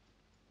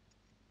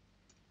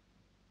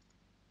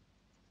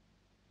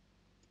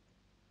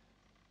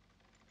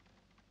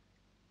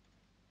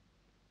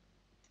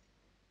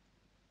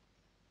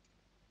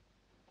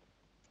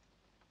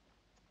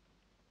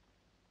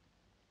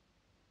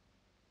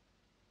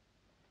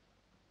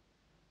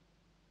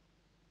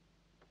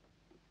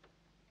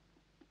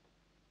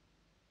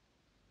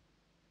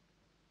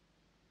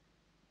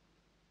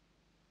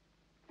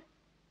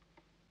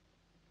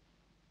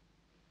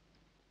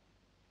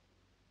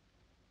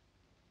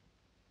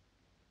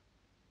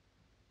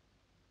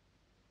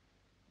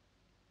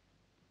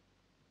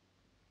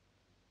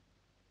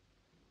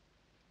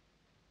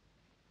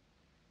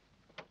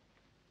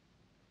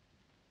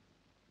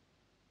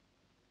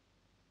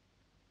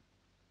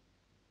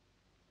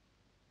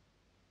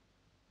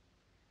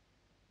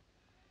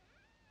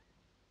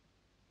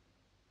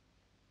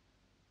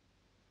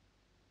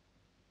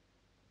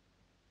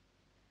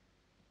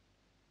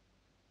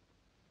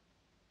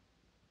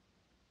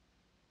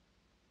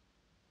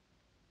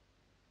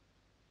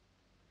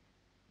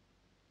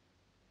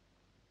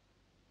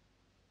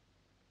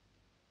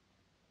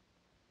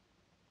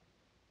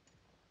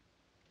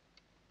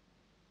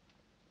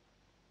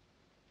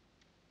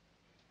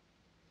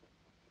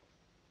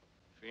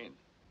 Finn,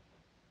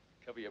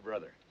 cover your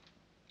brother.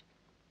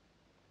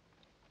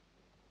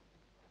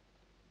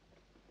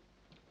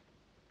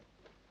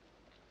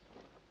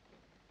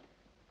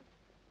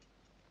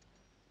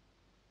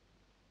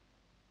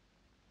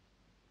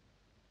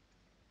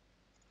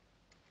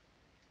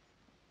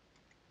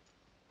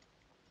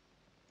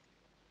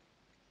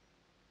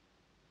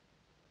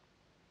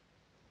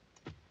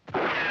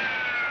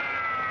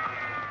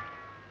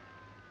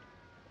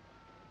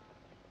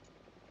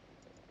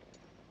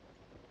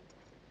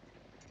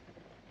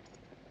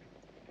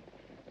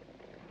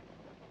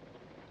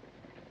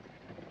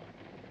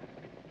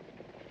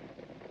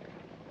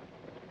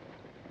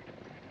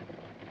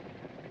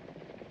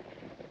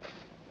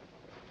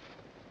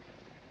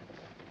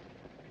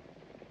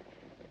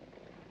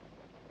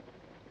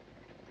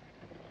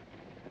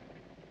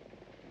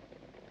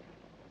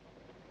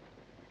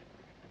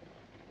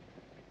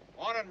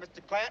 Morning,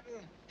 Mr. Clanton.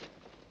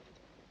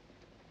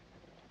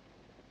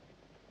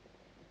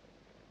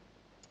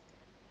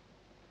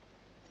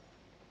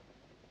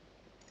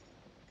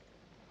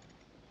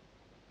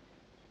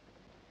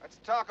 Let's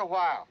talk a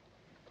while.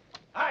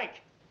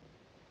 Ike!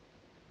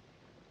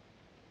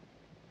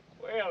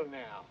 Well,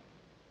 now.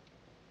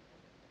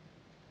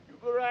 You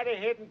go right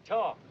ahead and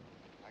talk.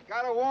 I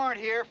got a warrant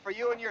here for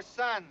you and your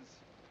sons.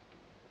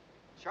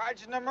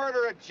 Charging the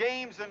murder of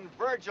James and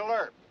Virgil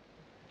Earp.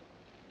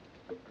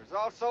 There's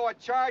also a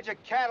charge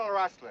of cattle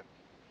rustling.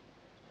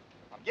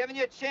 I'm giving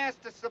you a chance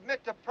to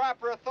submit to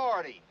proper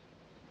authority.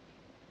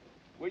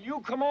 Will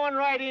you come on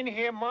right in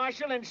here,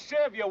 Marshal, and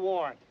serve your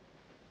warrant?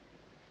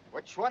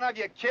 Which one of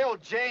you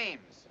killed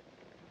James?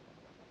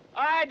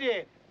 I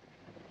did.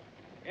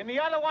 And the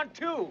other one,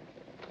 too.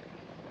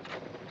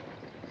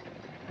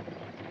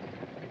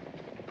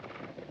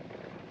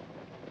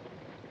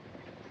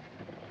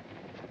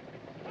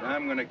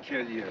 I'm gonna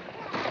kill you.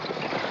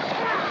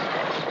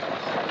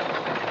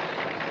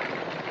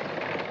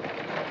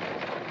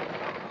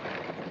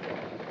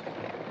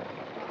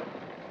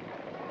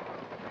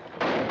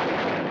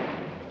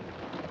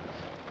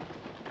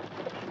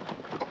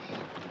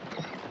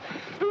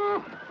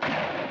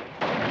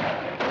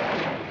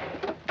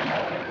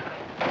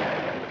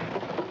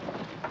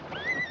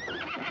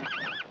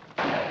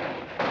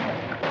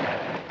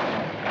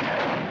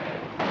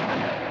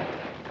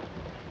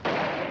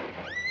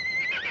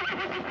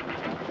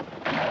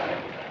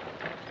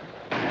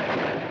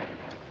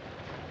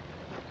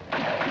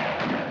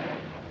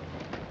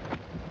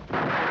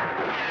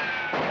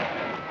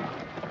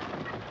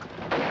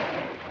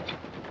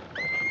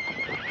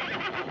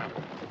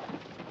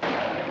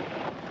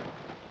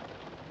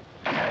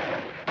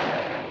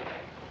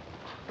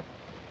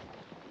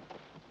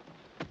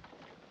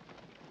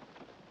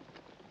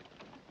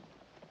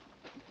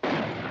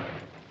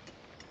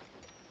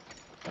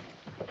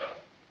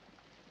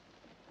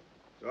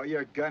 Throw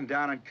your gun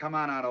down and come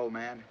on out, old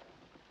man.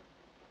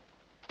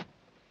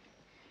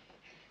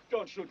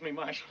 Don't shoot me,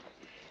 Marshal.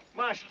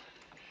 Marshal.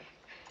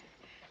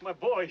 My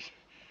boys.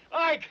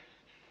 Ike!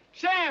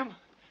 Sam!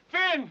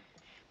 Finn!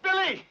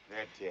 Billy!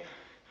 They're dead.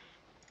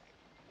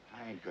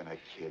 I ain't gonna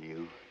kill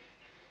you.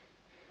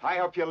 I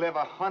hope you live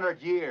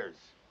 100 years.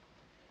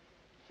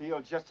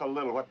 Feel just a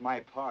little what my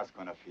pa's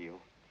gonna feel.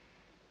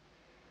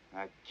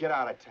 Now get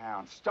out of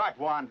town. Start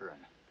wandering.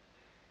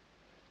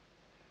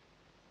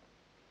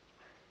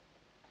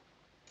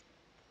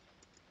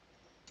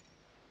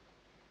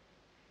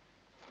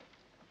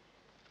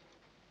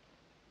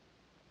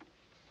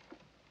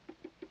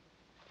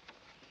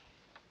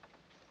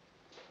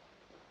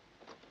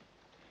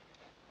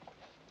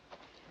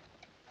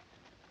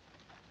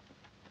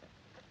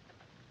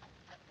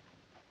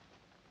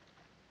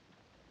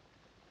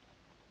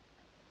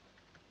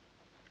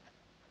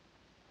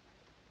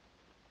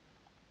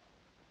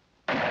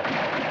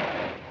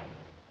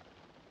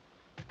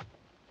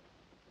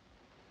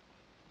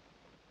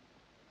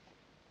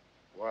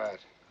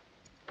 Wyatt.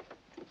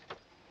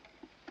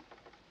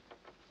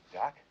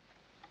 Doc?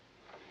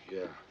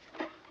 Yeah.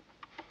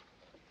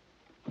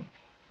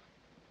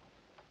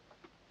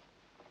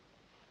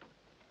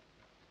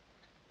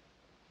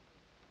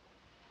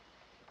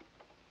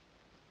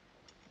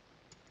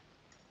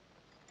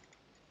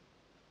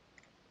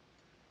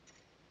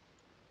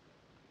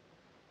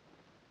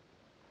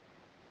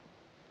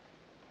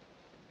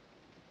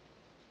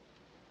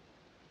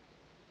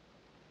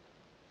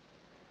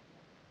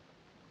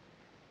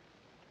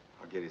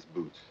 I'll get his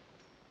boots.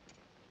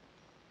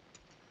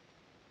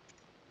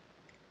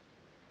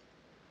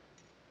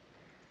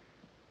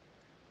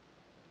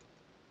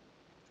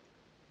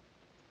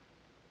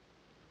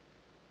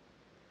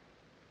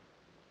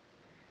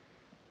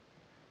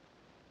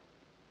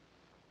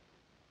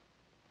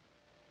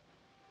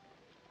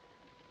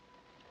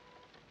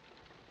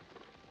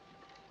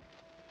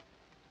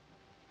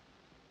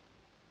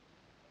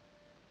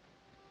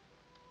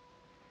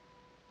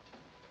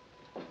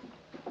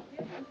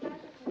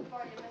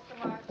 For you,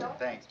 Mr. Marshal.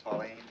 Thanks,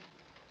 Pauline.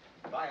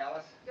 Bye,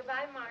 Alice.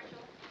 Goodbye, Marshal.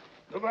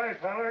 Goodbye,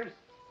 fellas.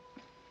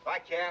 Bye,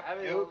 Cap.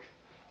 Duke.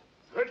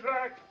 Good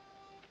luck.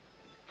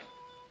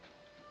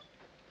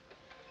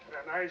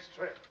 a nice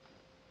trip.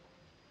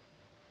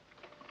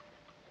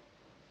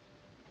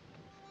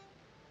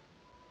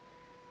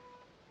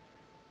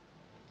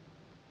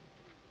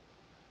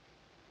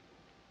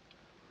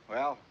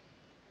 Well,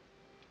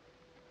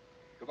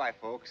 goodbye,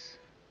 folks.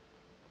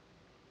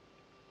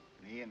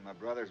 Me and my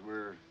brothers,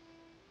 we're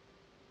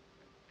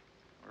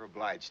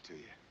obliged to you.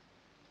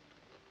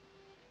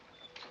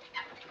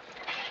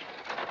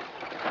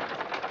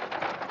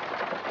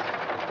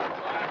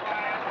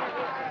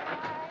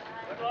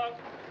 Good luck.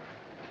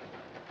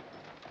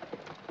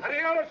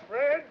 Adios,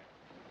 Fred.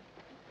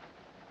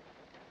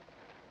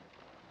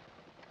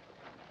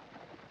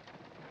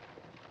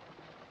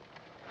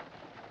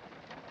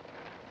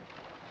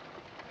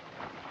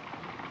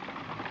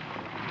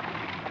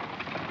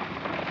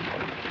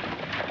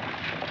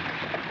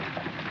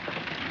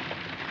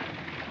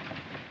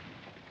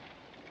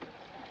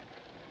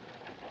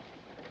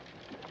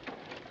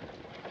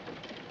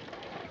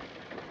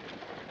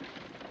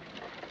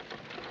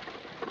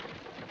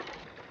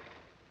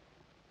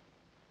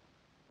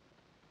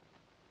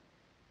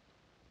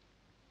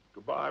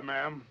 Goodbye,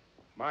 ma'am.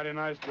 Mighty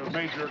nice to have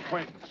made your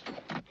acquaintance.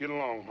 Get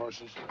along,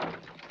 horses.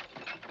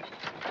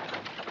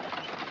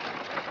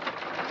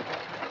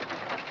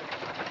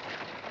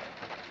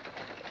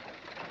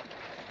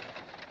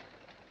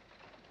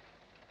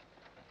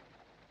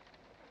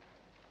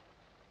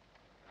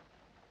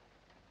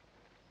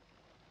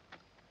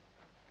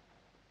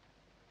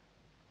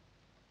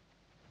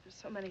 There's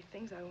so many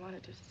things I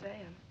wanted to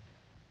say, and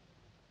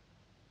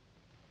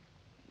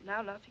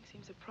now nothing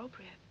seems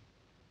appropriate.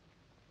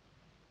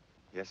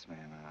 Yes,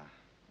 ma'am.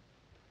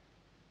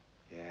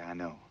 Yeah, I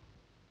know.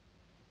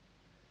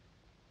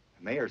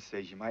 The mayor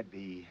says you might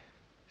be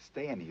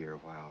staying here a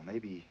while,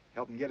 maybe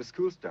helping get a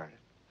school started.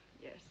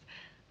 Yes,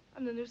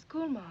 I'm the new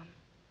school mom.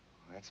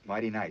 Well, that's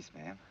mighty nice,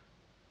 ma'am.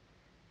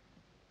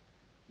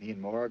 Me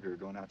and Morg are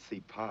going out to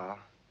see Pa,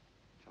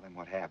 tell him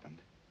what happened.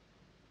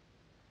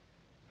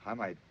 I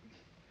might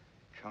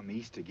come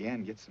east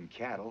again, get some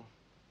cattle.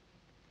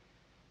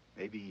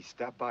 Maybe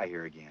stop by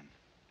here again.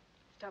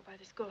 Stop by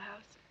the schoolhouse.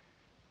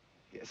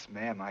 Yes,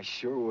 ma'am, I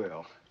sure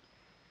will.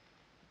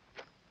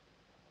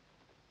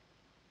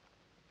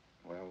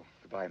 Well,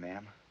 goodbye,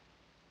 ma'am.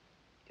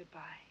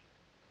 Goodbye.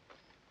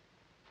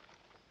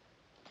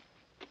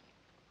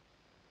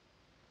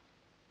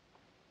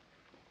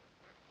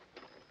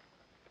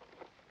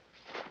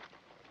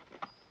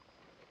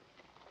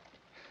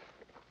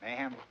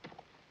 Ma'am,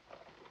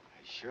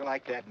 I sure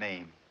like that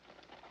name.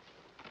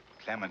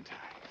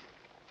 Clementine.